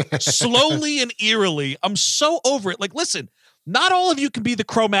it slowly and eerily. I'm so over it. Like, listen, not all of you can be the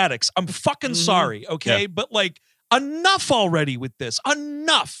Chromatics. I'm fucking sorry, okay? Yeah. But like, enough already with this.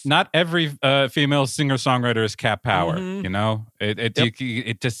 Enough. Not every female singer-songwriter is Cat Power, you know?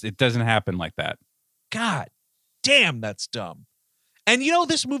 It doesn't happen like that. God damn, that's dumb. And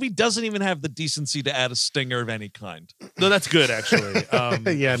this movie doesn't even have the decency to add a stinger of any kind. No, that's good, actually.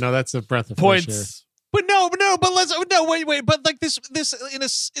 Yeah, no, that's a breath of points. Fresh air. But wait. But like this in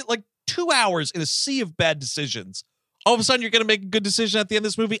like 2 hours in a sea of bad decisions. All of a sudden, you're going to make a good decision at the end of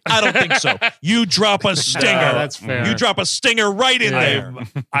this movie? I don't think so. You drop a stinger. No, that's fair. You drop a stinger right in there.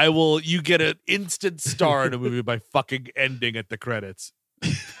 I will. You get an instant star in a movie by fucking ending at the credits.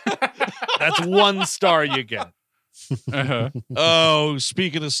 That's 1 star you get. Oh,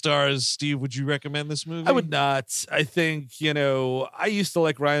 speaking of stars, Steve, would you recommend this movie? I would not. I think, I used to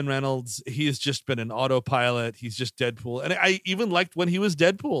like Ryan Reynolds. He's just been an autopilot. He's just Deadpool. And I even liked when he was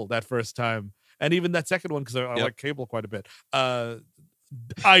Deadpool that first time. And even that second one, because I like Cable quite a bit. I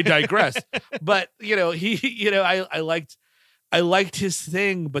digress. But, I liked his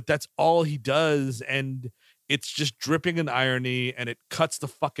thing, but that's all he does. And it's just dripping in irony, and it cuts the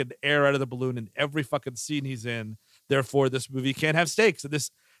fucking air out of the balloon in every fucking scene he's in. Therefore, this movie can't have stakes.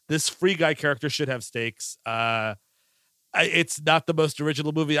 This Free Guy character should have stakes. It's not the most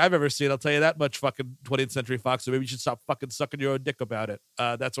original movie I've ever seen. I'll tell you that much, fucking 20th Century Fox. So maybe you should stop fucking sucking your own dick about it.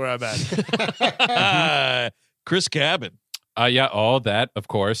 That's where I'm at. Chris Cabin. Yeah, all that, of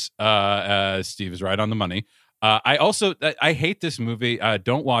course. Steve is right on the money. I hate this movie.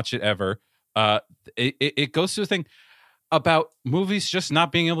 Don't watch it ever. It goes to the thing about movies just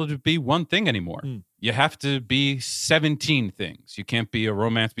not being able to be one thing anymore. You have to be 17 things. You can't be a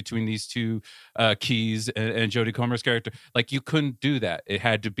romance between these two Keys and Jodie Comer's character. Like, you couldn't do that. It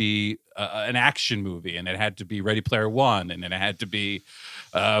had to be an action movie, and it had to be Ready Player One, and then it had to be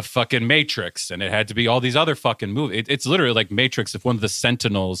fucking Matrix, and it had to be all these other fucking movies. It's literally like Matrix if one of the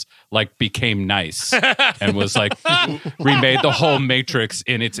Sentinels like became nice and was like remade the whole Matrix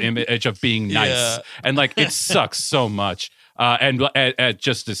in its image of being nice, and like it sucks so much. And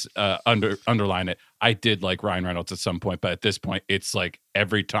just to underline it, I did like Ryan Reynolds at some point, but at this point, it's like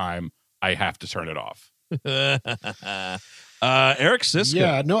every time I have to turn it off. Eric Siska.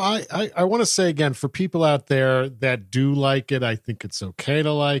 Yeah, no, I want to say again, for people out there that do like it, I think it's okay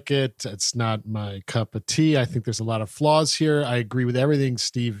to like it. It's not my cup of tea. I think there's a lot of flaws here. I agree with everything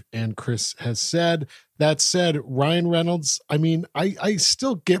Steve and Chris has said. That said, Ryan Reynolds, I mean, I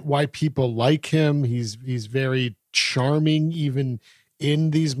still get why people like him. He's very charming even in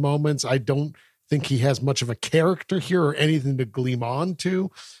these moments. I don't think he has much of a character here or anything to gleam on to,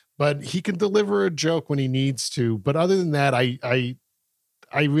 but he can deliver a joke when he needs to. But other than that, I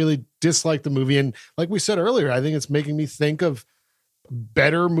really dislike the movie. And like we said earlier, I think it's making me think of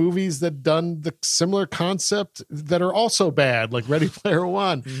better movies that done the similar concept that are also bad, like Ready Player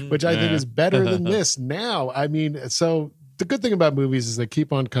One, which I think is better than this now. I mean, so the good thing about movies is they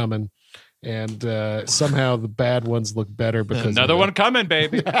keep on coming. And somehow the bad ones look better because Another one coming,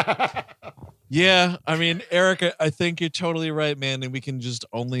 baby. Yeah, I mean, Eric, I think you're totally right, man, and we can just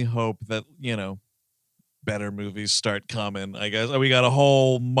only hope that, better movies start coming. I guess we got a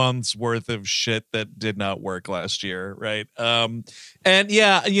whole month's worth of shit that did not work last year, right? And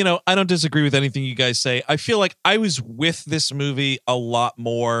yeah, I don't disagree with anything you guys say. I feel like I was with this movie a lot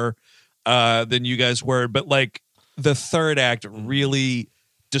more than you guys were, but like the third act really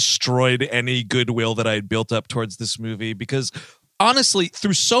destroyed any goodwill that I had built up towards this movie, because honestly,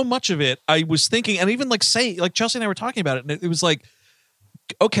 through so much of it, I was thinking, and even like Chelsea and I were talking about it, and it was like,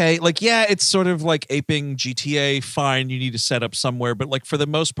 okay, like, yeah, it's sort of like aping GTA, fine, you need to set up somewhere, but like for the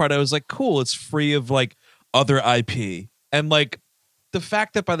most part, I was like, cool, it's free of like other IP. And like the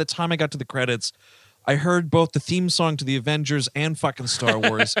fact that by the time I got to the credits, I heard both the theme song to the Avengers and fucking Star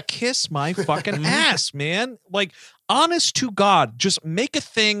Wars. Kiss my fucking ass, man. Like, honest to God, just make a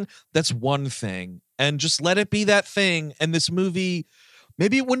thing that's one thing and just let it be that thing. And this movie,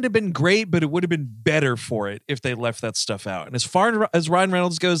 maybe it wouldn't have been great, but it would have been better for it if they left that stuff out. And as far as Ryan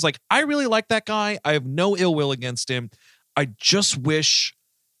Reynolds goes, like, I really like that guy. I have no ill will against him. I just wish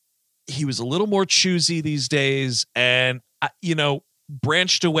he was a little more choosy these days and,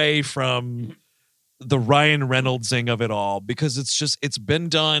 branched away from the Ryan Reynoldsing of it all, because it's been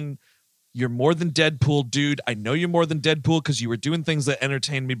done. You're more than Deadpool, dude. I know you're more than Deadpool because you were doing things that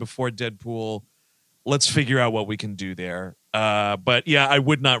entertained me before Deadpool. Let's figure out what we can do there. But yeah, I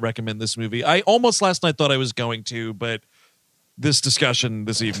would not recommend this movie. I almost last night thought I was going to, but this discussion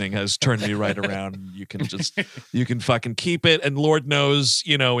this evening has turned me right around. You can fucking keep it. And Lord knows,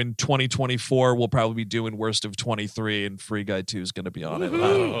 in 2024, we'll probably be doing Worst of 23 and Free Guy 2 is going to be on it.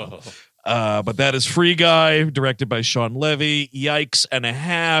 But that is Free Guy, directed by Sean Levy. Yikes and a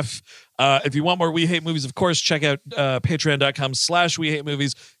half. If you want more We Hate Movies, of course, check out patreon.com/We Hate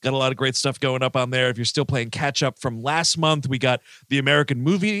Movies. Got a lot of great stuff going up on there. If you're still playing catch up from last month, we got the American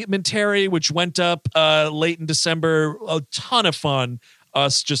Moviementary, which went up late in December. A ton of fun.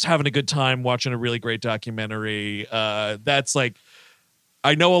 Us just having a good time watching a really great documentary. That's like,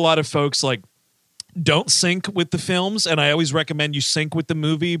 I know a lot of folks like don't sync with the films, and I always recommend you sync with the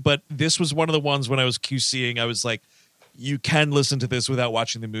movie, but this was one of the ones when I was QCing, I was like, you can listen to this without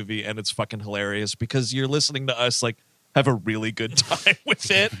watching the movie, and it's fucking hilarious because you're listening to us like have a really good time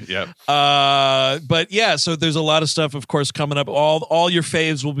with it. Yep. But yeah, so there's a lot of stuff, of course, coming up. All your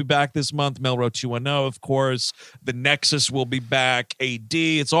faves will be back this month. Melrose 210, of course. The Nexus will be back. AD.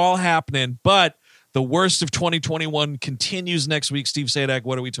 It's all happening. But the worst of 2021 continues next week. Steve Sadak,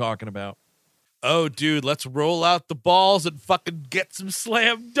 what are we talking about? Oh, dude, let's roll out the balls and fucking get some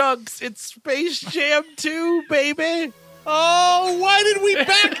slam dunks. It's Space Jam 2, baby. Oh, why did we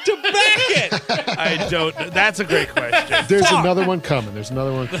back to back it? I don't. That's a great question. There's another one coming. There's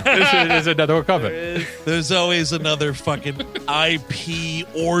another one coming. There's another one coming. There's always another fucking IP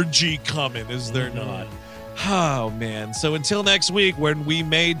orgy coming, is there not? Oh, man. So until next week, when we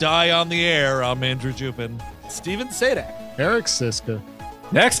may die on the air, I'm Andrew Jupin. Steven Sadak. Eric Siska.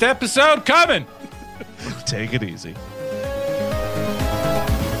 Next episode coming. Take it easy.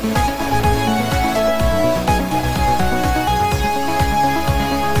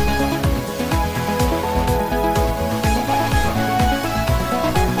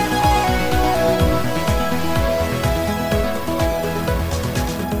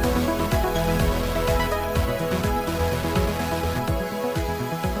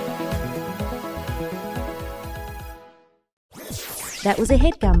 That was a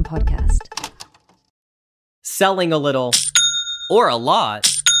HeadGum podcast. Selling a little or a lot,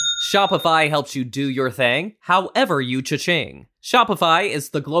 Shopify helps you do your thing, however you cha-ching. Shopify is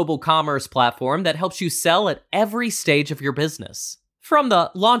the global commerce platform that helps you sell at every stage of your business. From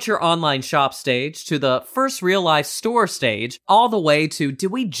the launch your online shop stage to the first real life store stage, all the way to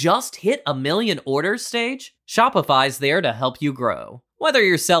did we just hit 1 million orders stage? Shopify's there to help you grow. Whether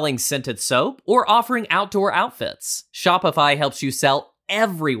you're selling scented soap or offering outdoor outfits, Shopify helps you sell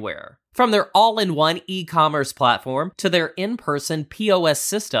everywhere. From their all-in-one e-commerce platform to their in-person POS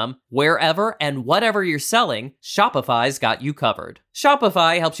system, wherever and whatever you're selling, Shopify's got you covered.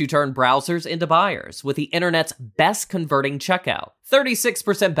 Shopify helps you turn browsers into buyers with the internet's best converting checkout,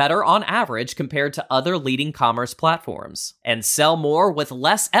 36% better on average compared to other leading commerce platforms. And sell more with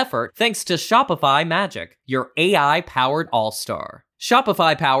less effort thanks to Shopify Magic, your AI-powered all-star.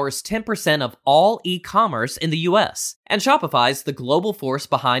 Shopify powers 10% of all e-commerce in the US, and Shopify's the global force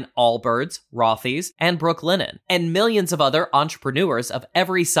behind Allbirds, Rothy's, and Brooklinen, and millions of other entrepreneurs of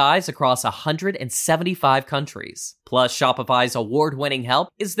every size across 175 countries. Plus, Shopify's award-winning help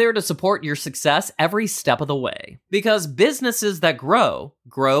is there to support your success every step of the way. Because businesses that grow,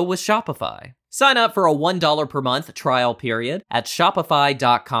 grow with Shopify. Sign up for a $1 per month trial period at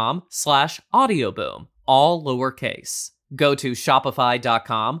shopify.com/audioboom, all lowercase. Go to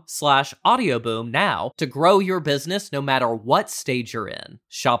shopify.com/audioboom now to grow your business no matter what stage you're in.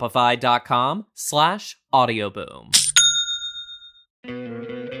 Shopify.com/audioboom.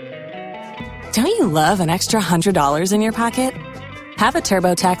 Don't you love an extra $100 in your pocket? Have a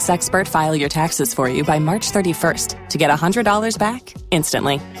TurboTax expert file your taxes for you by March 31st to get $100 back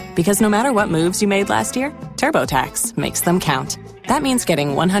instantly. Because no matter what moves you made last year, TurboTax makes them count. That means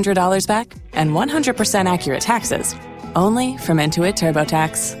getting $100 back and 100% accurate taxes only from Intuit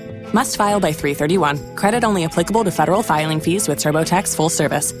TurboTax. Must file by 3/31. Credit only applicable to federal filing fees with TurboTax full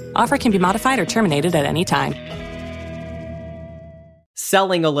service. Offer can be modified or terminated at any time.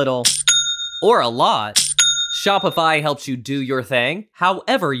 Selling a little or a lot, Shopify helps you do your thing,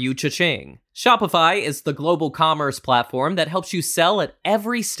 however you cha-ching. Shopify is the global commerce platform that helps you sell at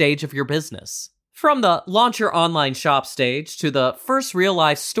every stage of your business. From the launch your online shop stage to the first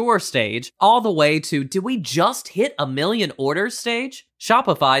real-life store stage, all the way to did we just hit 1 million orders stage?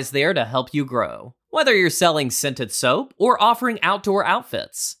 Shopify's there to help you grow. Whether you're selling scented soap or offering outdoor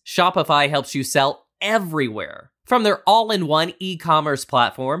outfits, Shopify helps you sell everywhere. From their all-in-one e-commerce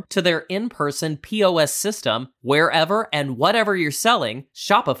platform to their in-person POS system, wherever and whatever you're selling,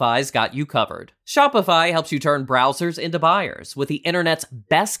 Shopify's got you covered. Shopify helps you turn browsers into buyers with the internet's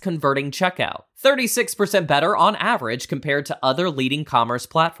best converting checkout, 36% better on average compared to other leading commerce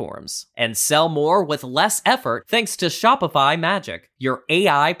platforms. And sell more with less effort thanks to Shopify Magic, your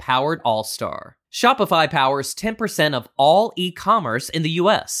AI-powered all-star. Shopify powers 10% of all e-commerce in the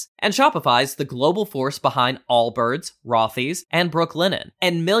US, and Shopify's the global force behind Allbirds, Rothy's, and Brooklinen,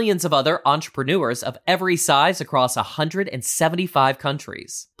 and millions of other entrepreneurs of every size across 175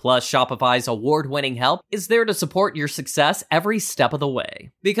 countries. Plus, Shopify's award-winning help is there to support your success every step of the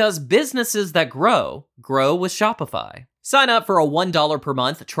way. Because businesses that grow, grow with Shopify. Sign up for a $1 per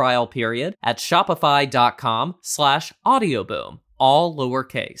month trial period at shopify.com/audioboom, all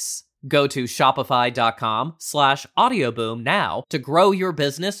lowercase. Go to shopify.com/audioboom now to grow your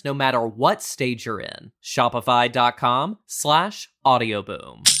business no matter what stage you're in.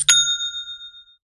 Shopify.com/audioboom.